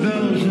in die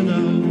Welt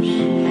hinaus.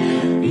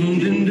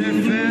 Und in der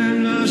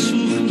Ferne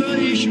suchte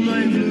ich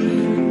mein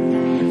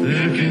Glück,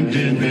 wer kennt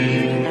den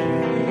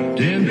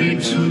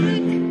Weg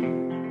zurück.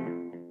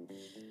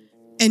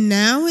 And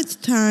now it's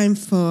time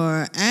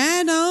for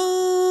Add-on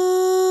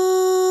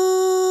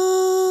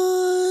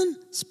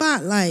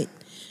Spotlight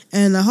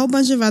and a whole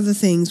bunch of other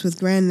things with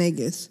Grand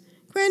Negus.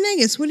 Grand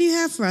Negus, what do you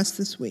have for us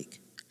this week?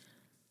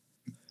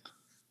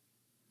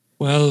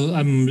 Well,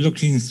 I'm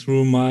looking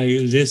through my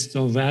list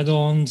of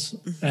add-ons,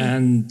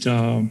 and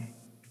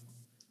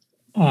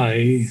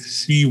I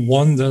see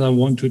one that I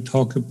want to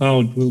talk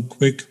about real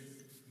quick,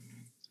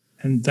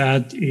 and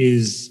that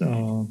is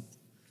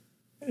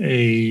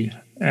a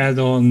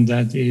add-on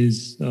that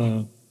is,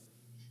 can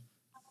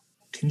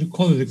you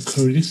call it a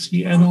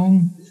courtesy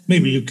add-on?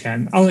 Maybe you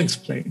can. I'll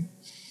explain.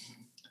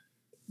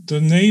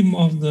 The name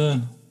of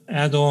the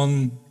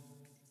add-on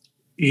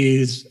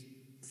is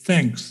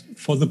Thanks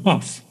for the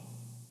Buff.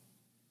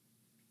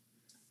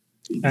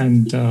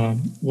 And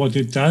what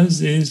it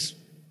does is,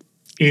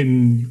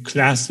 in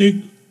Classic,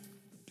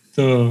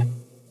 the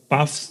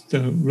buffs,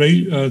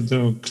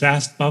 the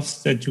class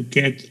buffs that you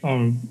get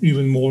are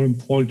even more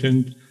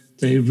important.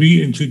 They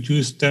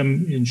reintroduced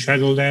them in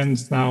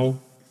Shadowlands now.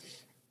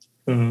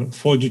 The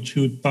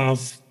Fortitude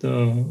buff,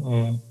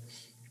 the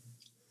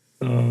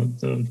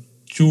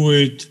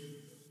Druid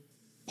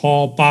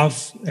Paw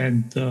buff,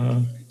 and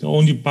the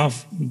only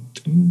buff,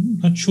 I'm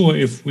not sure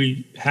if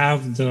we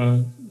have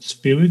the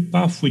Spirit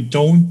buff. We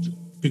don't,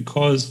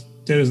 because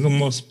there is no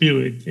more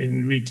Spirit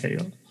in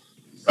retail.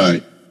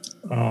 Right.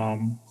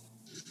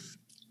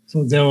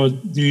 So there are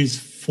these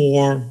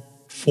four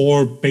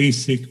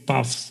basic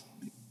buffs,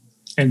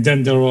 and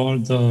then there are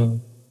the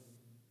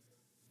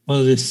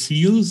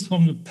seals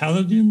from the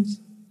paladins.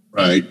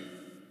 Right.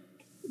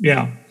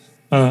 Yeah.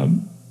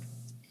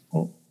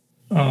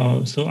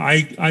 So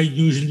I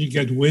usually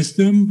get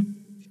wisdom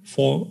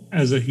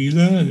as a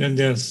healer, and then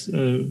there's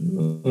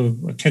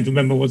I can't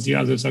remember what the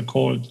others are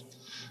called.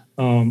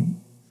 There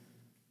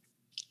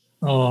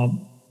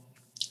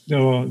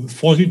are the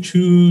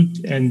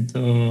fortitude and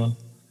the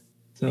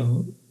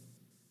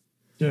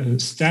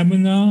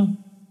stamina,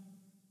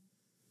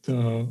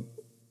 the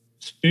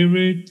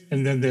spirit,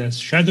 and then there's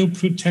shadow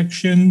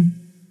protection.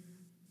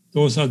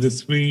 Those are the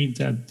three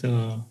that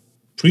the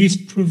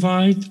priest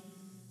provide.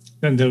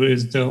 Then there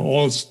is the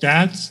all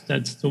stats.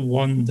 That's the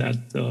one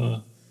that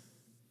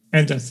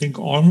and I think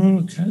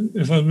armor,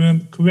 if I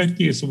remember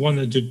correctly, is the one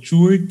that the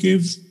druid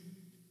gives.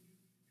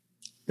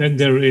 Then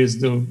there is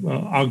the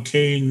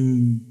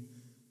arcane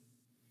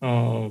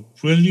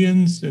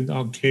brilliance and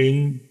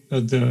arcane,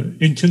 the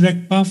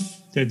intellect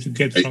buff that you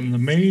get from the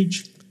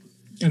mage.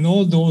 And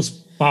all those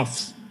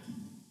buffs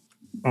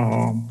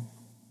are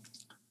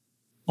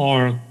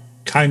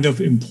kind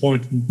of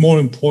important, more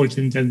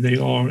important than they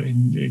are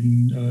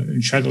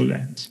in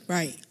Shadowlands.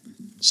 Right.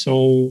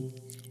 So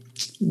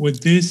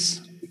with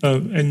this,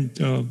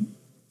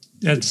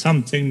 that's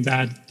something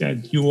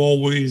that you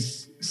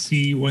always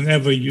see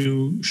whenever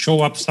you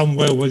show up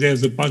somewhere where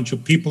there's a bunch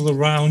of people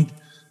around.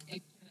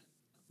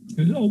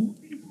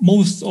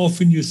 Most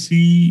often you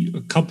see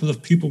a couple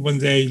of people when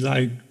they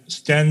like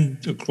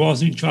stand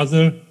across each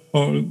other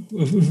or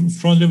in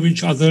front of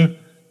each other.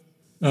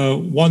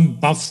 One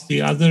buffs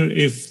the other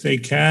if they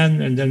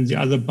can, and then the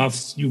other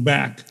buffs you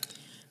back.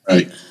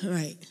 Right.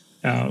 Right.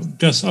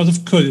 Just out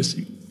of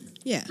courtesy.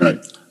 Yeah.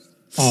 Right.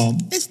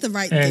 It's the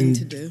right thing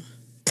to do.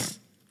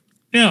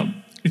 Yeah.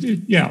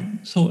 Yeah.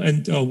 So,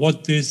 and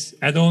what this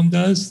add-on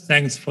does,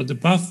 thanks for the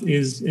buff,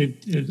 is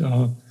it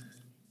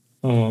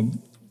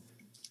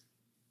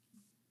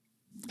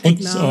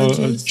puts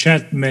a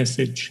chat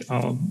message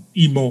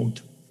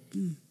emote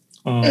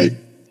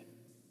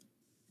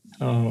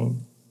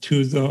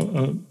to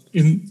the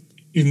in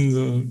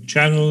the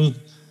channel,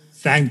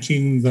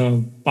 thanking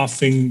the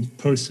buffing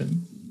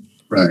person,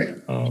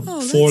 right,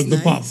 for the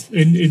buff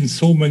in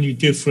so many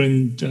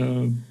different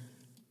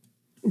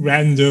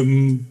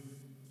random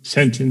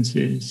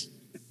sentences,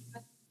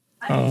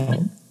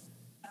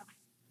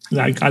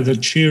 like either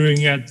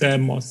cheering at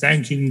them or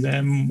thanking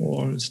them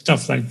or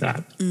stuff like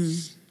that.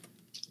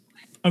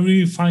 I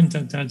really find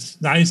that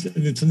that's nice,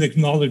 and it's an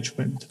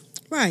acknowledgement.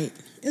 Right.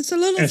 It's a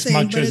little as thing,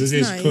 much but as it's it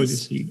is nice.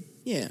 courtesy.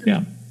 Yeah.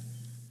 Yeah.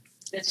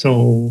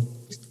 So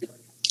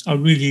I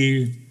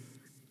really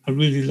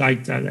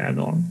like that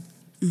add-on.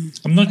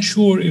 I'm not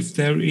sure if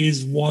there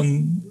is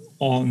one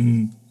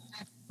on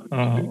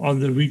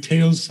the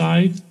retail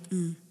side.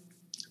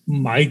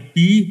 Might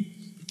be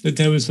that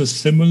there is a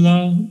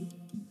similar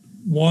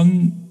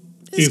one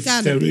if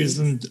there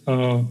isn't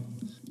a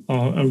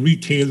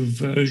retail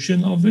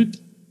version of it.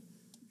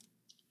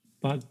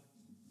 But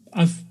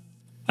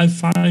I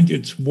find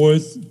it's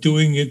worth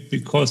doing it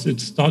because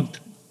it's not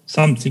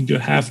something you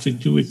have to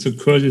do. It's a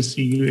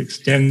courtesy you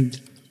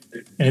extend,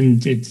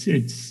 and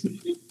it's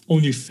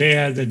only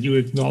fair that you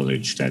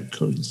acknowledge that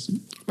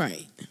courtesy.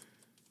 Right.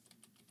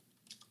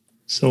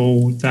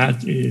 So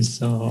that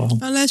is...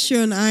 unless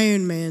you're an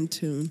Iron Man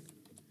tune.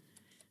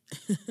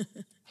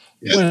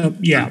 Well,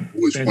 yeah.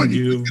 Which then one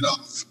you click it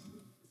off?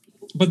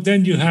 But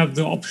then you have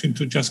the option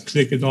to just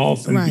click it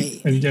off and,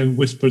 and then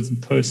whisper to the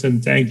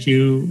person, thank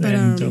you,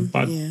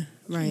 but yeah,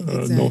 right, no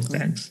exactly.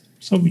 thanks.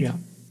 So, yeah.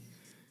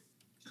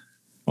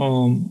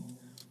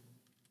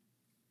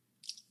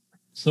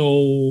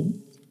 So,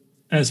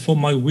 as for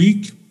my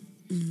week,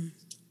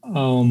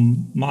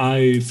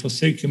 my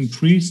Forsaken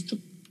Priest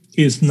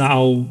is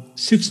now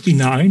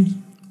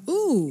 69.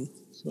 Ooh.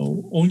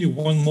 So, only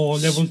one more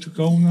level to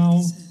go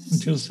now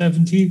until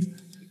 70.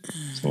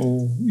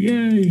 So,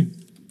 yay.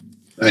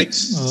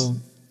 Thanks.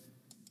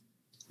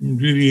 I'm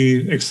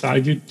really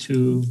excited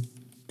to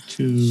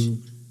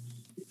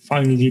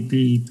finally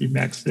be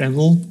max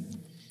level.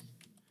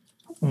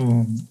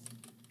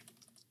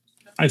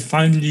 I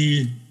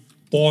finally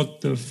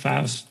bought the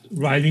fast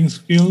riding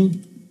skill,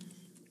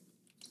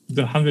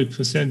 the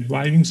 100%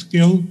 riding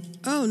skill.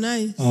 Oh,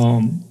 nice.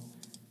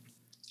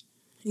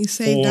 You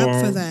saved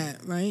up for that,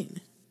 right?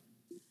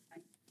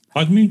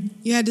 Pardon me?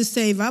 You had to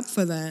save up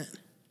for that.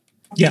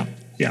 Yeah.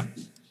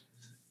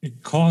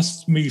 It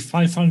cost me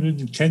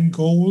 510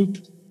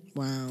 gold.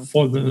 Wow.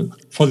 For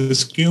the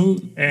skill,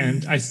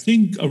 and I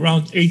think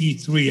around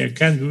 83. I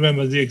can't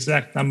remember the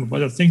exact number,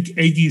 but I think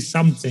 80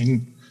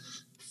 something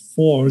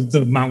for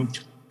the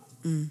mount.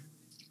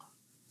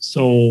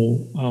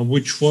 So,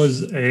 which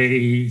was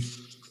a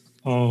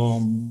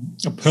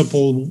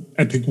purple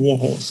epic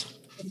warhorse.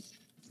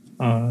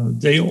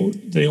 They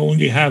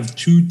only have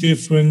 2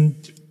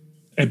 different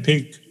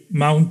epic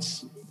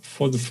mounts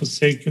for the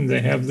Forsaken.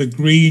 They have the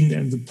green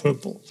and the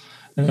purple,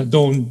 and I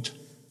don't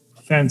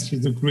fancy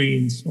the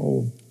green,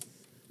 so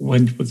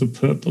went with the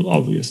purple,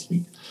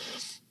 obviously.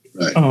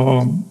 Right.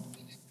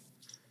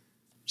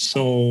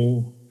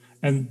 So,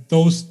 and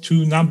those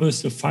 2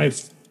 numbers, the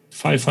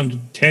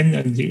 510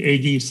 and the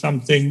 80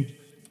 something,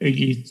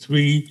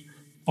 83,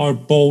 are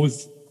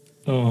both.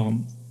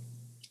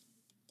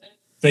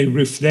 They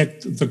reflect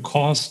the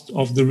cost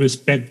of the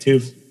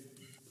respective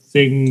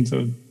thing,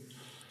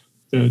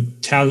 the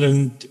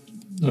talent,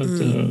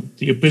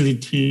 the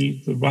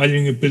ability, the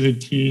riding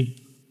ability,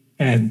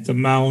 and the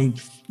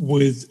mount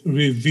with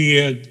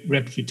revered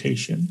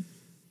reputation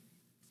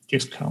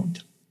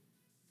discount.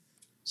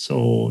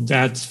 So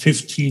that's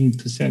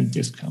 15%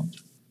 discount.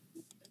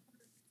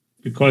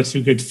 Because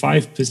you get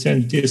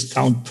 5%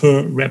 discount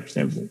per rep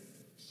level.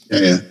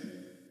 Yeah.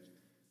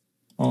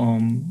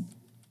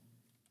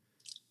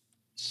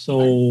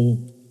 So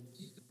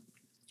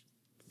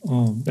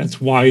that's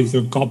why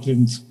the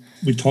goblins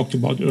we talked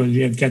about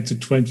earlier get the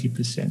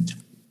 20%.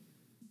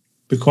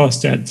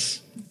 Because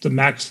that's the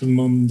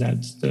maximum,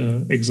 that's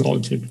the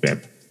exalted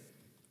rep.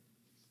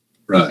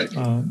 Right.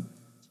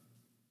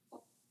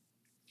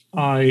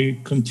 I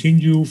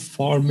continue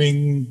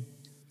farming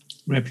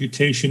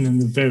reputation in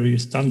the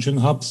various dungeon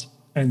hubs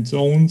and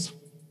zones.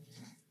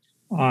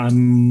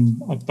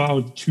 I'm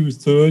about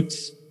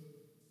 2/3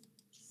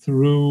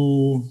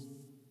 through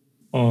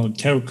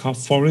Teroka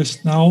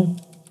Forest now.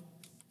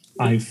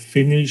 I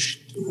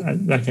finished,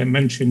 like I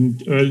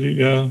mentioned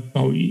earlier,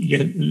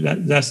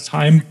 last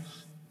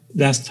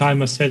time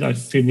I said I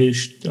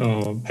finished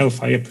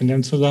Hellfire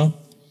Peninsula.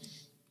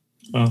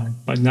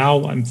 But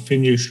now I'm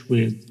finished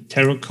with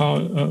Teroka,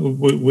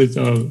 with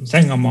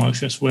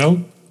Zangarmarsh as well,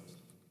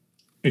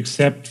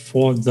 except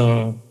for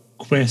the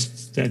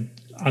quests that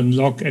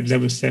unlock at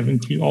level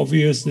 70,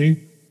 obviously.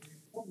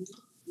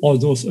 All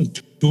those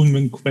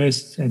attunement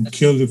quests and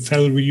kill the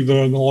Fell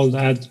Reaver and all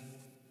that.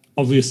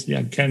 Obviously,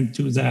 I can't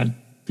do that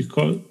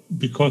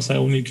because I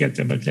only get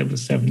them at level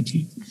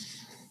 70.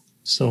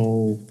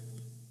 So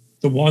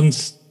the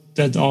ones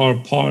that are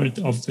part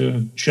of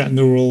the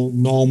general,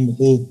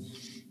 normal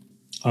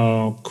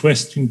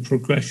questing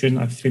progression,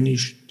 I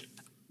finished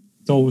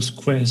those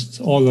quests,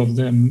 all of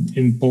them,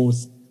 in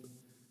both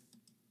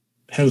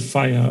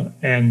Hellfire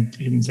and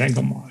in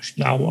Zangarmarsh.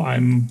 Now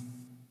I'm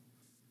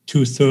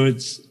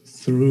 2/3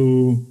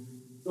 through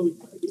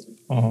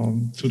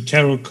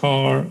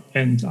Teroka,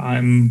 and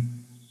I'm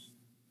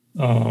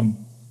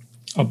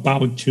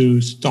about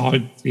to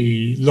start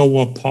the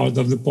lower part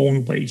of the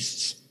Bone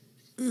Wastes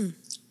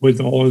with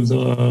all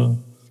the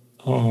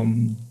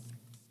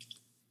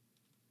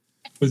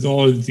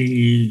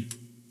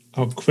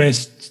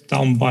quests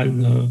down by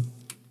the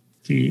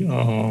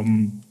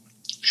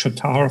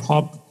Shatar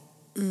hub,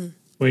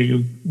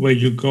 where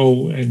you go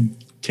and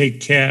take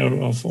care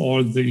of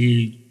all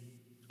the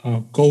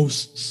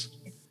ghosts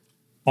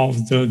of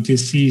the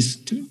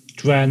deceased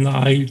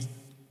Draenei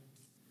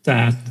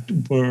that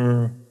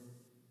were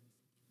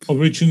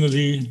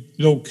originally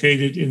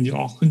located in the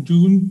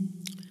Auchendoon.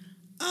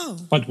 Oh.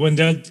 But when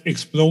that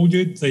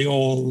exploded, they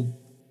all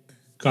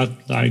got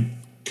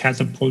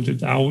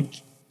catapulted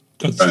out,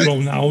 got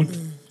thrown out.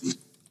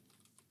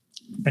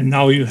 And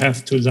now you have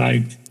to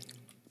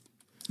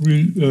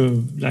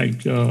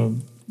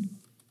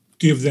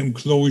give them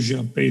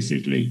closure,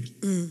 basically.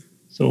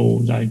 So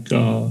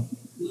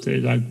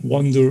they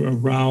wander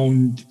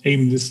around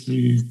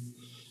aimlessly,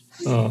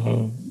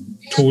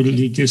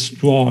 totally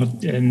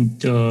distraught and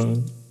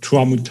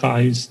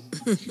traumatized.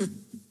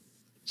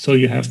 So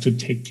you have to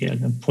take care of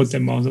them, put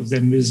them out of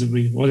their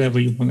misery, whatever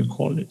you want to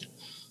call it.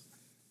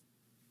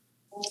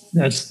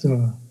 That's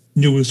the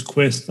newest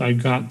quest I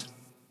got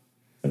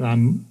that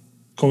I'm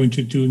going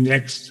to do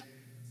next.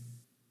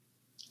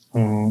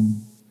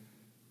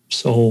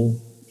 So,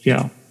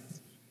 yeah.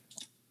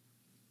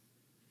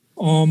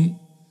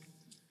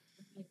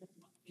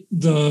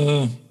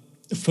 The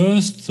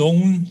first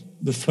zone,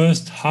 the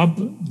first hub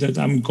that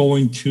I'm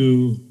going to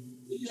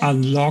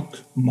unlock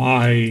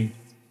my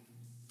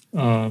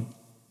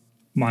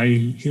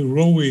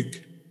heroic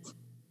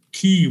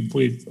key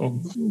with, or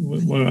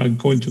where I'm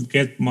going to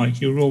get my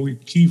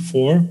heroic key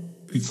for,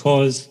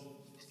 because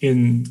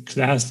in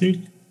Classic,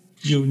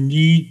 you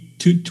need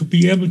to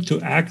be able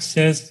to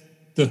access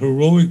the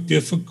heroic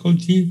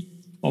difficulty,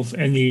 of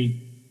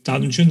any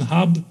dungeon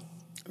hub,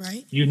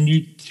 right? You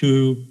need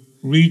to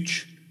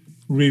reach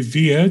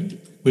Revered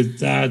with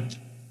that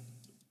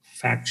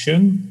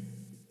faction,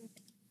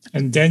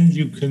 and then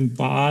you can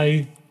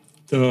buy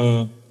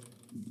the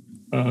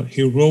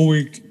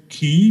heroic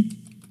key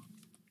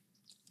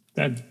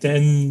that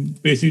then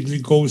basically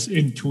goes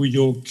into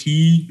your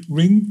key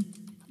ring,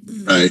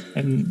 right?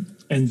 And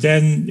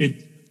then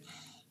it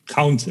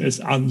counts as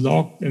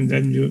unlocked, and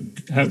then you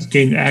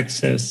gain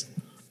access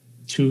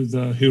to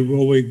the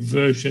heroic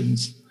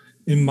versions.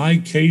 In my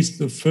case,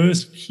 the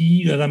first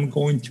key that I'm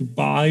going to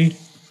buy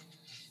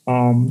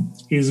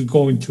is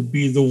going to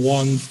be the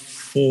one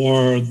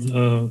for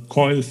the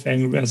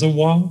Coilfang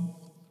Reservoir,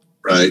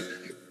 right?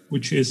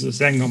 Which is a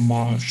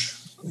Zangarmarsh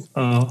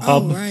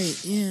hub,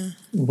 right, yeah.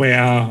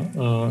 Where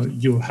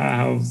you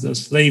have the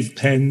slave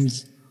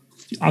pens,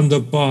 the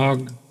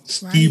Underbog,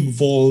 steam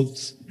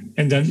vaults,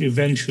 and then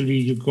eventually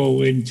you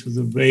go into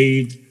the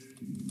raid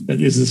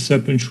that is the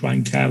Serpent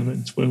Shrine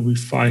Caverns, where we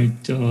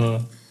fight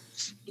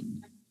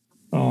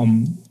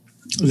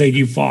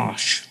Lady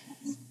Vash,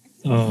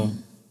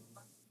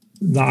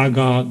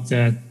 Naga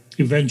that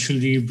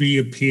eventually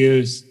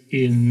reappears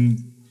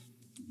in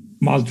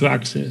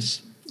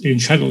Maldraxxus in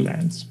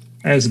Shadowlands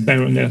as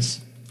Baroness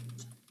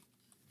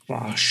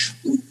Vash.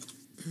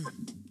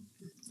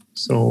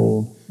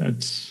 So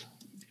that's...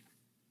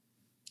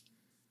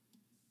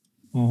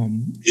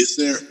 Is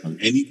there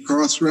any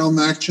cross-realm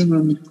action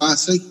on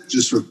Classic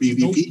just for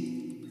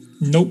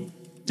PvP? Nope.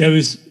 There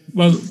is...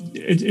 Well,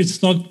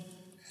 it's not...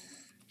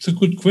 It's a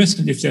good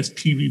question. If there's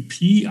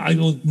PvP, I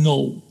don't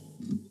know.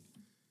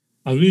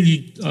 I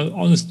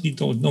honestly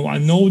don't know. I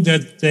know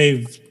that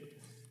they've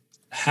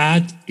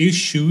had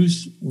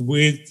issues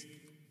with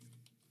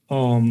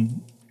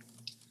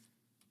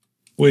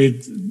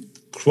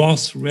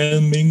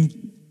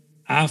cross-realming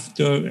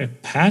after a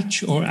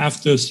patch or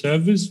after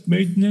service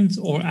maintenance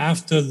or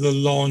after the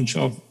launch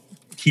of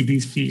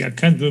TBC. I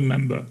can't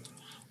remember.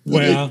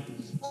 Where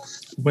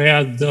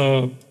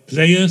the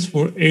players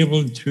were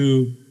able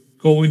to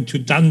go into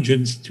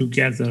dungeons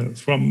together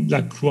from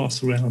that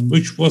cross-realm,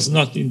 which was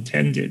not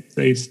intended.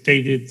 They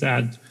stated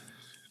that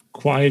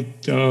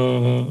quite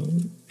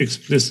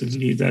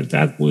explicitly,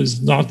 that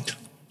was not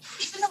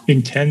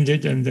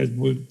intended, and that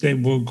they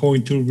were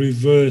going to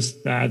reverse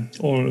that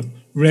or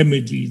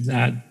remedy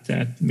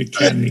that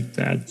mechanic,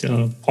 that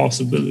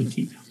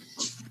possibility.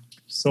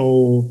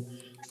 So,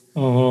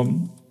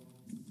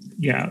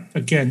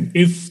 again,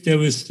 if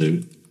there is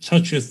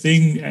such a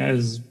thing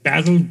as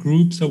battle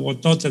groups or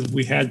whatnot that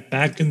we had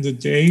back in the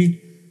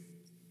day,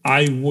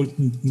 I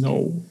wouldn't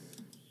know.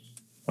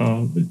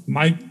 It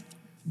might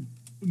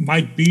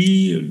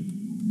be,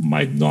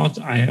 might not.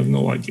 I have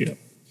no idea.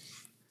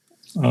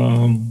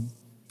 But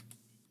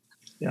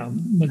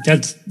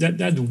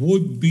that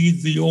would be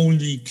the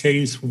only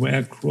case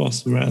where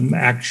cross-realm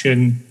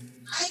action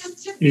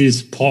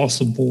is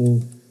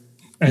possible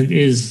and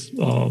is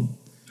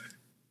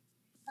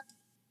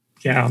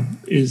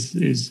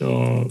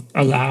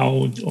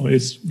allowed, or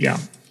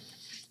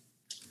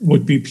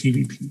would be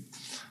PvP.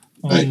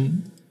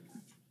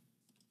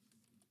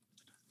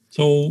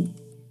 So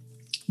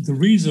the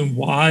reason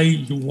why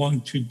you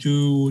want to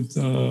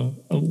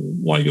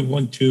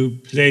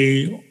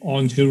play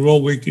on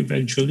heroic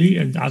eventually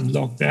and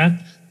unlock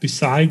that,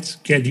 besides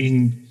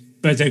getting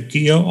better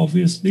gear,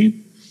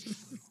 obviously,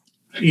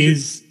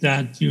 is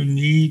that you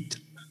need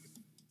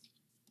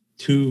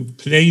to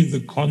play the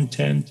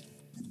content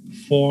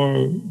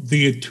for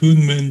the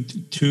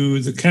attunement to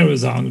the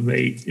Karazhan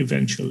raid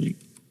eventually.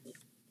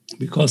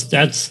 Because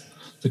that's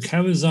the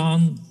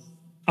Karazhan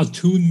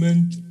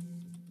attunement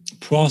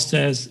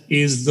process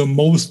is the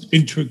most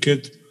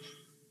intricate,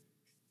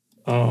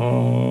 it's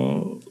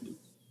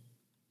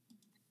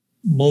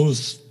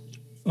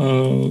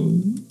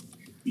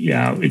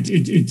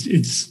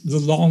the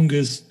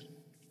longest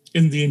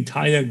in the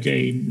entire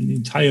game, in the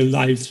entire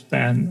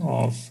lifespan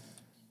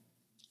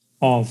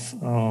of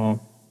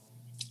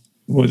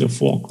World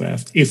of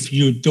Warcraft. If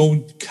you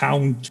don't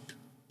count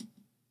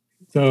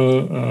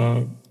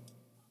the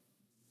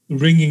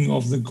ringing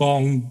of the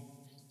gong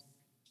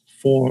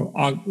for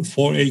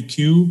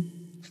AQ,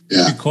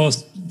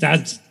 because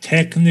that's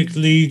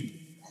technically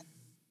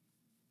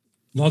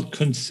not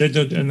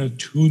considered an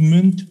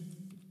attunement.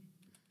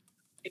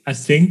 I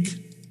think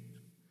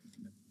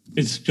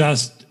it's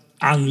just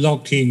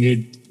unlocking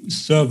it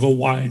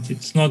server-wide.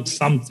 It's not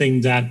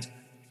something that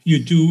you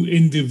do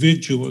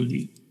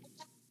individually.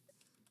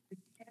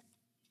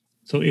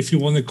 So if you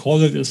want to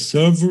call it a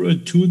server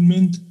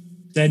attunement,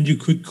 then you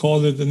could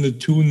call it an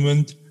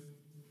attunement,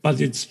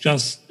 but it's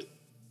just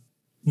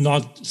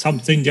not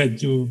something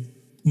that you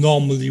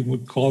normally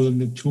would call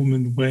an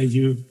attunement, where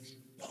you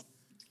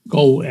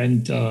go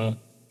and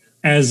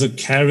as a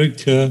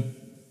character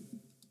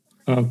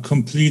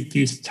complete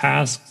these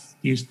tasks,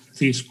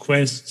 these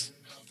quests,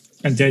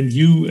 and then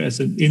you as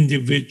an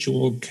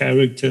individual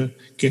character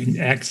gain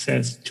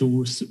access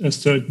to a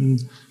certain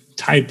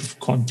type of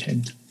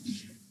content,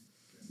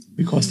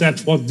 because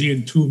that's what the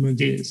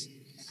attunement is.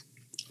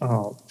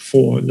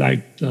 for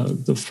like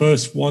the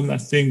first one, I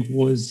think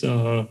was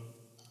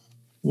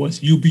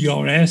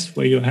UBRS,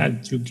 where you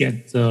had to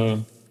get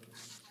the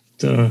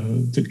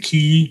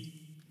key.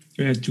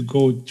 You had to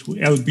go to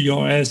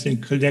LBRS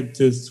and collect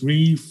the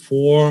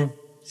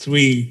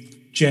 3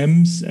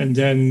 gems, and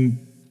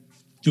then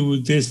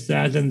do this,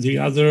 that, and the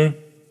other,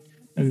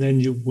 and then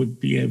you would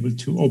be able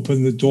to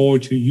open the door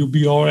to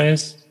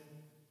UBRS.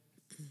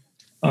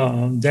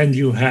 Then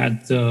you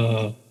had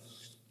the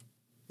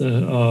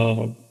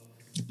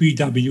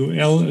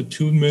BWL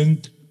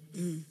attunement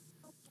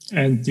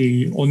and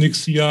the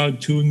Onyxia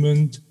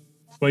attunement,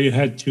 where you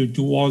had to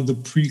do all the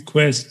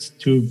pre-quests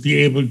to be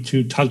able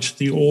to touch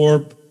the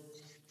orb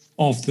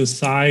off the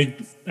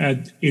side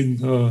in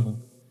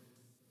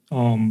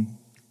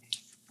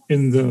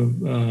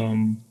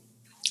the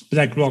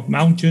Black Rock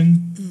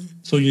Mountain.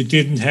 So you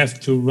didn't have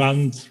to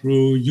run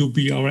through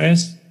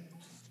UBRS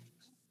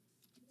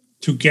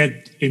to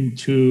get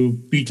into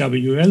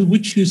BWL,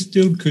 which you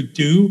still could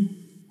do,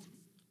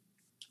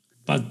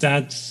 but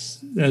that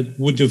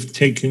would have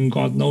taken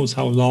God knows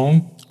how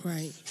long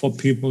for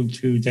people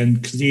to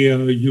then clear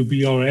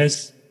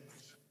UBRS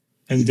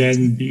and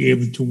then be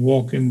able to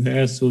walk in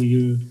there. So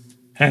you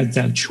had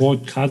that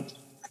shortcut.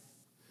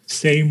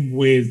 Same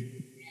with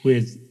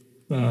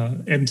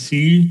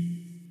MC.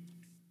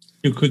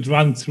 You could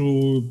run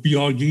through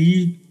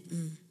BRD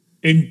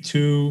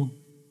into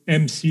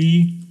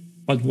MC,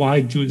 but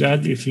why do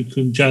that if you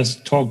can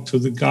just talk to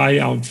the guy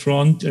out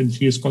front and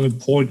he's going to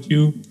port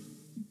you?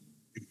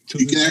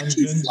 You can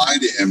actually fly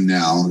to him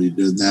now. He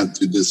doesn't have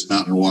to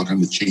dismount and walk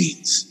on the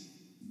chains.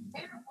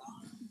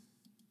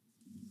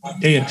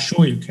 Yeah,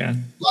 sure you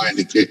can. Fly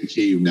into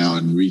cave now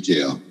in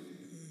retail.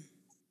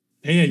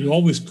 Yeah, you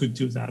always could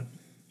do that.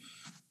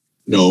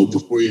 No,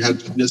 before you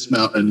had to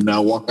dismount and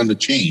now walk on the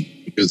chain,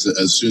 because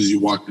as soon as you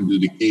walk into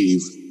the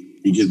cave,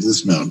 you get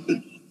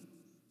dismounted.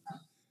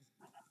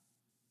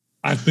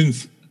 I've been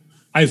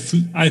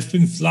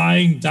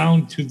flying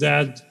down to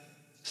that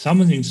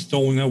summoning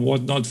stone and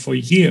whatnot for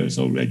years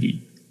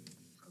already.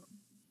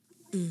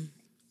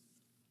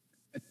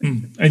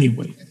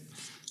 Anyway,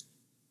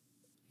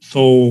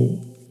 so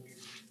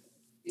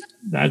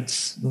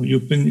that's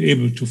you've been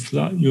able to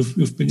fly.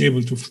 You've been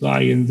able to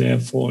fly in there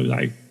for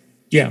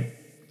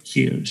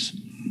years.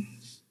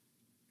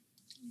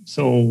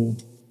 So,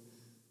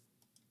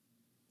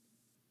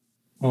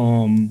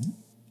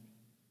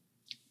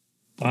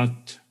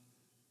 but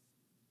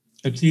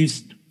at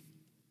least.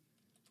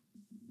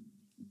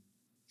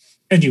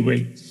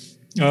 Anyway,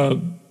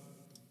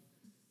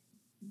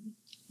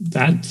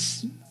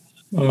 that's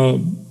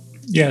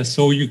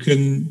so you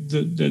can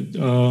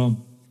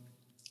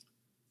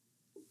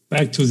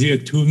back to the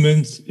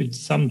attunements. It's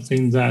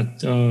something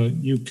that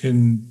you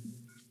can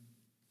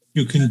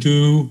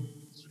do,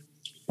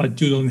 but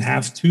you don't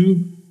have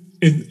to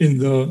in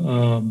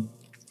the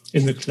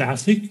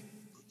classic.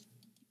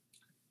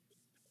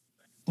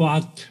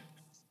 But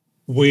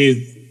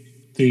with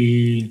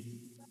the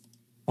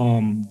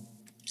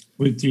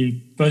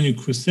Burning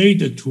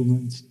Crusade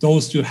attunements,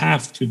 those you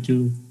have to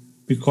do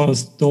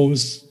because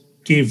those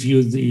give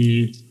you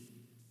the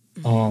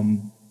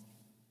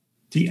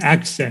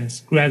access,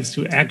 grants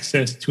you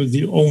access to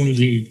the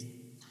only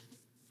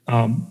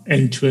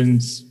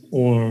entrance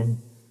or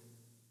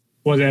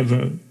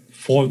whatever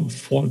for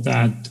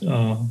that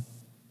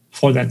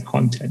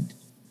content.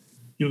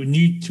 You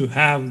need to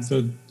have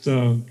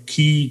the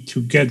key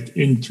to get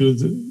into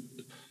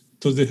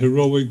the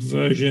heroic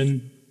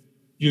version.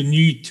 You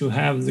need to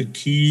have the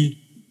key.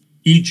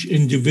 Each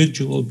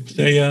individual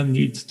player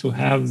needs to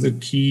have the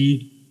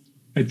key,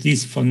 at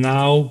least for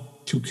now,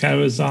 to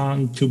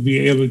Karazhan to be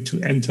able to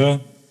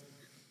enter.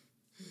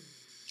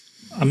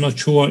 I'm not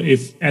sure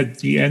if at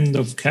the end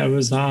of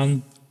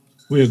Karazhan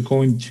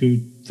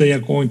they are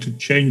going to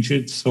change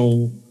it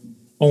so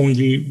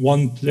only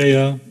one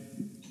player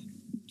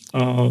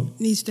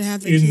needs to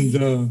have the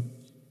key.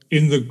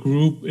 in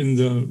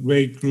the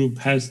raid group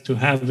has to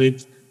have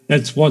it.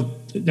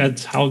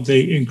 That's how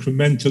they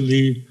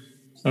incrementally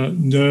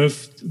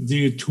nerfed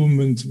the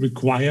attunement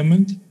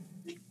requirement,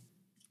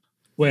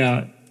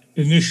 where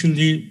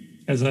initially,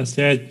 as I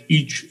said,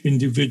 each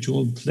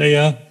individual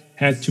player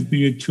had to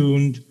be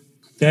attuned.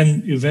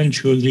 Then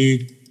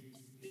eventually,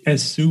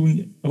 as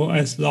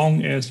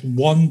long as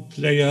one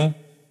player,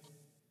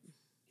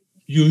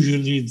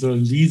 usually the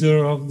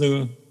leader of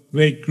the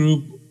raid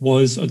group,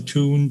 was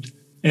attuned,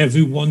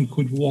 everyone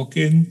could walk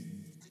in.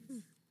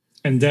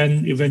 And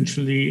then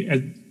eventually,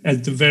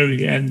 at the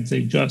very end,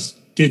 they just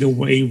did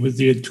away with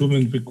the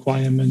attunement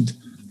requirement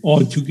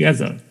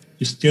altogether.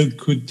 You still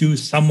could do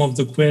some of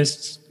the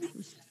quests,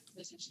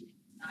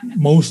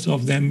 most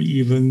of them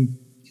even,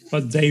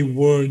 but they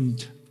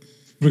weren't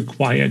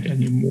required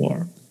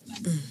anymore.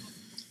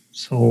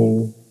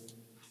 So,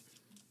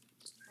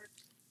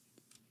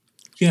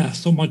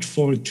 so much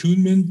for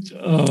attunement.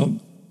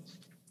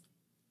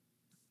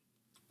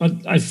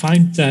 But I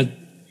find that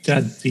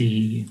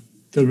the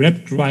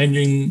rep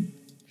grinding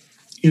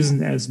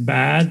isn't as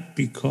bad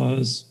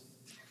because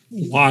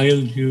while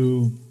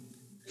you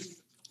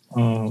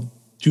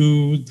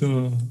do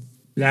the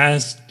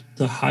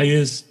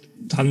highest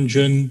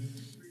dungeon.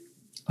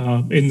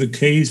 In the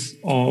case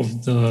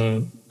of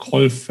the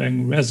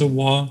Kolfang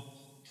Reservoir,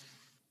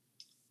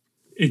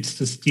 it's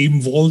the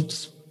Steam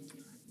Vaults.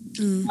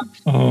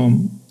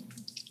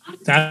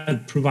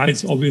 That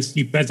provides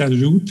obviously better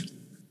loot.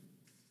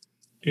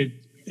 It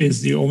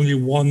is the only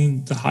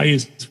one, the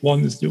highest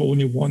one is the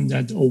only one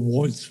that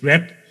awards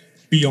rep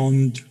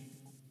beyond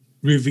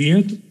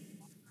Revered,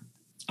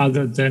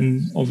 other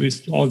than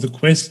obviously all the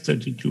quests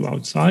that you do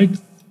outside.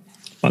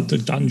 But the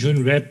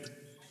dungeon rep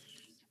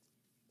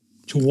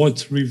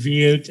towards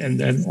Revered and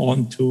then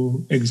on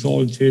to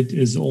Exalted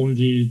is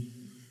only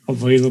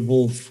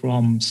available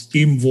from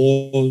Steam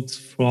Vaults,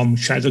 from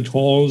Shattered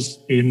Halls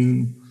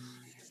in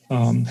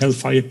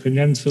Hellfire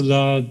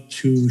Peninsula,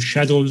 to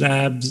Shadow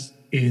Labs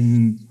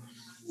in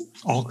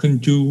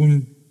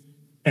Arkandune,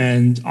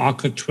 and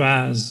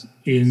Alcatraz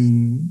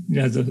in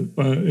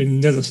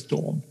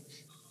Netherstorm.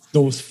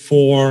 Those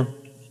four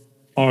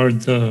are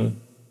the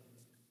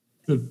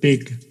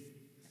big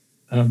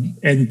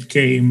end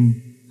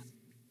game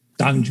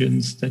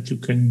dungeons that you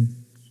can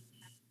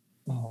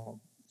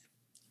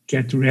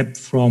get rep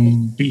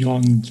from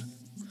beyond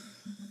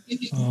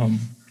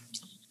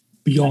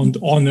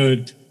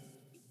Honored.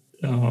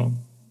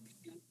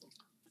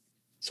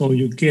 So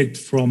you get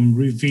from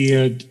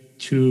Revered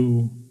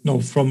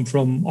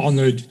from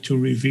Honored to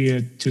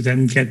Revered to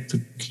then get the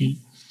key.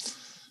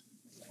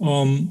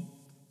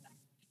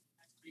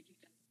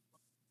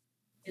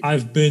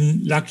 I've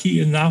been lucky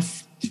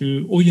enough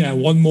to,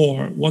 one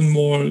more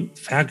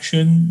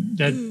faction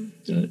that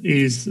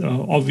is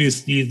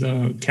obviously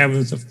the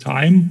Caverns of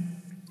Time.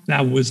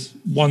 That was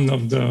one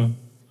of the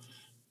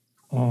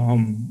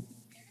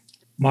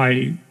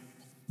my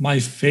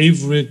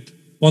favorite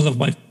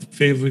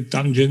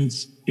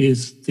dungeons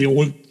is the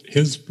old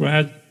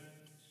Hillsbrad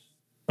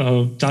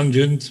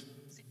dungeon,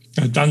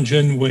 a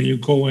dungeon where you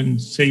go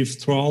and save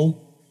Thrall.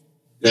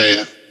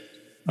 Yeah.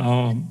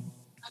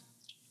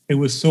 It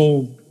was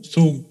so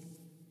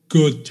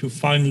good to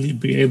finally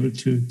be able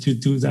to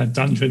do that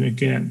dungeon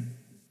again.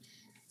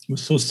 It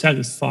was so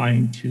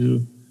satisfying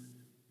to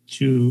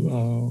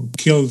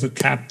kill the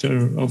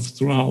captor of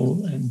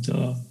Thrall and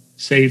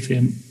save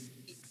him.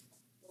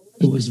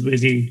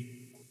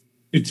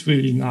 It's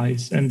really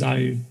nice. And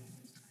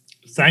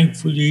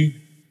thankfully,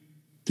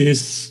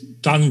 this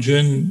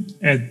dungeon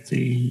at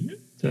the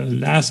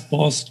last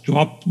boss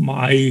dropped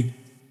the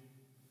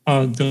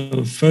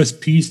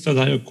first piece that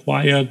I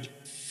acquired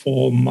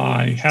for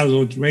my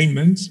Hallowed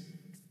Raiments,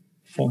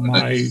 for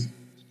my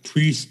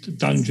priest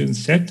dungeon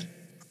set.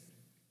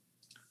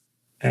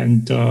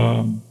 And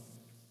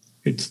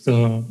it's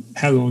the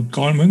Hallowed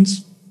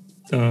Garments,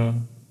 the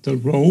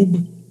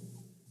robe.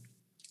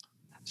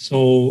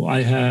 So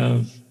I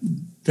have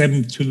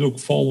them to look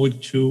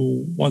forward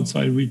to once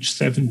I reach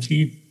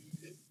 70.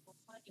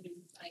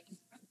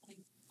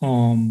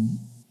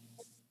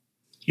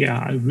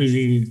 I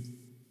really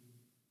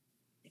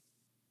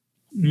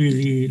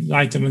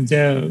like them, and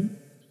they're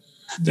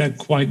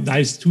quite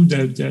nice too.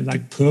 They're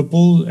like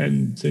purple,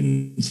 and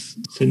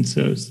since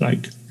it's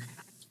like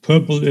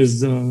purple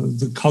is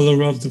the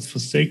color of the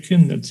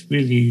Forsaken, that's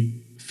really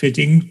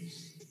fitting.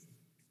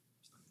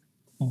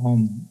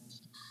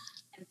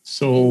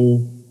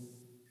 So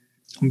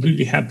I'm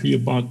really happy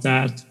about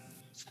that.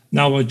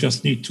 Now I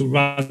just need to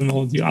run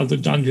all the other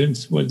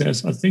dungeons where I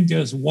think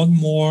there's one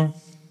more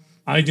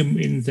item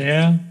in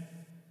there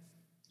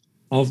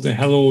of the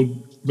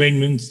Hallowed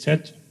Raiment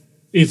set,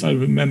 if I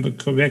remember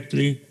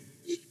correctly.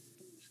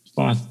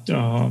 But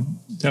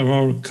there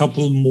are a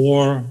couple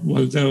more.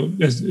 Well,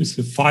 it's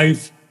a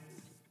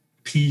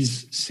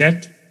 5-piece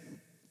set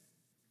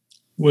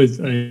with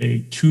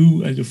a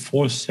 2 and a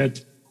 4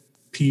 set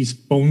piece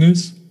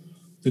bonus.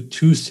 The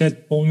 2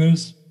 set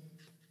bonus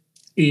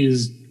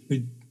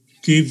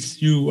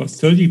gives you a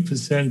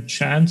 30%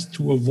 chance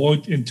to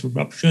avoid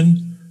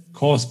interruption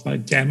caused by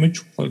damage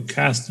while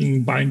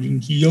casting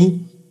Binding Heal.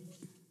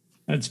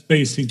 That's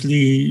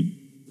basically,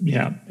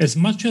 as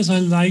much as I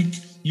like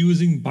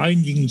using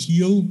Binding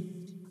Heal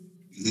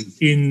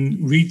in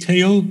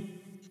retail,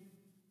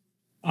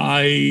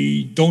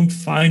 I don't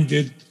find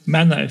it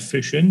mana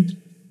efficient.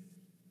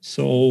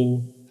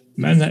 So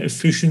mana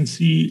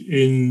efficiency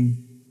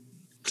in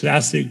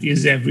Classic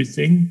is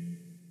everything.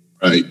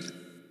 Right.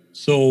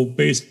 So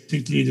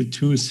basically the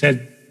 2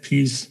 set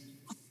piece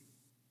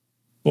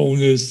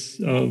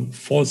bonus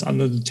falls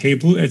under the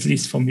table, at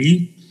least for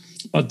me.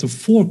 But the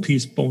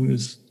 4-piece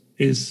bonus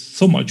is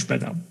so much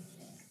better,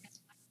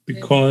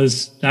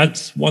 because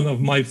that's one of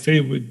my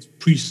favorite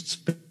priest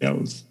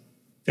spells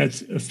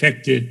that's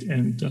affected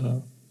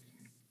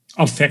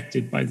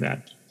by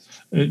that.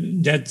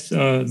 That's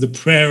the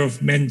Prayer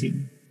of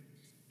Mending.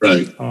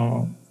 Right.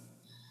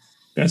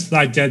 That's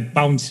like that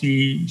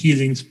bouncy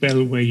healing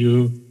spell where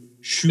you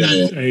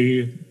shoot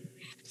a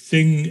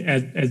thing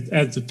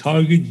at the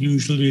target,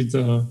 usually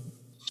the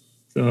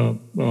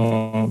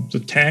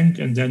tank,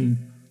 and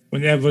then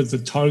whenever the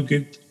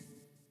target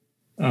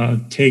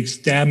takes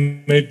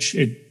damage,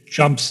 it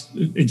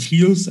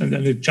heals, and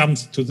then it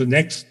jumps to the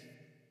next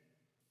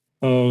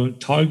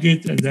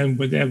target, and then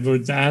whenever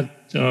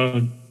that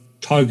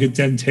target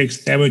then takes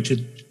damage,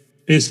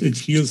 it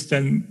heals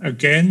them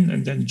again,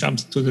 and then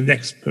jumps to the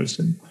next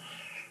person.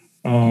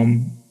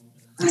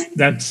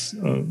 That's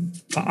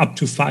up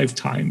to 5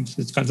 times.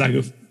 It's got like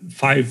a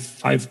five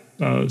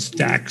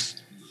stacks,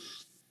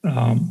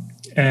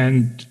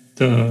 and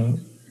the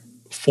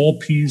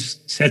 4-piece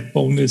set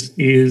bonus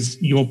is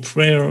your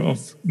Prayer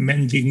of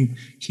Mending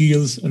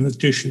heals an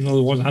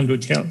additional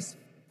 100 health.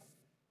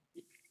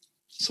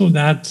 So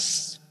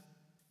that's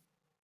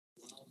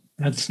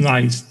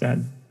nice that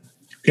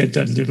you get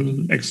that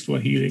little extra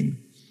healing.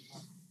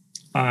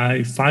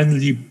 I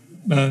finally,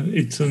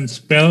 it's a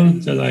spell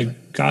that I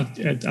got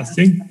at, I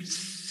think,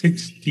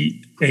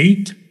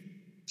 68.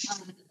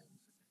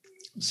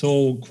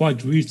 So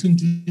quite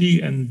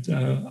recently, and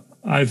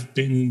I've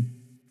been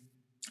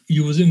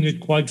using it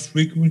quite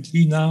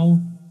frequently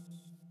now.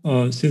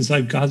 Since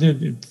I got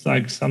it, it's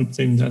like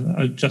something that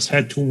I just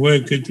had to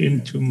work it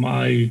into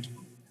my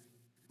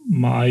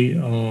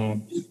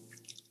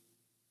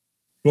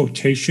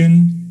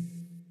rotation,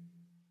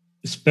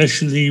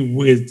 especially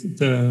with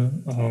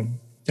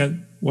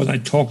what I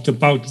talked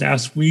about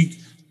last week,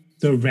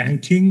 the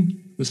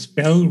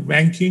spell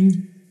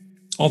ranking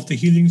of the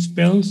healing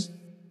spells.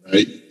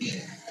 Right.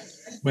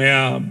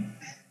 Where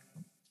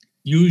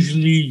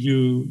usually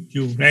you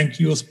rank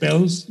your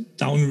spells,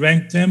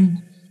 downrank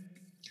them,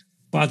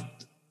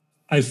 but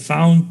I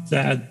found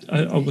that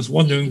I was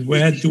wondering,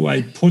 where do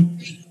I put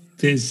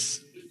this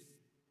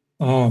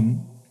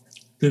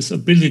this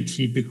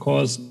ability,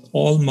 because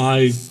all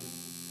my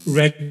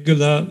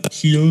regular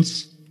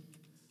heals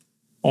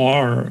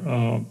are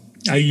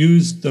I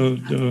use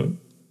the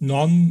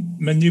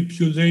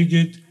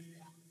non-manipulated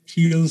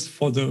heals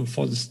for the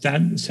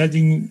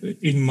setting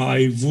in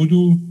my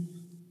voodoo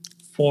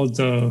for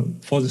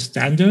the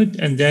standard,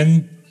 and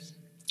then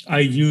I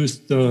use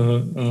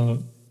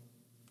the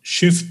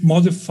shift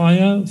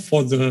modifier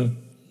for the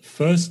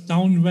first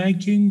down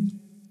ranking,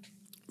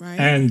 right,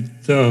 and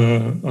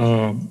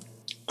the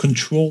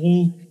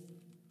control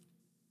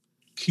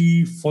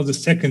key for the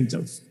second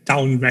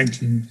down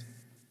ranking.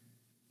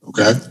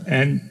 Okay.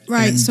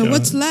 Right. So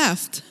what's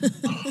left?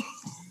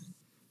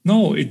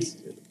 No,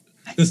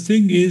 the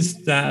thing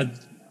is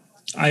that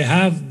I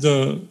have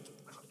the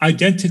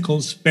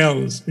identical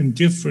spells in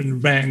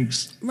different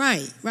ranks.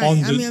 Right.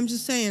 I'm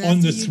just saying on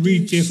the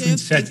 3 different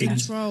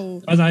settings.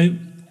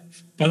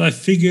 But I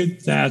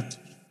figured that,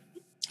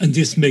 and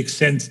this makes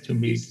sense to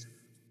me,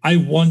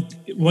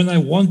 when I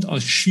want a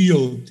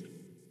shield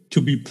to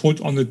be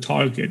put on the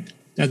target,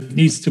 that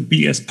needs to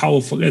be as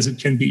powerful as it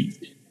can be.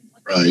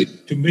 Right.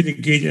 To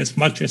mitigate as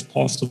much as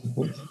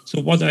possible.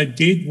 So what I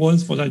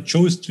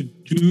chose to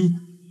do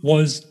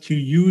was to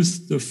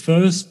use the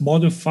first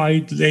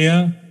modified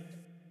layer,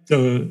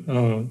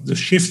 the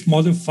shift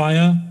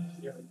modifier,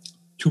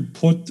 to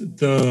put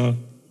the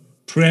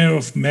Prayer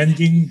of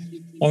Mending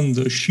on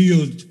the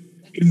shield,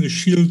 in the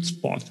shield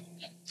spot.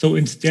 So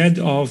instead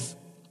of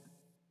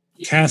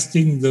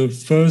casting the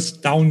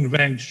first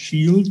downranked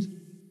shield,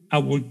 I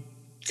would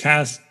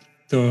cast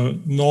the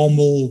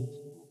normal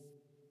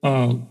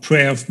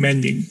Prayer of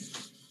Mending.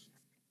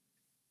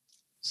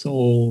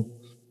 So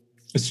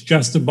it's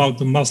just about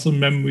the muscle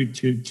memory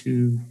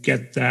to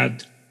get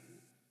that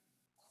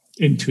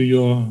into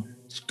your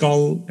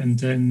skull, and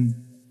then,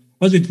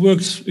 but it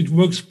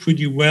works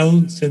pretty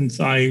well, since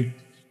I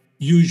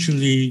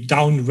usually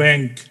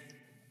downrank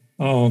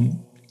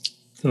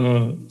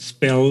the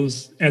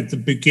spells at the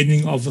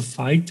beginning of a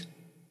fight,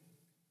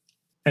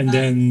 and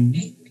then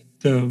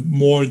the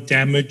more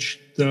damage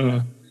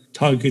the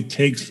target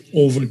takes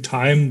over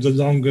time, the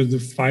longer the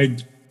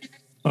fight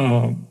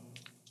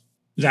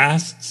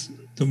lasts,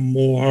 the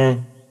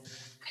more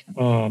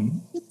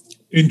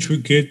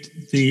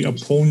intricate the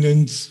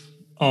opponent's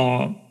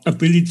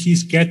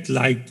abilities get,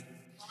 like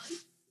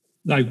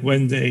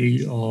when they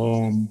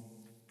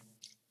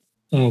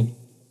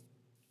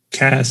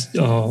cast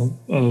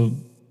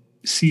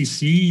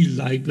CC,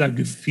 like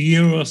a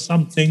fear or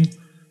something.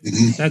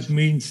 Mm-hmm. That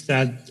means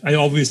that I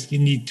obviously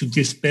need to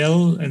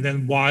dispel, and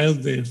then while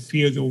they're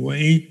feared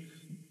away,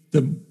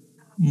 the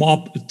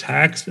mob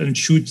attacks and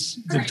shoots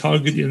the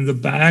target in the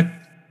back,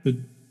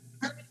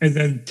 and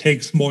then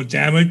takes more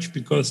damage,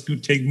 because you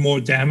take more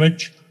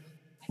damage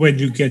when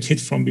you get hit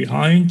from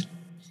behind,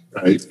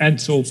 right, and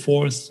so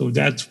forth. So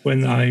that's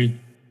when I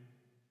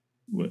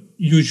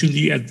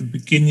usually at the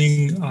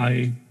beginning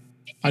I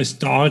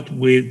start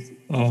with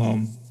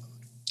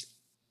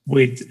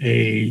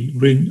a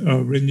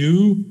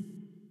renew,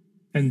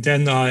 and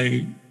then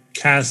I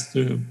cast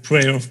the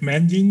Prayer of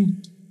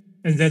Mending,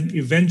 and then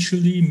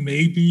eventually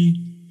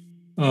maybe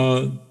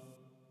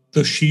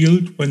the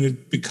shield when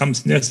it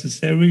becomes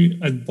necessary.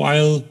 And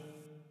while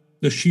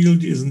the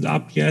shield isn't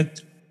up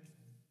yet,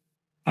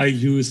 I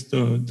use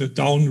the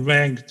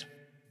down-ranked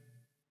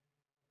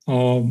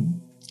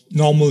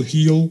normal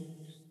heal,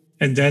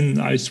 and then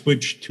I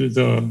switch to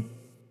the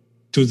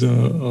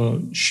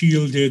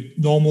shielded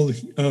normal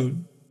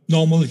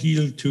normal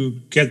heal to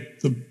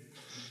get the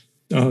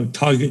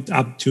target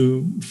up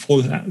to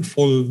full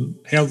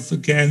health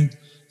again.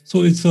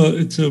 So it's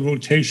a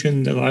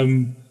rotation that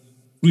I'm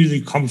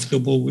really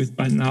comfortable with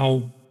by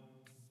now,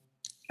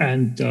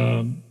 and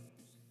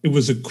it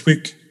was a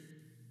quick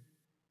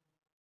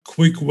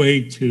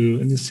way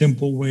and a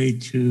simple way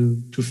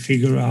to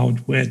figure out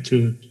where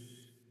to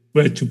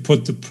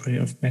put the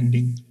Prayer of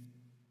Mending.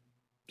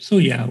 So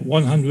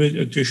 100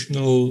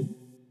 additional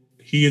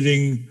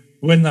healing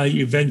when I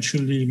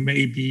eventually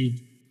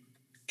maybe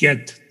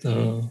get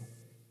the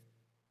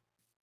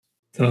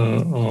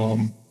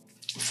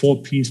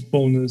 4-piece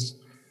bonus,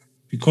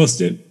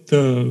 because I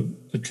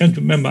can't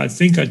remember. I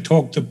think I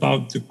talked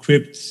about the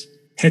Crypt's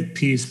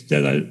headpiece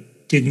that I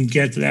didn't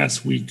get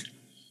last week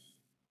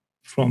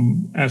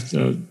from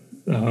after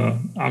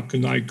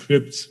Arcanine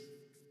Crypts,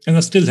 and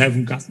I still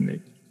haven't gotten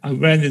it. I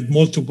ran it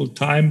multiple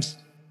times,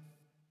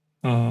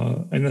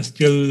 and I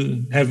still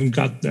haven't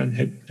gotten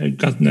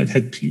that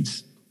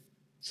headpiece.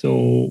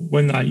 So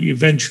when I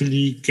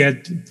eventually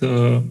get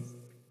the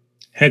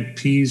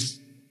headpiece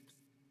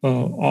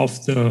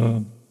of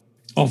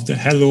the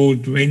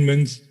hallowed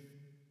raiments,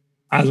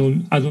 I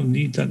don't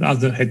need that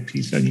other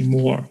headpiece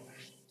anymore.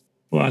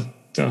 But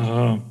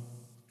I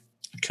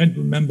can't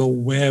remember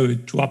where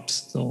it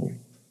drops though.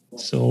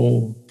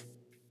 So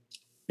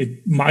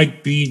it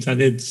might be that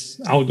it's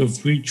out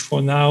of reach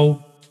for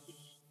now,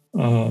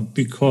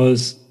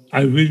 because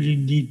I really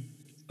need.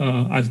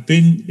 I've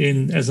been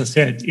in, as I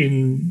said,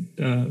 in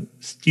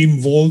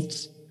Steam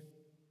Vaults.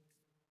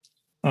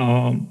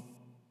 I've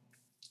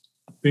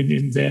been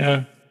in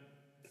there,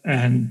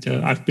 and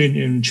I've been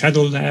in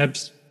Shadow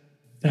Labs.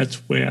 That's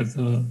where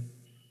the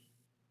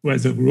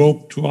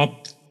rope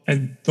dropped,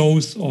 and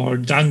those are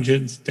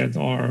dungeons that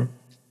are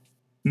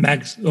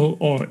max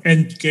or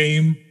end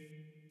game,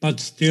 but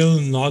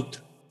still not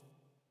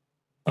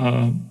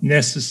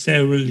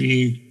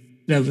necessarily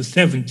level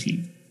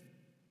 70.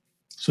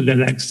 So they're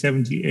like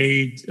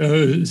 78,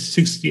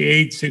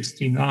 68,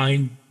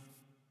 69.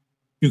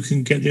 You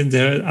can get in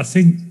there. I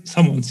think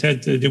someone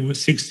said that it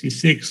was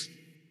 66,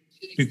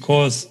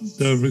 because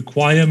the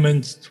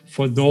requirements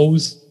for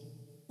those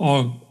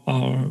are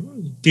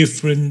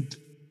different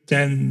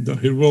than the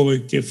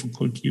heroic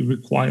difficulty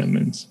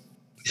requirements.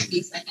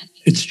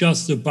 It's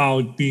just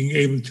about being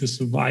able to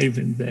survive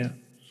in there.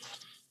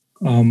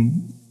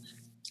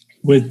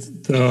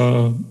 With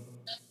the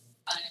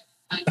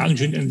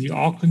dungeon in the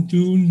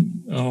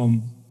Arcandoon,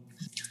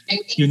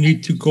 you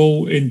need to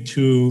go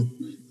into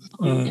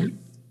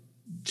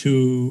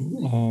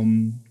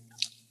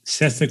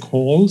Sethek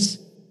Halls,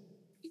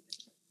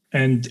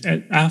 and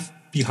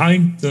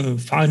behind the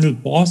final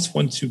boss,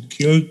 once you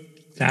kill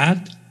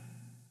that,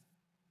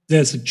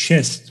 there's a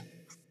chest,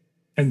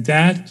 and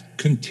that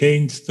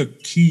contains the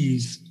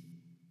keys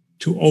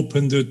to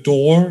open the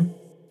door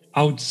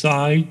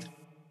outside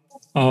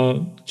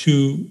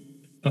to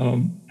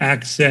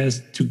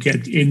access to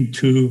get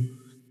into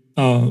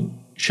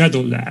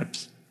Shadow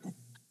Labs.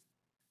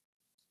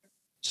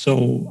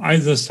 So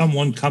either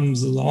someone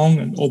comes along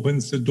and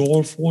opens the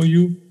door for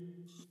you,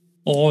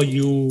 or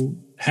you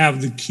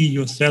have the key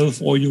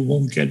yourself, or you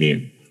won't get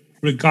in,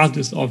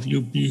 regardless of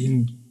you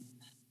being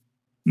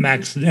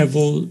max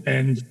level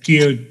and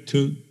geared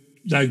to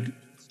like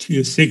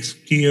tier 6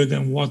 geared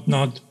and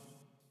whatnot.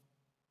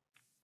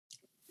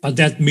 But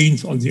that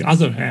means, on the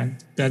other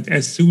hand, that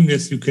as soon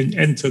as you can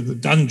enter the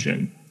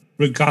dungeon,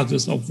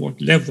 regardless of what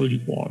level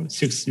you are,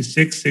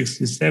 66,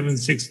 67,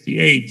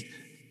 68,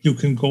 you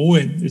can go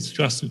in. It's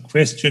just a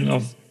question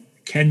of,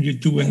 can you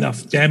do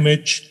enough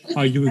damage?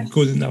 Are you a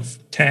good enough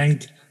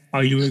tank?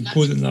 Are you a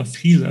good enough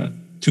healer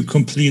to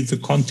complete the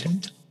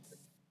content?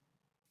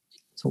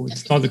 So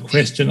it's not a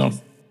question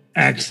of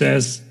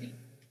access,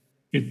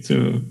 it's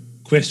a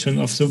question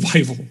of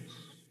survival.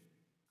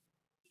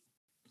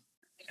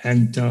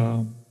 And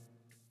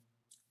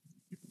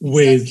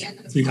with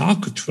the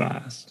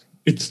Arcatraz,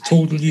 it's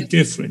totally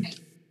different,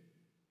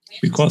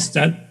 because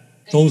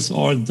those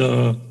are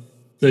the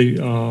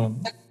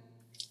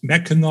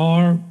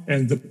Mechanar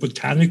and the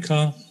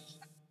Botanica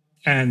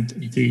and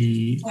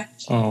the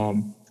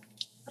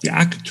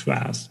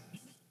Arcatraz.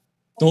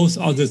 Those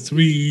are the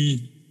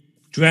 3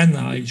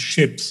 Draenei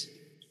ships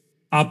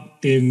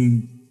up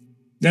in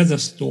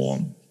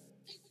Netherstorm,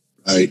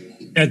 right,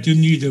 that you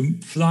need a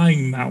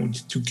flying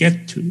mount to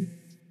get to.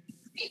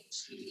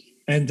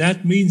 And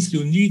that means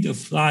you need a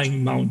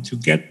flying mount to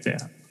get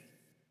there.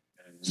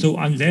 So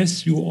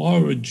unless you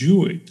are a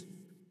druid,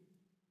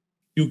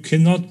 you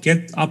cannot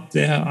get up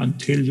there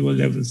until you are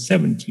level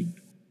 70.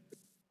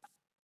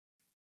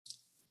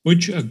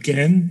 Which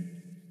again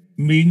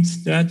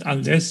means that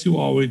unless you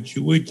are a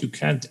druid, you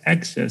can't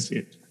access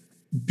it,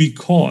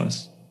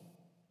 because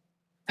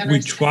we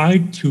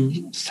tried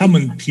to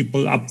summon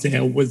people up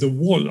there with a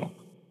warlock.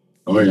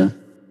 Oh, yeah.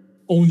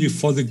 Only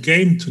for the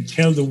game to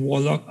tell the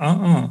warlock,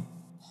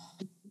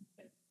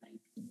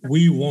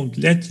 we won't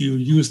let you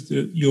use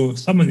your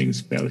summoning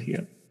spell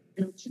here.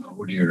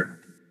 Oh,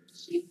 dear.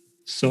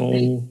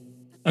 So,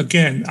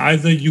 again,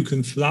 either you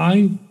can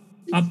fly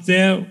up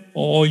there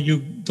or you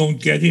don't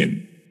get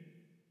in.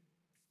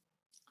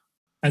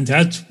 And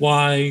that's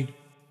why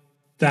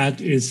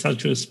that is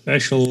such a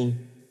special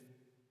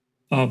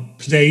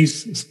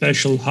place,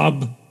 special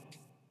hub,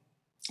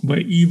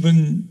 where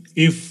even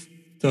if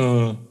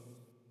the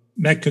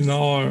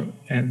Mackinac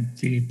and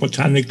the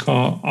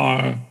Botanica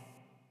are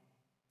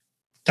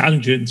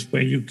dungeons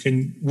where you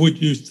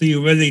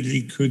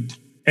theoretically could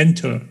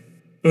enter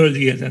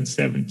earlier than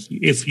 70.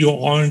 If you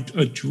aren't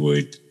a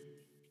druid,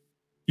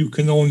 you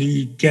can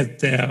only get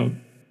there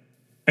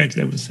at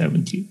level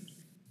 70.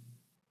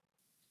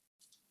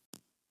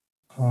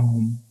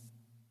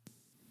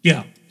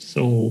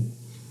 So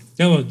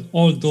there were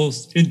all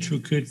those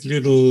intricate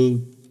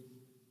little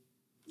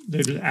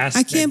aspects.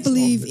 I can't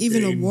believe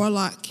even a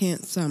warlock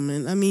can't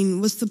summon. I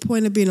mean, what's the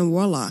point of being a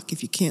warlock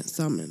if you can't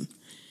summon?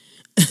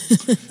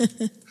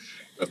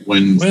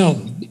 When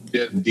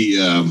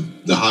the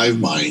hive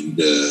mind,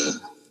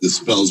 the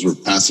spells were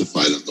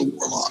pacified on the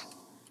warlock.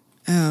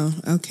 Oh,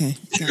 okay.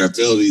 Your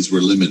abilities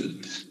were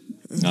limited.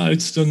 No,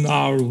 it's the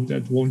Naru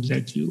that won't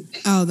let you.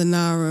 Oh, the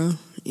Naru.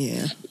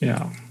 Yeah.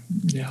 Yeah.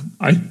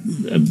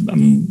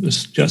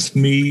 It's just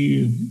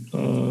me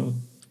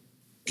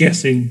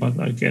guessing, but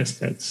I guess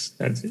that's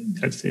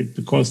it.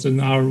 Because the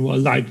Naru are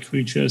light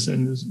creatures,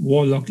 and this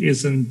warlock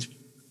isn't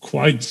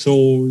quite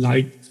so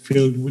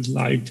filled with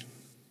light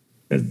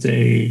that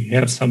they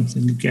have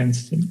something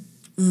against him.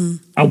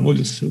 I would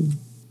assume.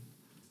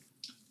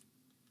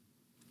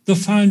 The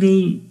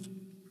final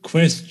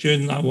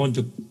question I want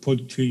to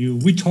put to you.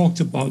 We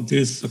talked about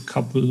this a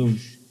couple of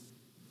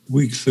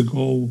weeks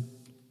ago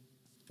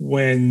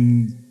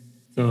when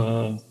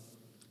the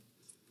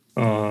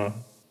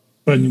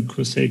Burning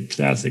Crusade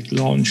Classic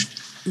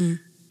launched.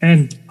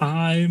 And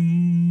I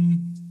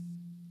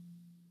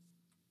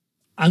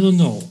don't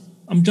know.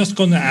 I'm just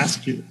going to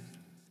ask you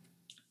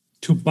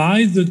to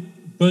buy the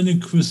Burning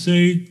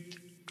Crusade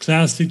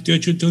Classic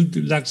Digital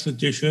Deluxe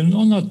Edition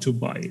or not to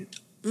buy it.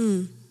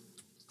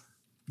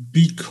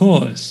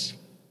 Because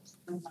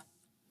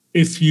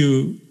if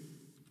you,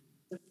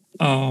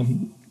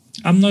 I'm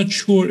not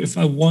sure if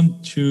I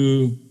want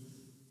to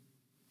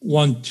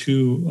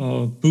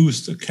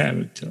boost a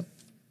character.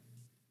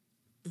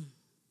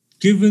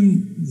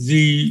 Given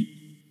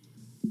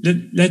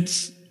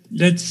let's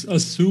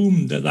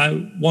assume that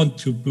I want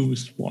to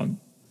boost one.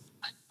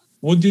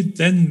 Would it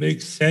then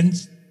make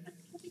sense?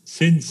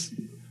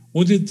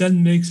 Would it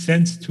then make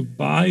sense to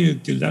buy a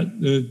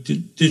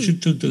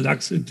digital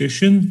deluxe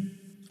edition?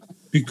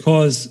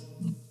 Because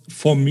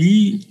for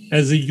me,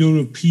 as a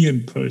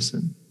European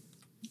person,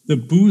 the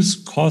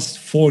boost costs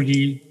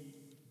 40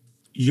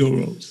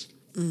 euros.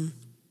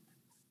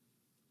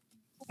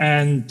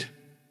 And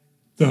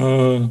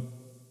the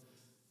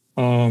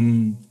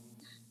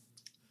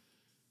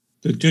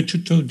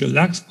digital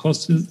deluxe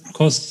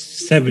costs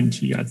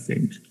 70, I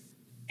think.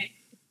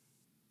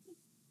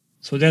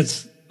 So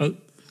that's a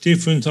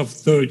difference of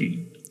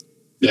 30.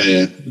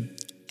 Yeah.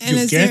 And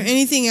is there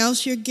anything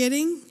else you're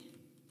getting?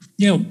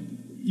 Yeah,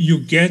 you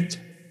get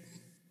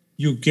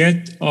the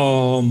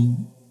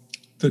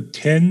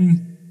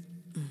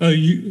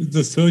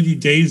 30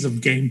 days of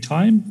game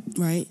time,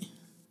 right?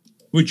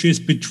 Which is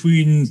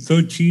between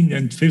 $13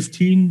 and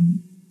 $15,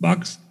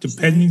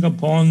 depending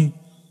upon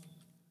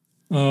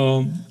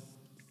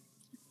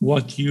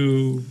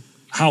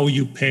how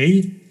you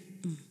pay.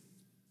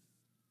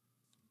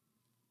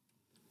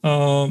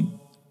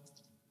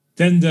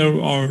 Then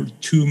there are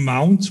two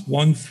mounts.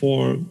 One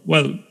for,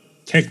 well,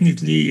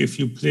 technically, if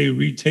you play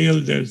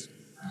retail, there's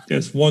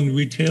one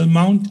retail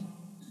mount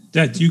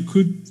that you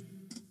could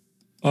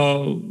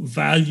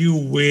value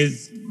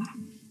with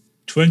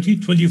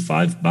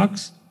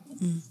 $20-25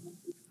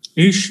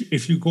 ish.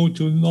 If you go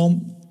to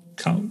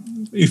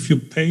if you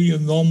pay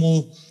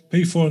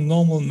for a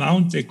normal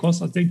mount, they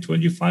cost, I think,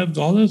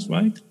 $25,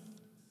 right?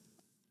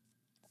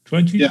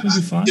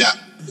 25? Yeah,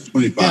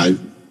 25.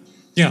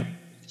 Yeah.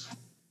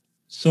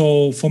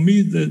 So for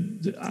me,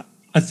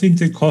 I think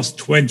they cost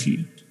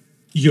 20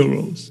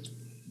 euros,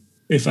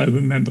 if I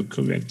remember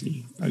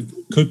correctly. It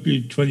could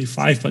be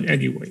 25, but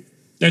anyway,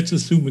 let's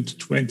assume it's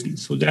 20.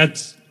 So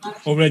that's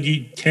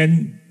already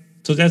 10.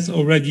 So that's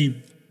already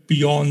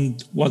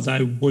beyond what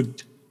I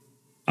would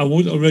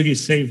already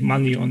save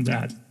money on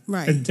that.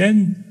 Right. And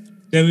then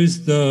there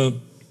is the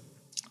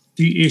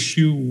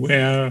issue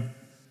where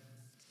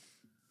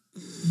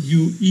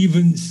you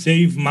even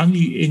save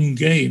money in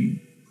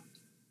game,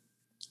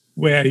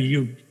 where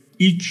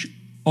each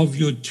of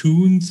your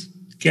tunes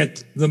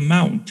get the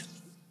mount,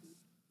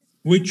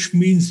 which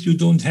means you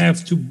don't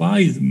have to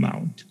buy the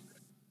mount.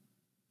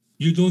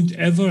 You don't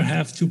ever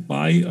have to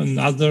buy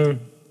another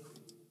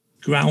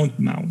ground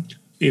mount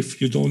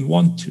if you don't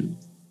want to,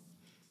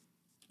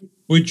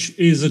 which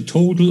is a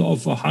total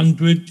of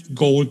 100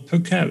 gold per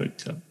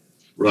character.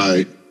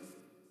 Right.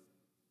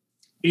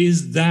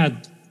 Is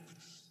that,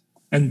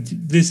 and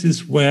this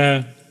is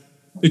where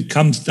it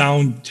comes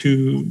down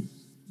to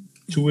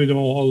it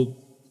all.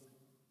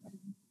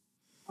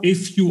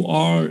 If you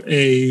are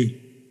a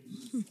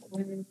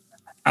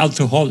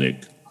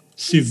alcoholic,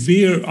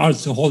 severe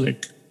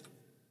alcoholic,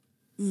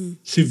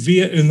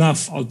 severe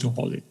enough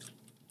alcoholic,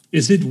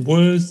 is it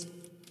worth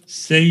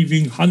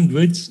saving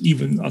hundreds,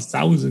 even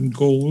 1,000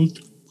 gold?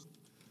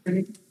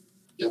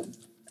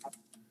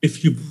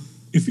 If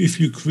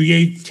you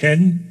create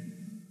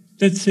 10,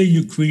 let's say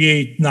you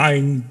create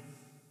nine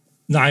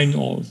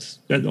alts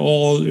that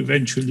all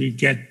eventually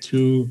get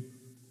to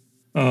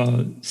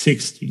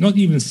 60, not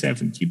even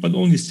 70, but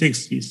only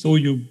 60. So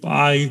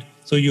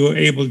you're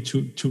able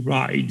to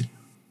ride.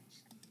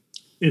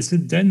 Is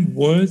it then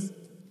worth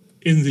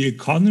in the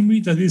economy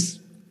that is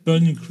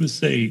Burning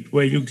Crusade,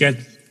 where you get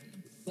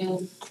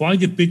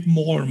quite a bit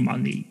more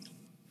money,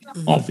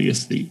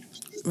 obviously,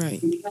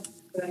 right,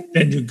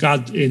 than you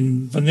got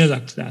in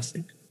Vanilla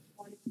Classic?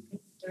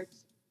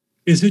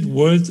 Is it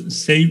worth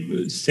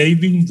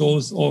saving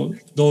those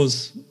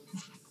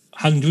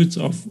hundreds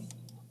of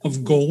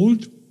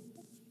gold,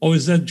 or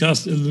is that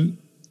just an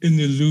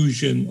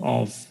illusion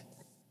of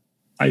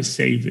I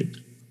save it?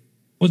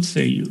 What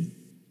say you?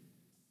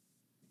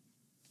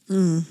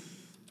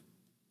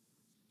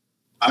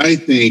 I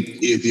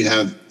think if you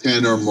have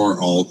 10 or more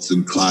alts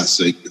in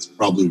Classic, it's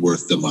probably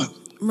worth the money.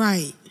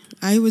 Right.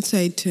 I would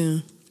say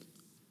too.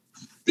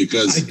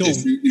 Because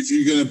if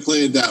you're going to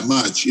play it that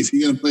much,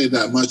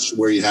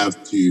 where you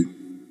have to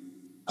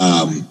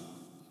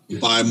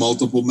buy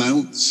multiple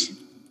mounts,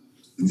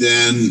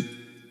 then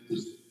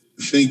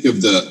think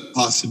of the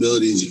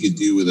possibilities you could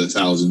do with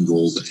 1,000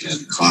 gold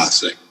and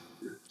Classic.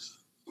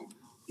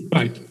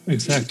 Right,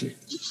 exactly.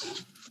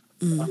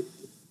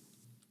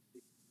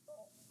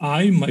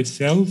 I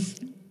myself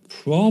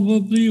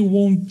probably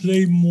won't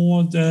play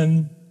more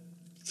than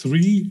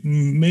 3,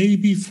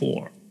 maybe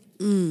 4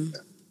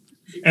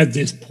 at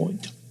this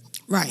point.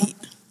 Right.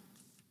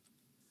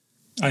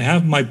 I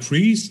have my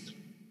priest.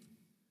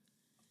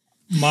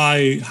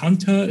 My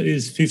hunter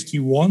is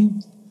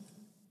 51.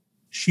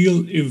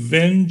 She'll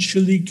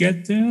eventually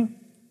get there,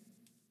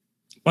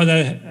 but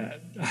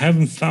I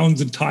haven't found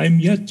the time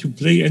yet to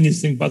play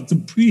anything but the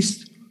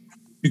priest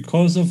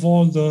because of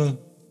all the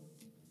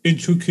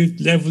intricate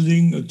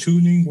leveling or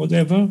tuning,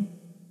 whatever.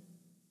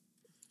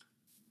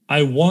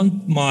 I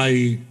want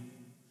my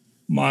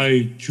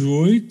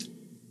druid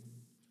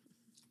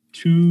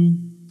to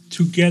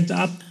get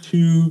up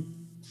to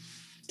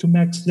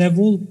max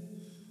level.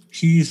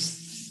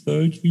 He's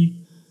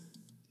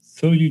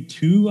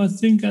 32, I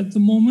think, at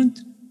the moment.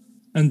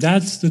 And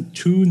that's the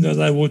tune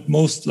that I would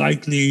most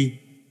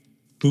likely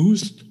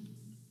boost.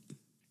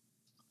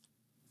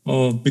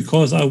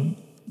 Because I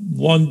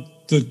want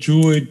the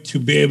druid to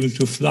be able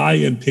to fly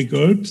and pick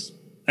herbs,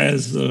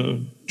 as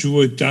a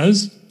druid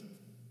does.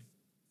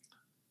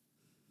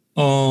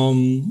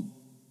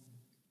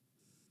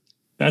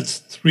 That's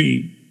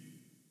 3.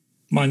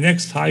 My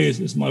next highest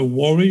is my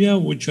warrior,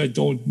 which I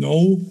don't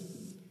know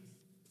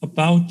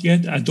about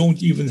yet. I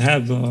don't even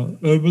have a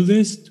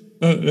herbalist.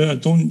 I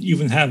don't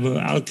even have an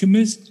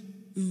alchemist.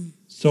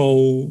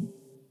 So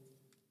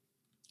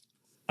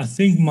I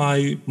think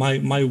my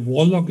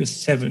warlock is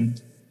 7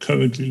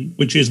 currently,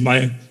 which is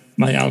my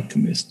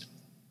alchemist.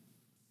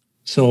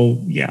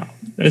 So yeah,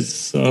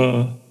 it's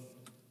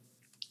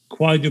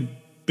quite a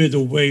bit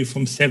away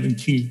from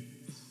 70.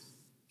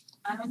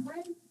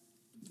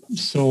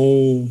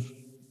 So,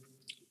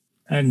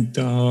 and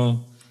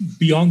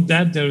beyond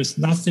that, there is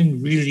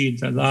nothing really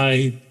that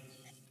I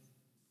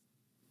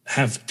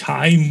have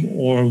time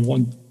or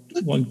want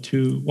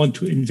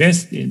to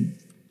invest in.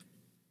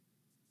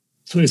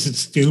 So is it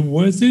still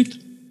worth it?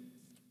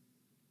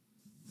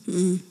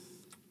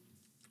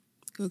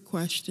 Good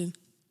question.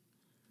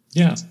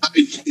 Yeah.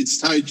 It's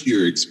tied to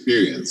your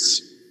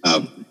experience.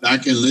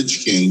 Back in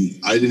Lich King,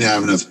 I didn't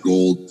have enough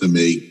gold to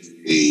make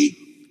a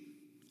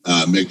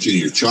Mech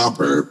Junior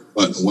chopper,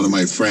 but one of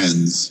my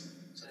friends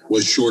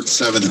was short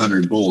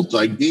 700 gold. So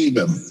I gave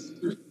him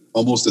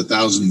almost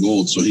 1,000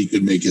 gold so he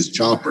could make his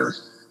chopper.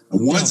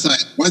 And once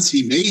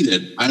he made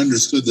it, I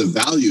understood the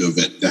value of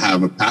it to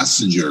have a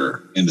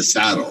passenger in the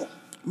saddle.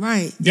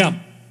 Right. Yeah.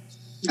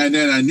 And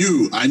then I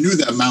knew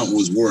that mount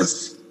was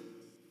worth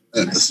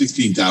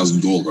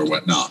 16,000 gold or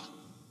whatnot.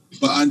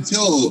 But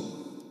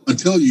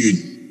until you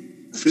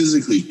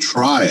physically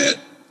try it,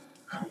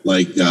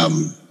 like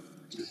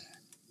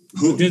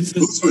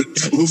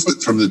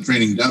Hooffoot from the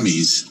Training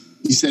Dummies,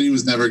 he said he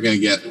was never going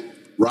to get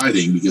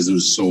riding because it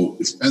was so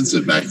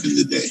expensive back in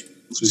the day.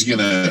 So he's going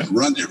to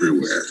run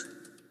everywhere.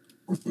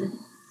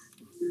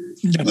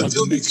 Yeah, but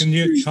the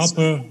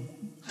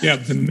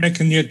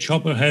Mechanier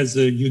chopper has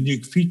a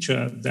unique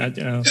feature that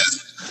a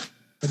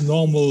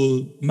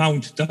normal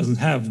mount doesn't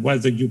have,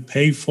 whether you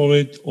pay for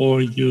it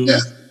or you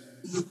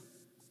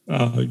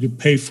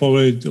pay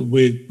for it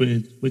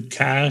with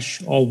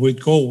cash or with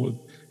gold.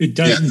 It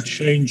doesn't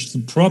change the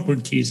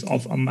properties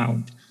of a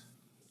mount,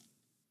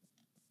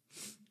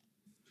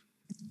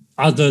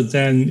 other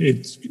than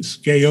it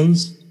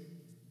scales.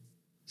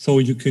 So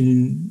you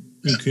can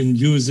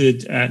use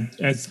it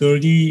at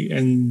 30,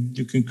 and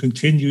you can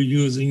continue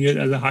using it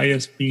at a higher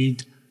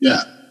speed.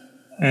 Yeah.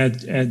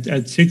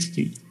 At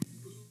 60.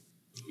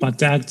 But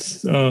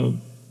that's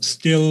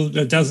still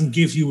that doesn't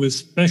give you a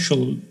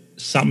special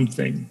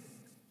something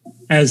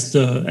as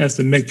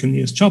the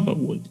Mechanist chopper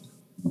would.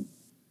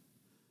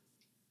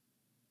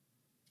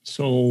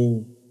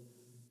 So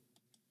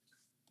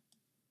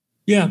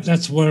yeah,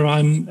 that's where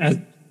I'm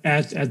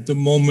at the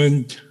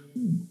moment.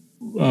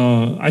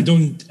 I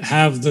don't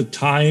have the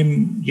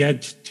time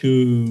yet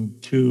to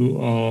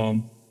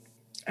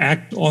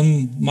act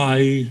on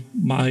my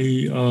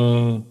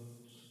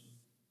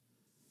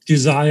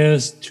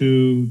desires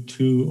to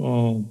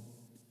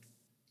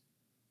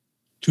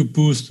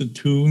boost the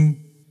tune,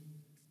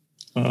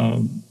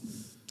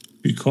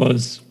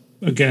 because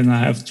again I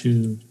have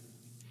to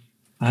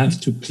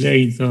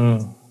play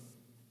the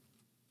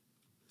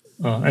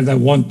and I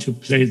want to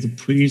play the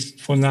priest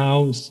for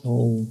now,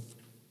 so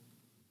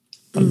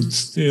but it's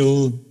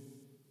still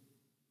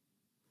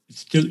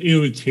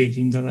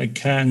irritating that I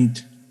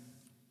can't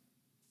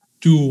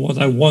do what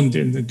I want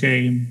in the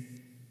game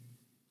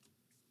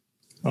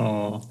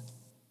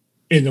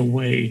in a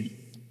way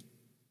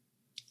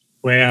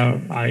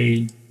where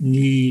I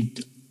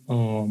need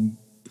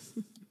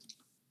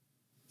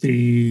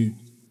the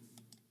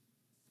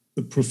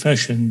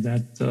profession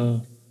that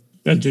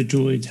the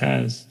druid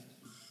has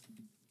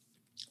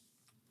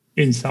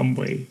in some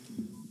way.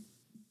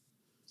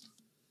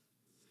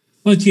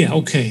 But yeah,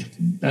 okay,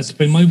 that's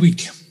been my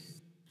week.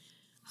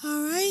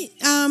 All right.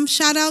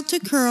 Shout out to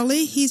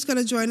Curly. He's going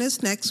to join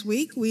us next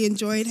week. We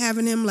enjoyed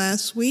having him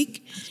last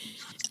week.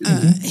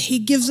 He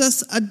gives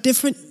us a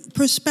different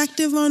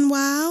perspective on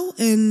WoW,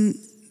 and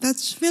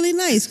that's really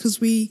nice because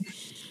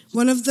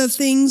one of the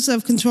things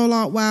of Control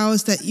Alt WoW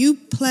is that you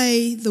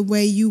play the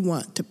way you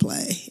want to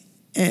play,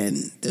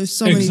 and there's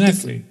so many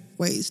different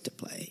ways to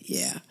play.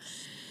 Yeah,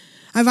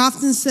 I've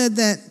often said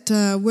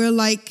that we're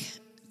like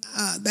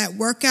that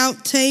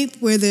workout tape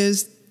where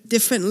there's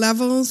different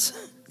levels.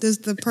 There's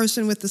the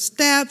person with the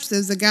steps.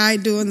 There's the guy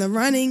doing the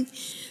running.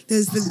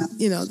 There's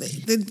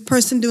the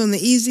person doing the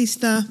easy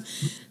stuff.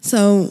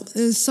 So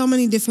there's so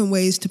many different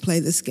ways to play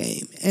this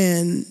game,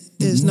 and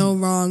there's no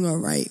wrong or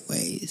right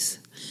ways.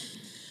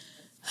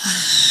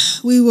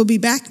 We will be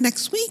back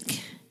next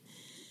week,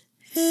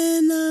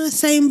 and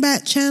same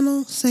bat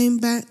channel, same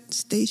bat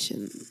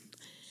station.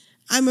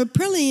 I'm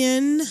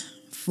Aprillian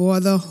for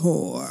the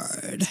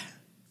Horde.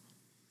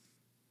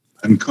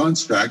 I'm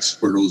Constrax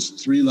for those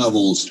 3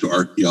 levels to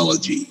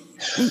archaeology.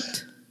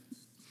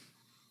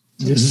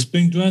 This has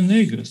been Dwan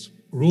Nagus.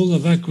 Rule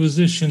of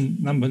acquisition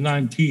number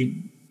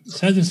 19.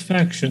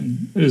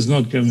 Satisfaction is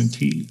not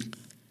guaranteed.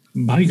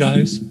 Bye,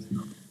 guys.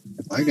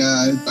 Bye,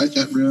 guys. Bye,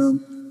 chat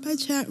room. Bye,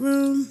 chat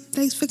room.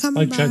 Thanks for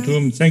coming by. Bye, chat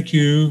room. Thank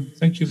you.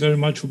 Thank you very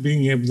much for being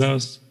here with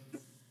us.